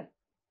 children?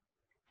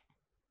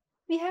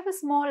 We have a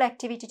small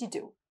activity to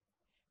do.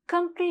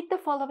 Complete the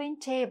following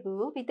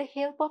table with the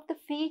help of the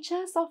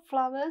features of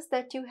flowers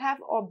that you have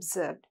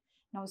observed.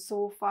 Now,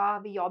 so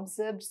far we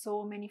observed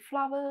so many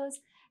flowers.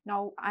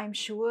 Now, I'm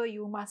sure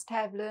you must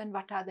have learned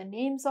what are the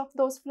names of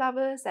those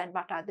flowers and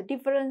what are the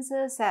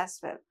differences as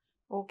well.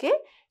 Okay,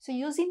 so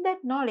using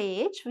that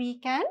knowledge, we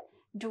can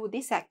do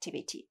this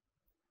activity.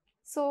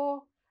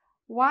 So,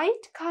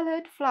 white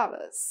colored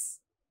flowers.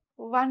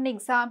 One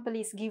example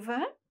is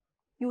given.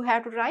 You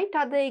have to write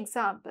other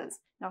examples.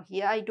 Now,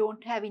 here I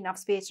don't have enough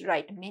space to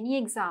write many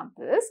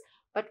examples,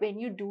 but when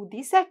you do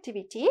this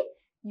activity,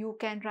 you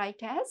can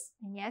write as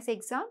many as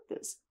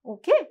examples.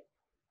 Okay.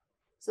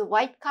 So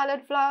white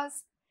colored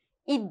flowers,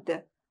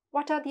 Id.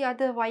 What are the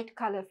other white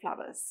colored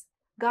flowers?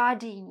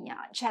 Gardenia,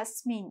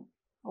 jasmine.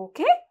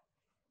 Okay?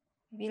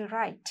 We'll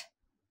write.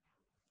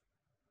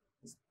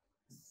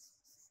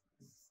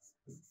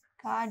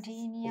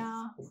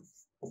 Gardenia,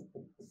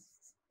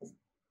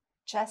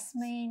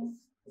 jasmine,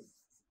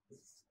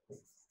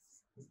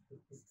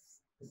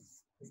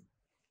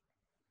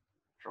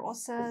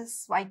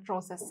 roses, white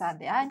roses are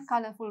there and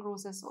colorful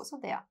roses also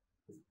there.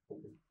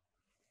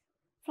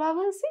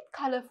 Flowers with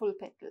colorful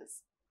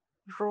petals.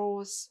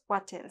 Rose,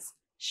 what else?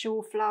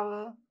 Shoe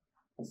flower.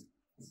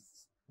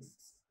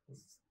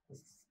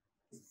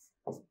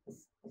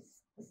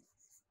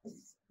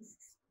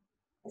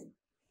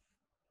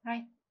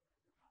 Right?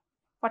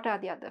 What are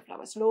the other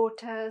flowers?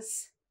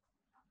 Lotus.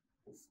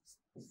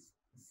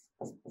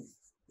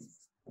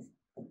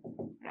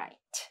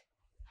 Right.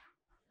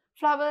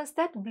 Flowers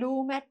that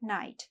bloom at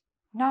night.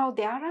 Now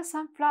there are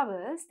some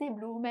flowers, they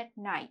bloom at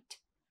night.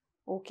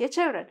 Okay,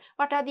 children.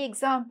 What are the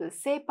examples?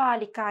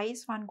 Sepalika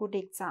is one good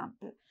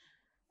example.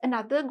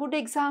 Another good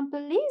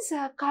example is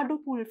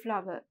Kadupul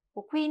flower,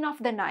 or Queen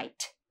of the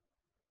Night.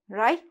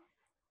 Right?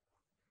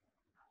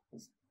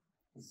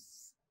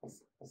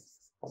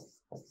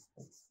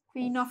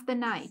 Queen of the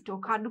Night or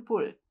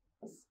Kadupul.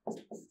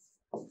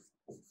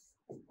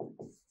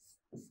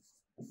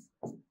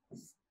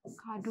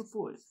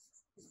 Kadupul.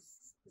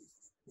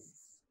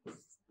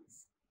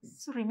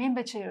 So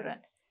remember, children.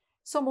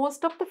 So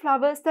most of the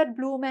flowers that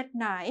bloom at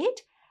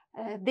night,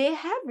 they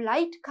have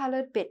light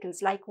colored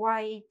petals like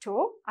white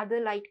or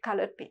other light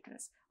colored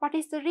petals. What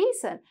is the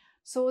reason?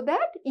 So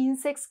that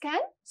insects can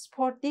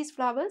spot these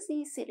flowers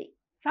easily.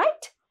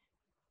 Right?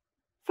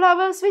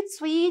 Flowers with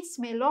sweet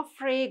smell or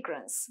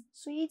fragrance.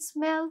 Sweet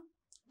smell,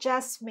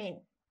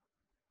 jasmine.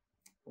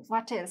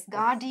 What else?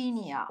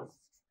 Gardenia.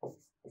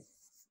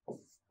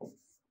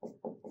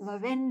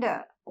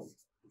 Lavender.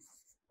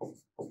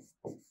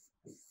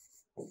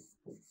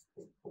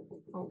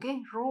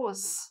 Okay,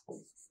 rose.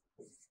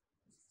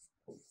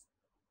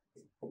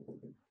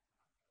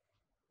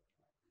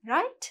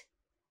 Right?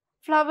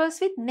 Flowers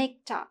with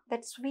nectar,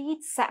 that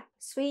sweet sap,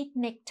 sweet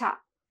nectar.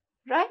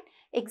 Right?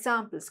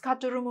 Examples,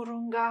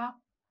 Katurumurunga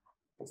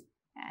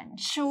and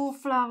shoe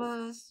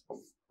flowers.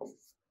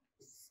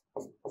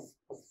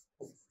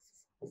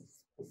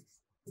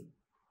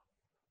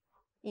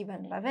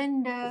 Even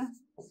lavender.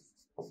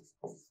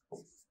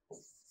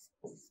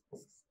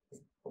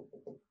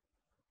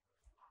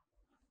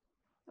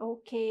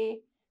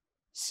 Okay,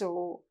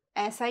 so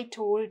as I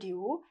told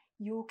you,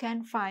 you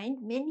can find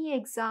many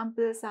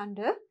examples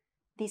under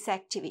this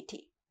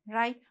activity,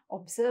 right?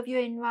 Observe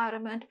your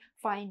environment,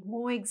 find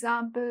more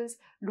examples,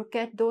 look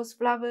at those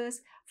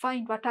flowers,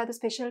 find what are the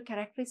special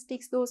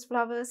characteristics those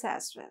flowers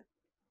as well.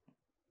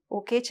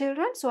 Okay,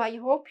 children, so I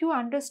hope you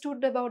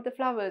understood about the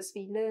flowers.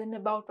 We learn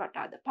about what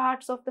are the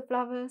parts of the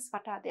flowers,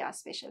 what are their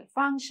special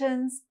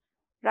functions,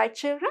 right,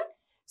 children?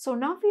 So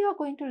now we are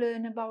going to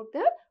learn about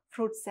the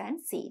fruits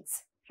and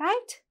seeds.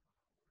 Right?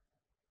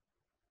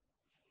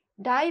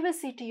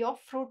 Diversity of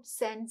fruits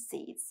and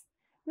seeds.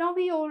 Now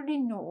we already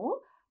know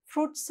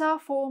fruits are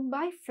formed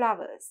by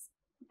flowers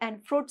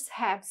and fruits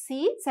have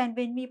seeds, and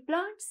when we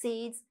plant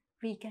seeds,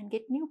 we can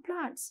get new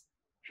plants.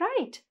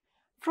 Right?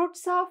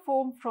 Fruits are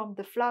formed from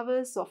the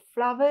flowers of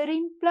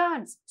flowering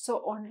plants.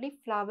 So only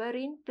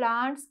flowering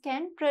plants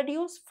can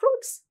produce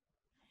fruits.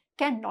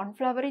 Can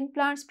non-flowering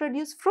plants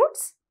produce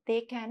fruits?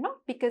 They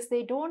cannot because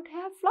they don't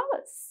have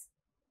flowers.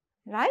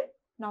 Right?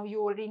 Now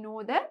you already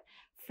know that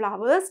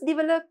flowers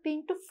develop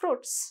into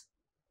fruits,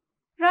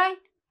 right?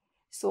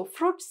 So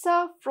fruits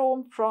are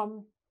formed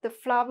from the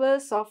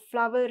flowers of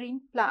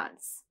flowering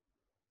plants.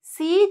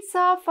 Seeds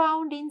are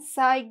found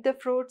inside the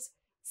fruits.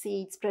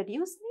 Seeds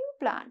produce new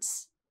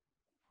plants,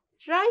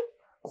 right?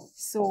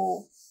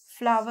 So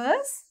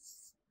flowers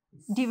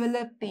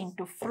develop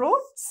into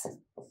fruits.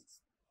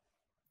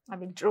 I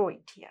will draw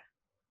it here.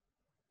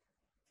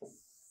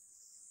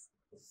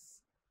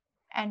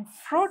 And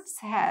fruits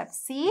have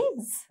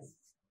seeds,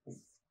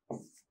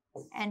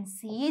 and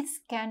seeds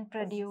can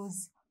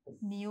produce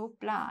new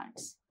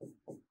plants.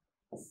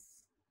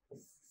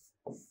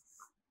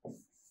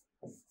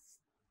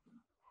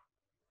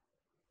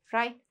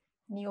 Right?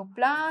 New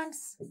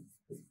plants.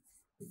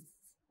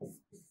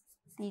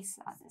 These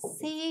are the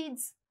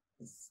seeds.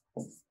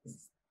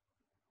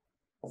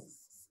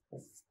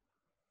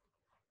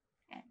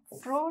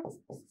 And fruit.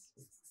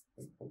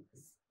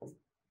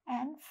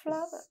 And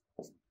flower.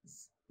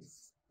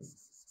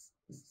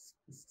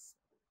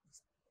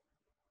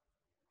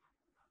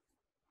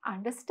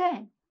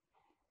 Understand?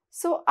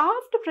 So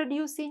after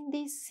producing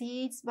these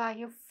seeds by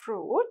a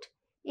fruit,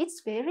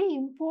 it's very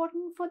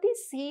important for these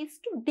seeds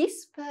to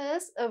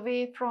disperse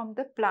away from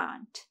the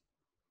plant.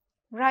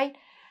 Right?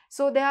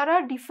 So there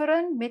are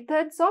different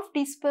methods of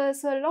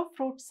dispersal of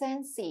fruits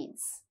and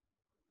seeds.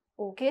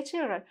 Okay,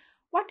 children.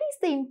 What is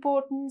the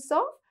importance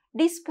of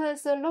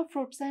dispersal of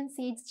fruits and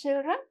seeds,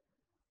 children?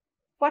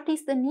 What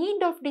is the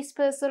need of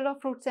dispersal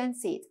of fruits and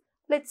seeds?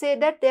 Let's say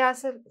that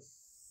there's a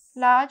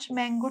large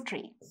mango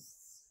tree.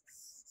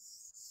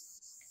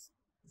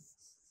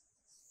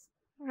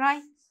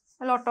 right?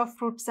 A lot of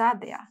fruits are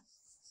there.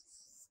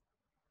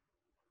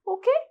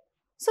 Okay,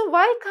 so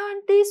why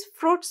can't these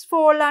fruits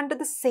fall under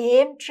the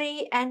same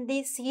tree and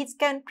these seeds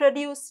can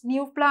produce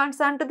new plants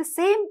under the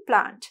same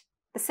plant,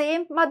 the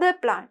same mother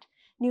plant?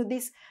 Now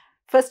this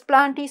first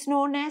plant is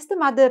known as the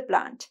mother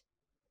plant,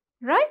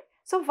 right?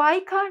 So why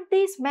can't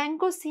these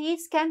mango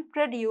seeds can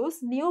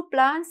produce new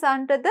plants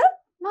under the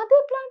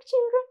mother plant,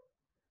 children?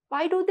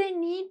 Why do they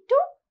need to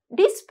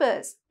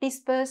disperse?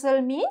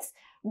 Dispersal means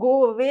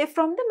go away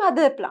from the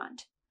mother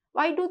plant.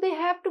 Why do they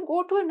have to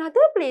go to another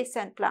place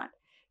and plant?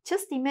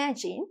 Just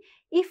imagine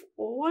if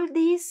all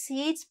these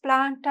seeds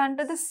plant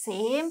under the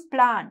same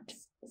plant,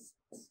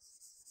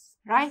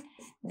 right?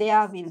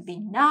 There will be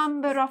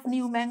number of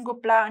new mango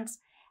plants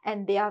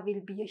and there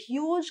will be a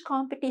huge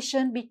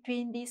competition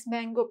between these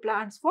mango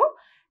plants for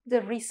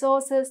the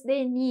resources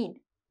they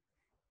need.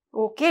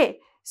 Okay,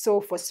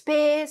 so for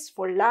space,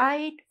 for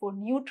light, for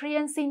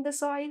nutrients in the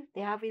soil,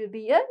 there will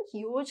be a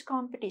huge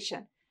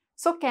competition.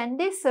 So can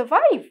they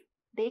survive?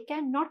 They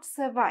cannot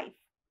survive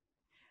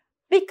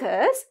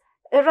because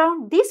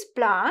around this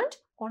plant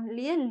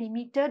only a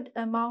limited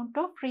amount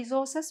of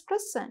resources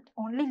present,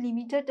 only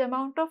limited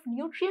amount of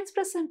nutrients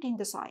present in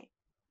the soil.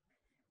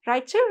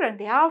 Right, children?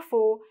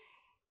 Therefore,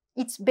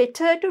 it's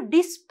better to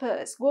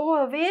disperse, go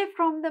away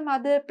from the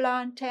mother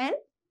plant and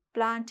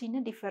plant in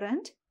a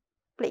different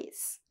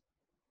place.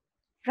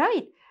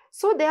 Right?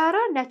 So, there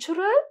are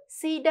natural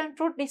seed and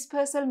fruit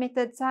dispersal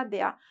methods are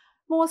there.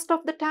 Most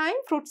of the time,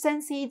 fruits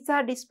and seeds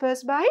are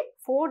dispersed by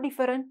 4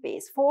 different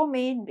ways, 4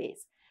 main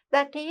ways.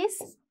 That is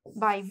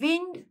by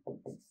wind,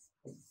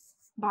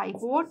 by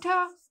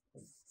water,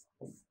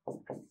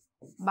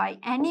 by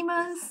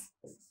animals,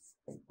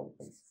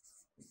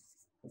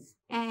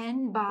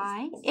 and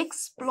by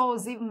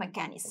explosive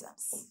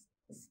mechanisms.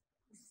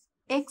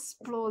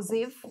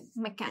 Explosive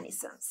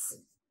mechanisms.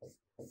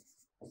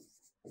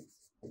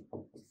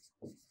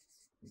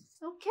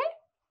 Okay,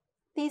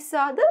 these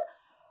are the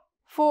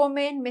 4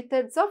 main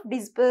methods of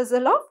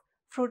dispersal of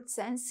fruits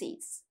and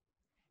seeds.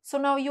 So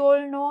now you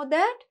all know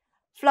that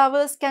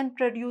flowers can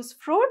produce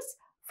fruits,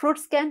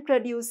 fruits can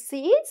produce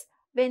seeds.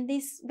 When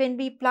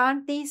we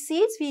plant these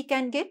seeds, we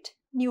can get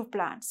new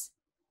plants,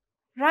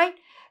 right?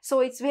 So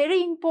it's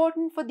very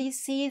important for these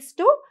seeds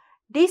to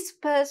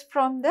disperse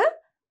from the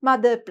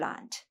mother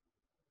plant,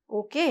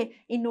 okay,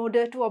 in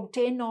order to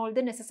obtain all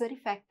the necessary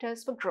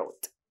factors for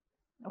growth.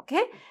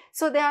 Okay,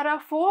 so there are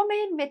 4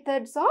 main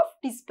methods of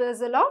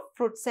dispersal of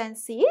fruits and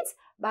seeds: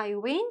 by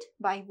wind,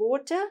 by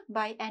water,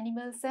 by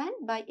animals,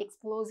 and by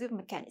explosive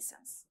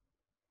mechanisms.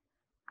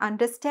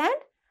 Understand?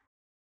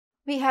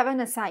 We have an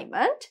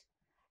assignment.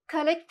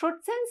 Collect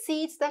fruits and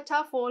seeds that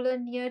are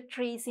fallen near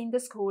trees in the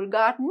school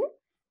garden.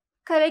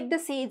 Collect the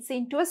seeds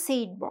into a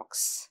seed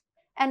box.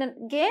 And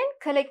again,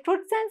 collect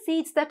fruits and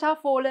seeds that are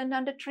fallen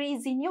under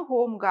trees in your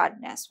home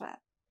garden as well.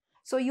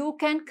 So you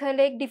can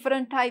collect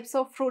different types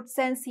of fruits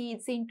and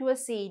seeds into a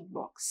seed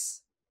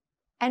box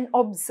and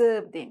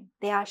observe them,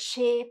 their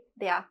shape,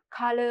 their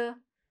color,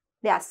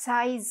 their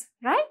size,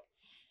 right?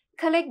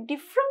 Collect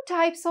different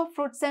types of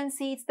fruits and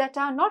seeds that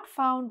are not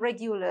found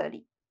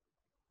regularly.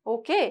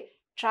 Okay,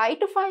 try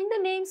to find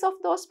the names of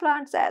those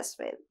plants as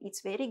well.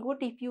 It's very good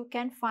if you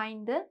can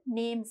find the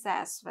names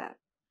as well,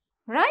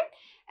 right?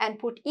 And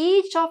put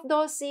each of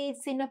those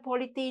seeds in a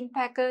polythene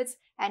packets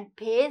and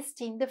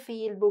paste in the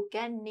field book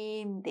and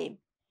name them.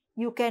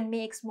 You can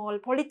make small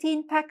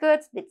polythene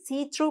packets, that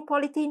see-through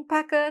polythene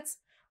packets,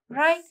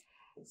 right?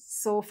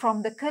 So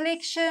from the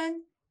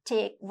collection,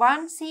 take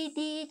 1 seed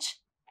each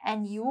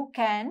and you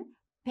can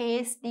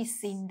paste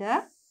this in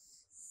the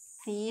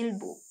field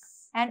book.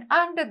 And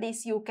under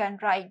this you can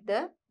write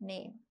the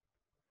name.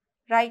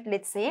 Right,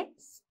 let's say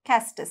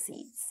castor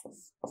seeds.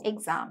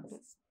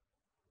 Example.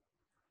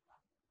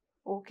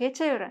 Okay,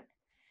 children.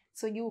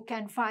 So you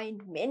can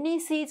find many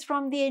seeds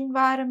from the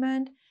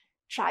environment.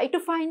 Try to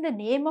find the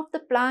name of the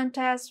plant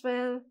as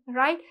well,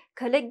 right?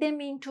 Collect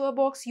them into a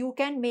box. You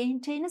can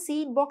maintain a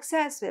seed box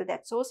as well.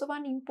 That's also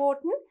one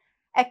important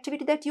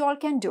activity that you all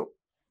can do,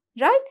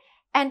 right?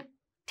 And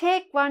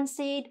take 1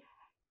 seed.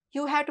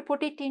 You have to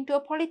put it into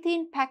a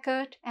polythene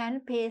packet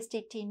and paste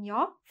it in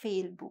your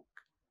field book.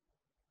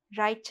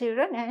 Right,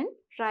 children, and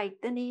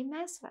write the name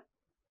as well.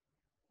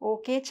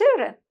 Okay,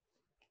 children.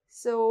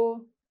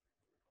 So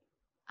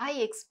I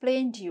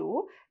explained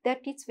you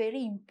that it's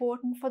very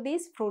important for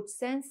these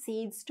fruits and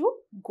seeds to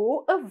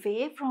go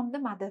away from the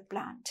mother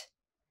plant.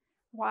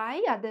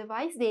 Why?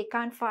 Otherwise, they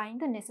can't find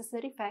the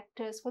necessary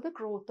factors for the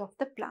growth of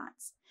the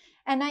plants.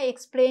 And I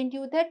explained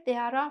you that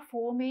there are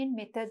 4 main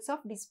methods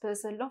of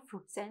dispersal of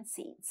fruits and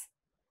seeds.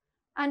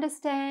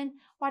 Understand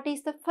what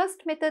is the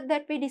first method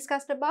that we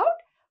discussed about?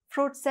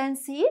 Fruits and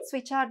seeds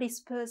which are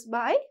dispersed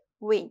by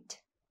wind.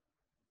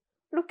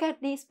 Look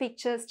at these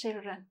pictures,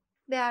 children.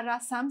 There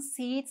are some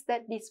seeds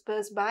that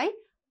disperse by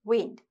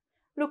wind.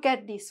 Look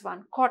at this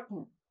one: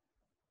 cotton,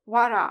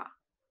 wara,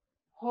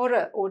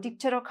 hora or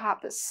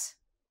Dipterocarpus,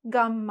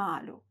 gum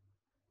malu.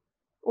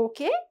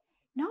 Okay?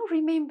 Now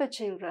remember,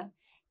 children,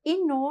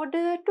 in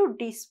order to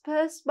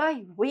disperse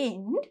by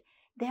wind,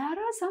 there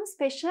are some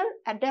special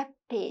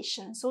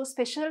adaptations or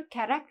special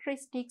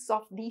characteristics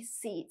of these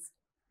seeds.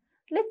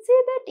 Let's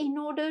say that in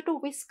order to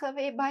whisk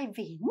away by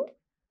wind,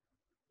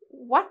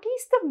 what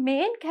is the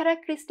main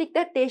characteristic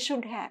that they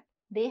should have?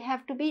 They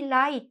have to be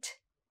light.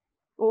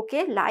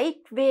 Okay,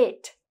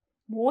 lightweight.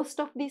 Most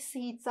of these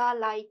seeds are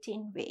light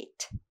in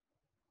weight.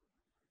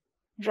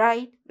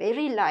 Right,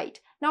 very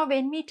light. Now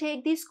when we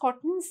take these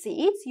cotton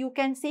seeds, you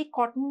can see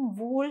cotton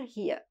wool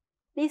here.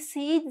 These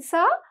seeds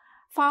are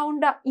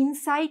found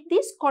inside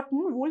this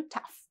cotton wool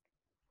tuft.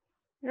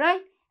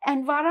 Right,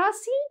 and vara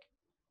seed,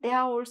 they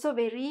are also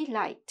very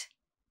light.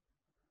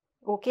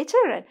 Okay,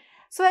 children.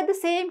 So at the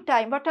same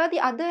time, what are the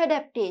other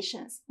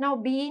adaptations? Now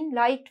being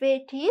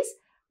lightweight is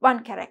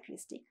one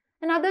characteristic.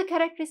 Another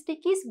characteristic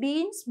is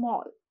being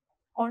small.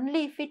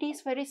 Only if it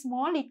is very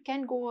small, it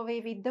can go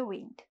away with the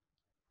wind.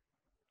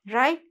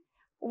 Right?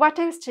 What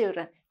else,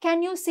 children?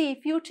 Can you see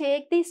if you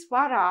take this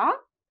vara,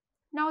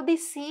 now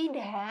this seed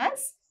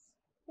has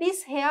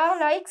these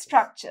hair-like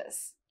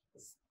structures.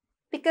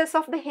 Because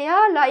of the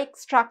hair-like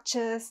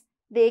structures,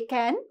 they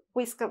can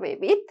whisk away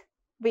with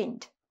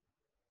wind.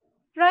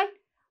 Right?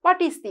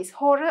 What is this?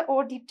 Hora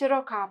or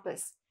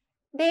Dipterocarpus.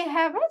 They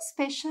have a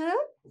special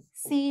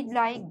seed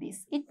like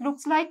this. It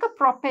looks like a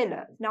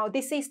propeller. Now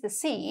this is the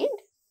seed.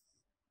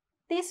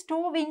 These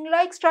two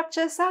wing-like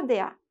structures are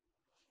there.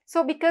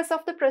 So because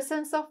of the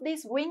presence of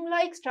these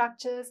wing-like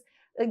structures,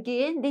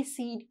 again this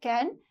seed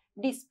can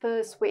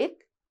disperse with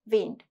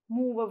wind,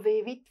 move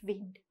away with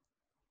wind.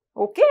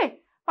 Okay,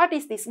 what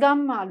is this?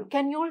 Gammalu.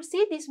 Can you all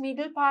see this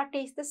middle part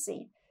is the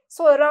seed?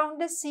 So around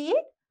the seed,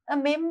 a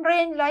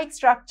membrane-like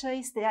structure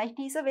is there. It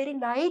is a very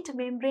light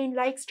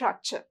membrane-like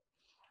structure.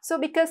 So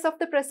because of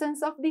the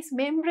presence of this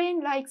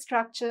membrane-like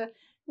structure,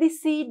 the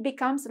seed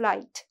becomes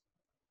light.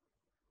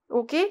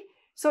 Okay,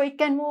 so it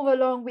can move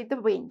along with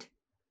the wind.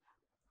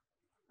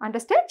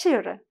 Understand,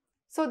 children?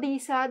 So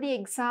these are the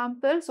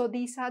examples, or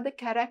these are the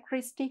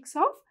characteristics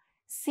of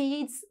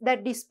seeds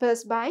that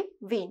disperse by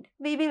wind.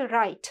 We will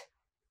write.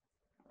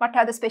 What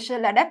are the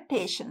special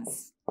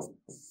adaptations?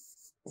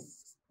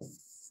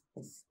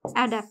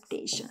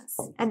 Adaptations.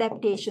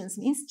 Adaptations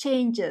means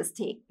changes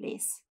take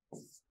place.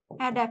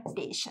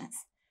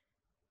 Adaptations.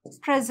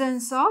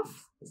 Presence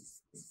of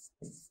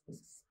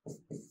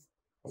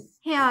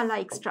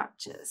hair-like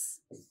structures.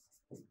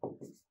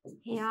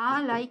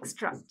 Hair-like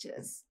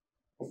structures.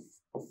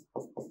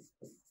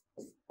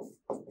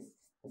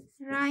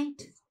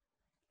 Right.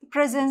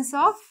 Presence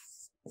of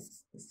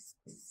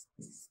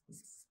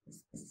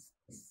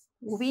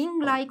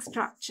wing-like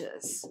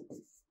structures.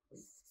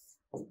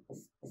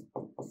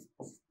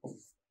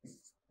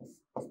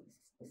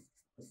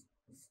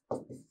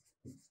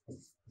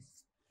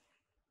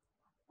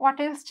 What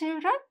else,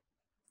 children?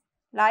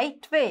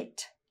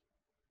 Lightweight.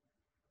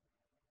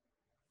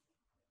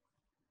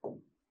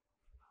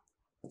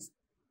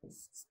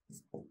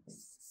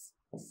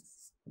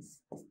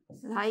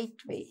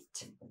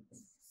 Lightweight.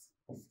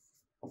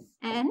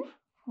 And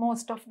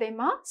most of them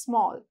are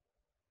small.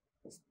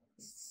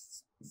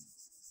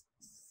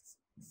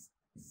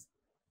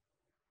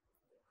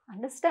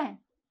 Understand?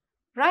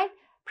 Right?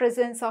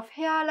 Presence of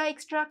hair-like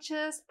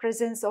structures,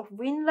 presence of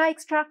wing-like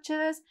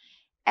structures,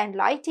 and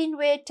light in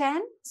weight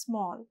and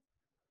small.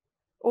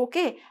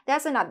 Okay,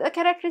 there's another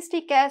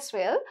characteristic as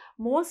well.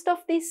 Most of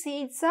these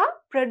seeds are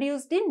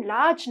produced in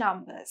large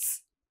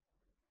numbers.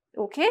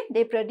 Okay,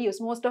 they produce,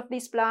 most of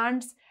these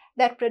plants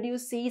that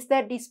produce seeds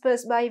that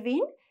disperse by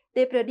wind,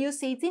 they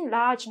produce seeds in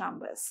large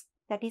numbers.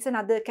 That is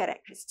another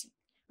characteristic.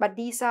 But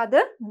these are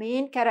the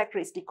main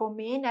characteristic or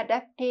main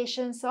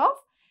adaptations of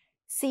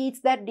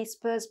seeds that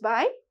disperse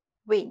by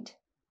wind.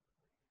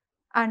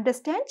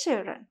 Understand,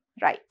 children?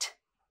 Right.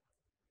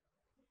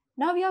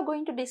 Now we are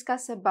going to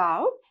discuss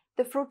about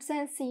the fruits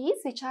and seeds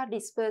which are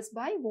dispersed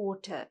by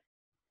water.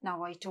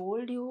 Now I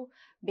told you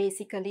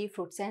basically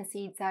fruits and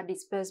seeds are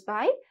dispersed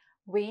by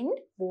wind,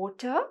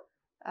 water,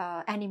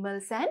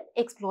 animals and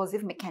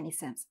explosive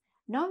mechanisms.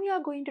 Now we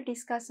are going to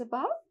discuss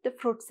about the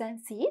fruits and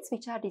seeds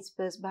which are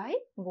dispersed by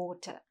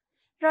water.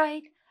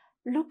 Right.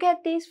 Look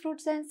at these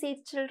fruits and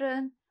seeds,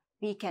 children.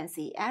 We can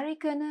see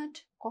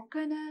arecanut,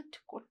 coconut,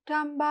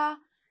 kotamba,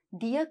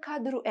 deer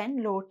kadru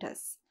and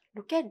lotus.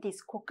 Look at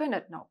this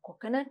coconut now.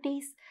 Coconut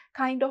is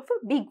kind of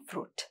a big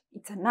fruit.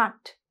 It's a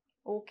nut.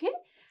 Okay.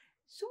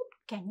 So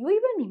can you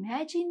even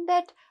imagine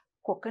that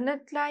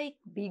coconut like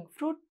big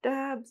fruit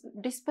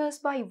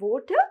dispersed by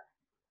water?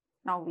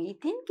 Now we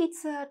think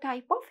it's a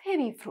type of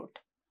heavy fruit.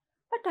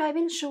 But I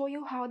will show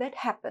you how that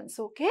happens.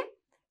 Okay.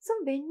 So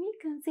when we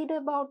consider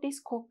about this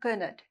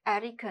coconut,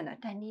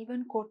 arecanut and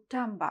even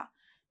kotamba,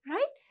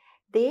 right?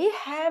 They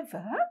have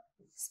a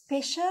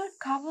special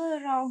cover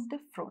around the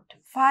fruit,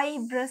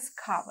 fibrous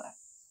cover.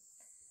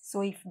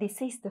 So if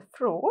this is the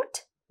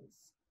fruit,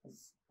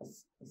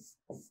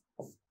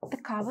 the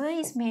cover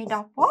is made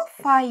up of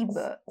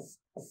fiber.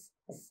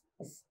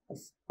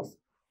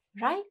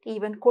 Right?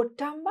 Even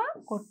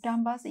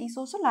kotamba is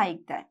also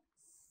like that.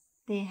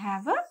 They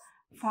have a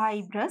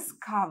fibrous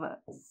cover.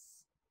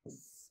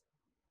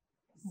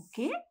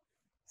 Okay.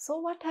 So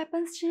what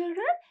happens,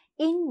 children?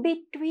 in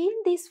between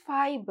this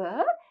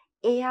fiber,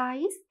 air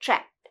is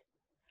trapped.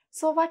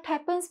 So what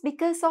happens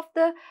because of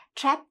the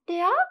trapped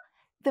air?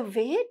 The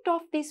weight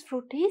of this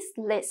fruit is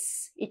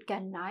less. It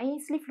can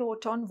nicely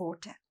float on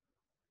water.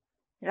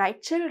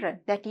 Right, children?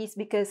 That is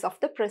because of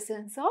the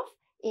presence of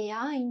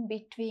air in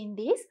between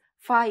this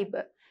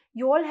fiber.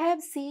 You all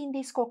have seen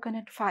this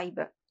coconut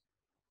fiber.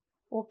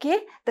 Okay,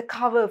 the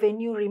cover,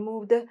 when you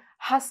remove the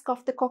husk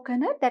of the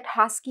coconut, that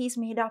husk is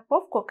made up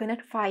of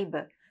coconut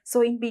fiber.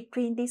 So in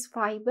between this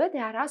fiber,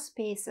 there are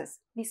spaces.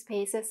 These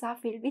spaces are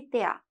filled with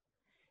air.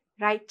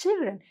 Right,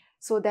 children?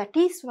 So that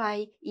is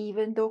why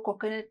even though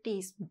coconut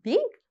is big,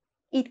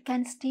 it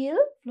can still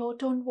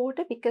float on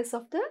water because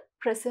of the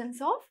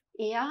presence of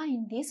air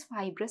in this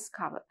fibrous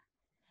cover.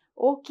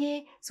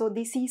 Okay, so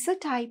this is a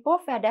type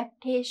of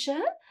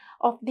adaptation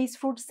of these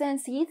fruits and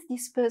seeds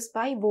dispersed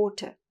by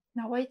water.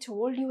 Now I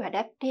told you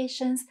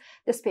adaptations,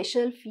 the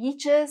special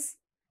features,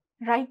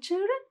 right,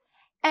 children?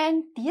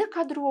 And deer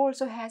kadru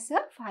also has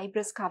a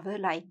fibrous cover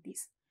like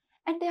this.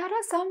 And there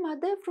are some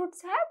other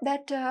fruits have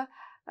that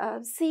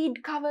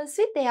seed covers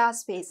with air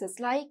spaces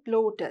like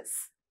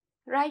lotus.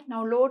 Right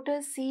now,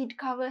 lotus seed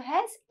cover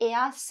has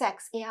air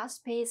sacs, air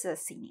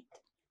spaces in it.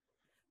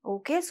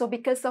 Okay, so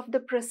because of the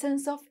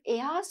presence of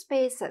air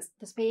spaces,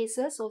 the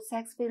spaces or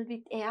sacs filled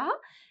with air,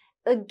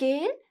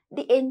 again,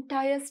 the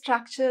entire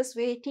structure's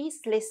weight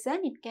is less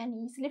and it can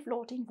easily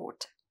float in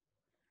water.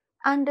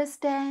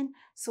 Understand?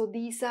 So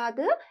these are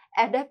the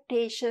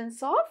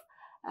adaptations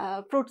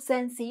of fruits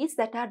and seeds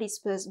that are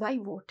dispersed by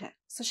water.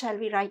 So shall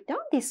we write down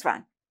this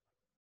one?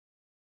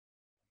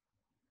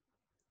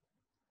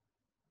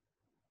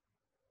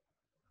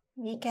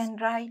 We can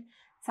write,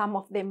 some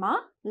of them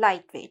are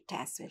lightweight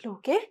as well,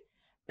 okay?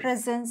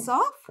 Presence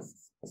of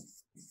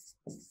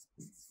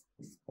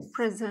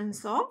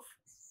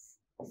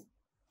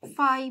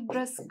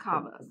fibrous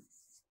cover.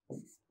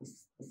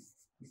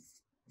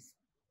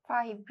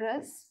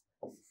 Fibrous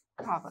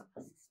cover.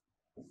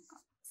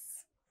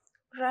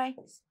 Right.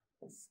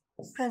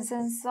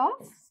 Presence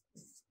of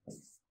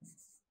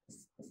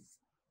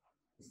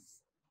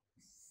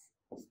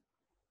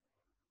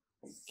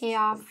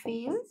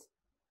air-filled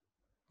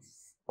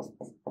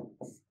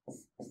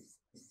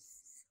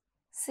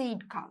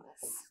seed covers.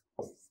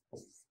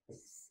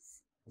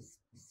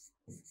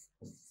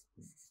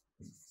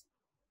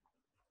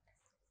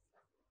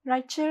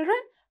 Right, children?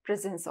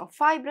 Presence of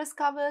fibrous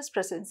covers,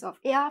 presence of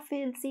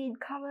air-filled seed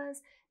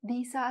covers.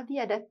 These are the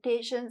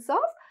adaptations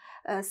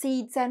of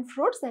seeds and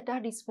fruits that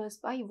are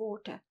dispersed by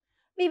water.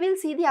 We will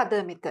see the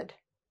other method.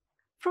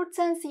 Fruits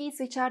and seeds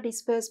which are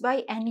dispersed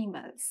by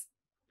animals.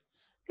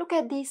 Look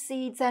at these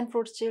seeds and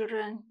fruits,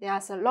 children.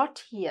 There's a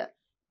lot here.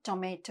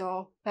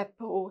 Tomato,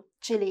 pepper,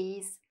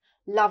 chilies,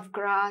 love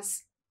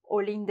grass,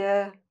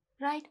 olinder,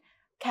 right?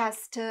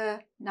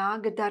 Castor,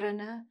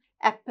 nagadharana,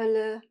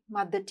 apple,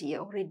 mother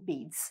deer, red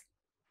beans.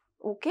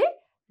 Okay,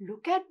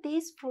 look at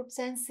these fruits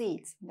and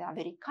seeds. They are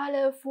very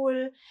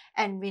colorful,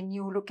 and when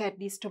you look at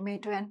this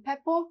tomato and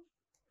pepper,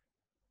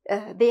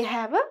 they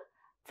have a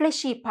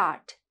fleshy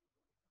part.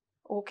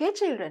 Okay,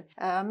 children,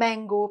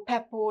 mango,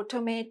 pepper,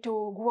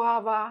 tomato,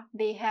 guava,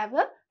 they have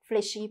a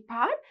fleshy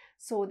part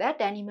so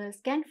that animals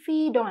can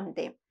feed on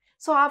them.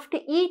 So after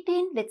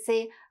eating, let's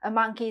say a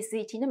monkey is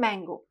eating a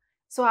mango.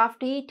 So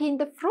after eating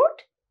the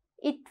fruit,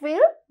 it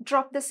will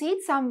drop the seed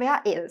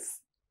somewhere else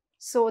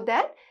so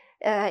that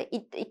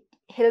it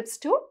helps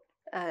to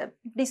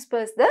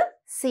disperse the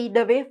seed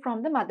away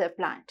from the mother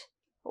plant.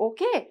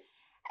 Okay.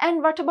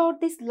 And what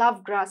about this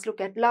love grass?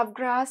 Look at love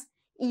grass,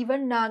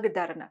 even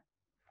nagadharana.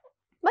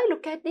 But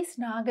look at this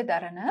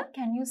nagadharana.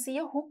 Can you see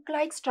a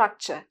hook-like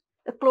structure,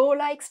 a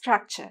claw-like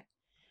structure?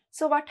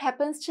 So what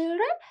happens, children?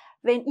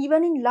 When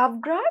even in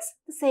love grass,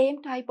 the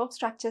same type of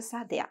structures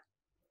are there.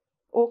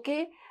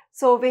 Okay.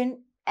 So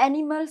when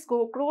animals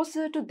go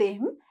closer to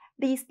them,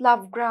 these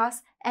love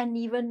grass and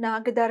even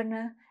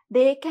nagadharana,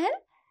 they can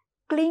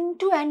cling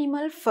to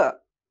animal fur,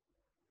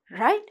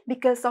 right?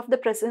 Because of the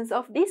presence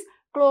of these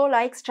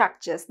claw-like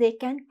structures, they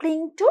can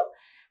cling to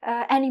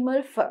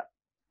animal fur.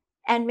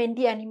 And when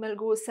the animal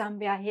goes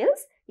somewhere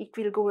else, it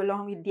will go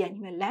along with the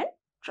animal and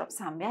drop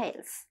somewhere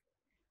else.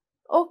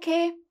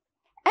 Okay.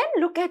 And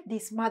look at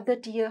this mother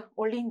deer,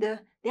 olinder.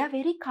 They are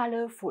very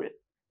colorful.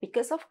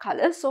 Because of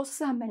colors, also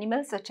some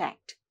animals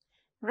attract,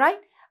 right?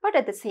 But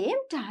at the same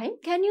time,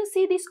 can you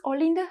see this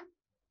olinder?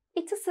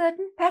 It's a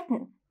certain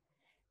pattern.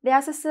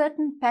 There's a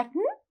certain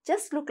pattern,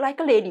 just look like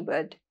a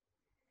ladybird,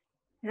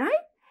 right?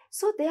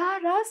 So there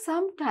are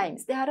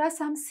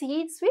some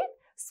seeds with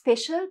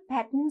special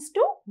patterns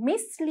to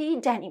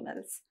mislead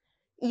animals.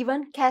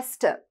 Even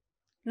castor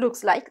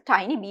looks like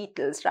tiny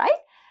beetles, right?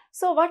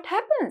 So what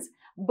happens?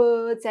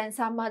 Birds and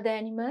some other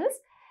animals,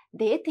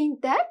 they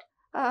think that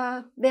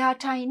they are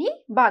tiny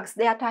bugs,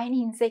 they are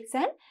tiny insects,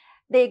 and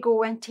they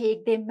go and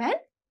take them and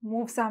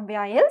move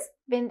somewhere else.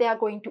 When they are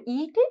going to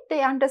eat it,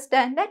 they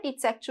understand that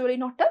it's actually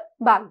not a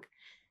bug.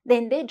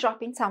 Then they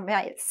drop in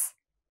somewhere else.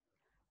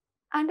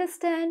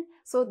 Understand?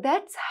 So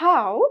that's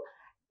how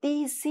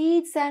these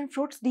seeds and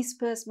fruits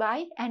dispersed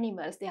by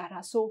animals. There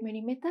are so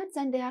many methods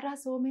and there are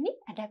so many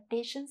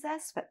adaptations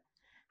as well.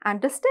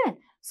 Understand?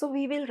 So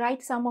we will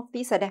write some of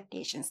these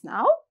adaptations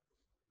now.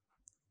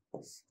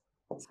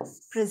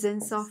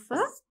 Presence of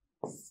a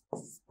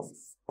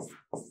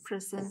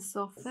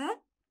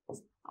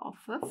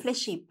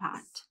fleshy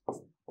part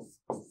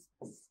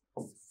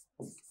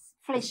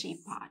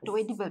or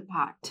edible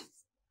part.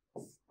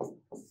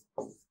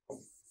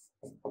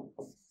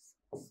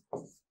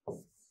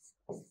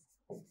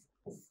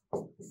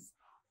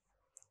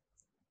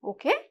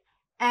 Okay,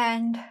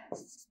 and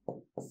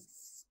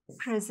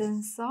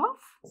presence of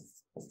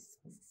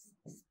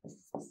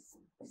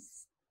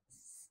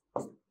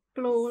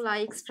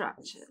claw-like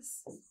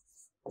structures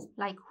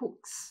like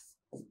hooks,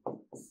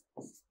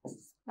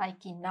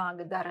 like in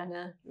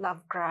Nagadarana,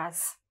 love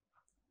grass.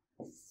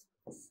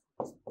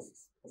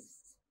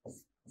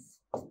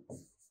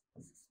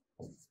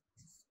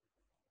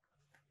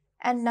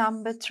 And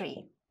number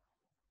 3,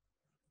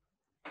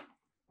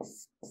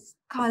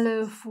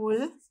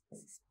 colorful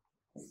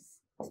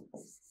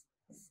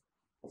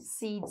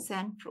seeds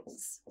and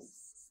fruits.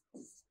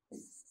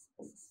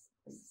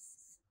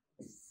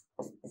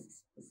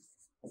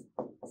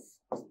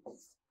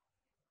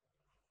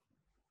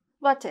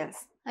 What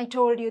else? I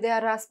told you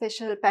there are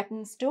special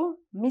patterns to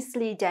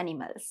mislead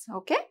animals,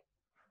 okay?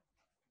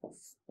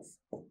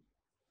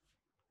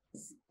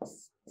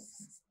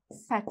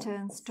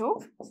 Patterns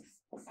to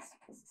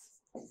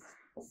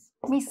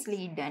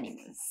mislead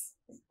animals.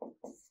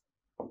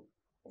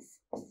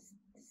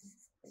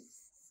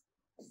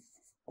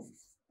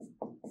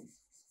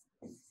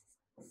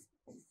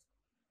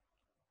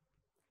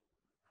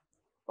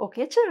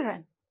 Okay,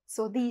 children.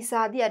 So these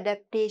are the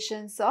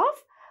adaptations of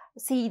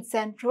seeds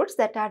and fruits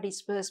that are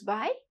dispersed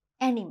by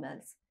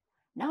animals.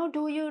 Now,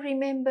 do you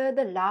remember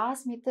the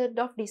last method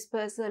of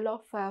dispersal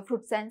of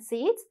fruits and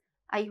seeds?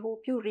 I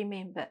hope you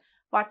remember.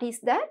 What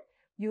is that?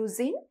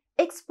 Using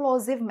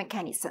explosive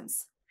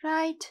mechanisms,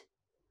 right?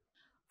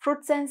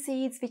 Fruits and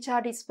seeds which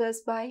are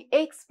dispersed by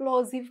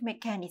explosive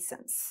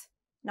mechanisms.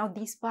 Now,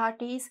 this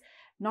part is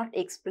not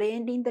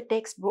explained in the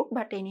textbook,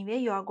 but anyway,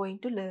 you are going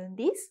to learn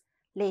this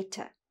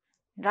later,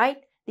 right?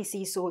 This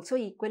is also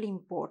equally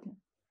important.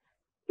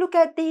 Look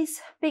at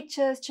these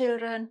pictures,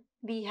 children.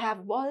 We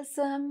have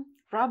balsam,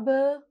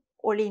 rubber,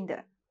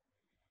 Olinda.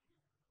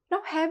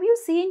 Now, have you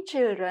seen,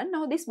 children?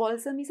 Now, this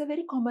balsam is a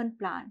very common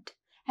plant.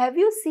 Have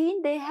you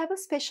seen they have a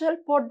special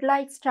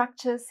pod-like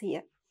structures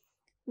here?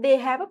 They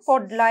have a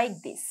pod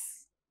like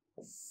this,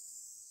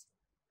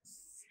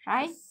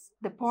 right?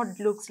 The pod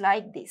looks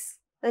like this,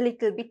 a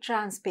little bit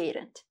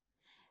transparent.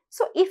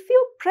 So, if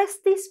you press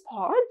this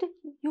pod,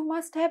 you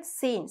must have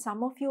seen,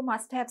 some of you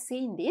must have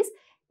seen this.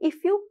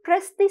 If you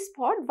press this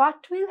pod,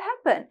 what will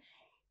happen?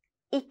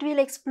 It will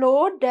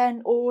explode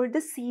and all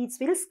the seeds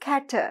will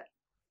scatter,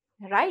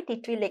 right?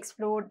 It will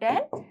explode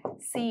and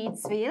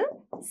seeds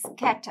will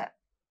scatter.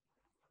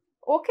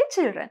 Okay,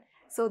 children.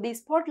 So,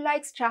 these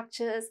pod-like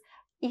structures,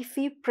 if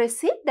we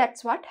press it,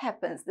 that's what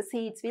happens. The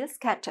seeds will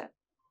scatter.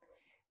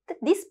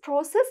 This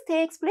process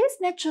takes place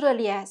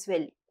naturally as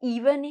well.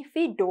 Even if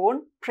we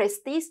don't press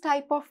these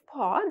type of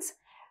pods,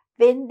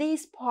 when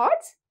these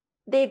pods,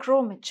 they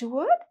grow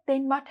matured,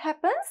 then what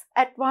happens?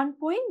 At one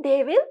point,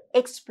 they will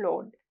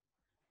explode,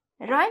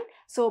 right?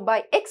 So,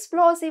 by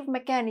explosive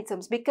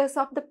mechanisms, because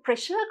of the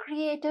pressure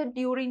created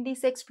during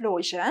this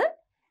explosion,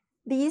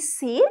 these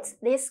seeds,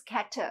 they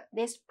scatter,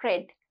 they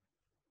spread.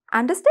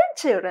 Understand,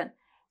 children?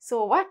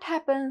 So, what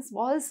happens?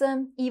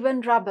 Balsam,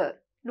 even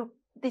rubber. Look,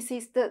 this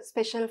is the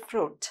special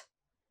fruit,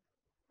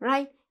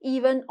 right?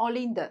 Even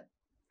Olinda.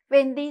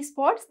 When these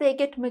pods, they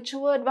get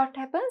matured, what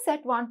happens?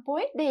 At one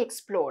point, they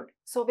explode.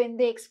 So, when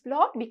they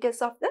explode,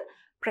 because of the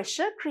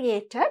pressure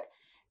created,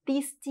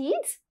 these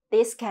seeds,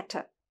 they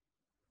scatter.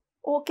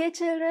 Okay,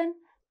 children?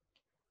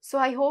 So,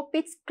 I hope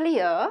it's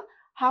clear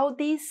how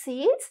these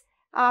seeds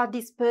are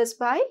dispersed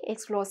by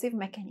explosive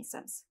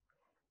mechanisms.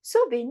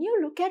 So, when you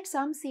look at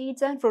some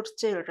seeds and fruits,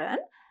 children,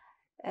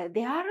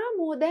 there are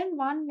more than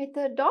one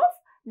method of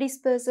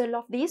dispersal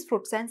of these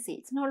fruits and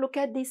seeds. Now, look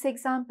at this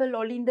example,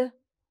 Olinda.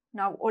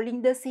 Now,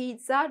 Olinda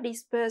seeds are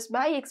dispersed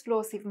by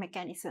explosive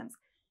mechanisms.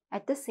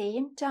 At the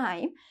same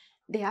time,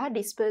 they are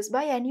dispersed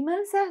by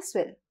animals as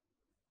well.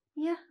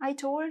 Yeah, I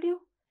told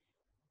you.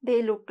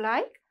 They look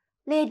like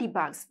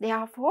ladybugs.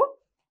 Therefore,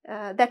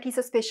 that is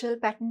a special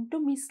pattern to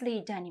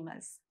mislead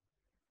animals.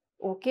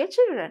 Okay,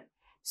 children.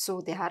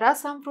 So, there are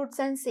some fruits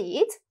and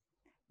seeds.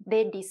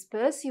 They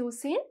disperse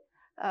using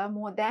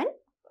more than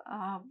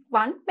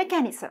one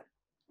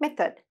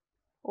method.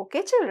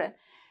 Okay, children.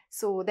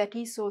 So, that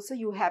is also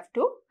you have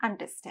to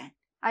understand.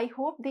 I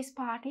hope this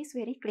part is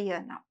very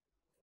clear now.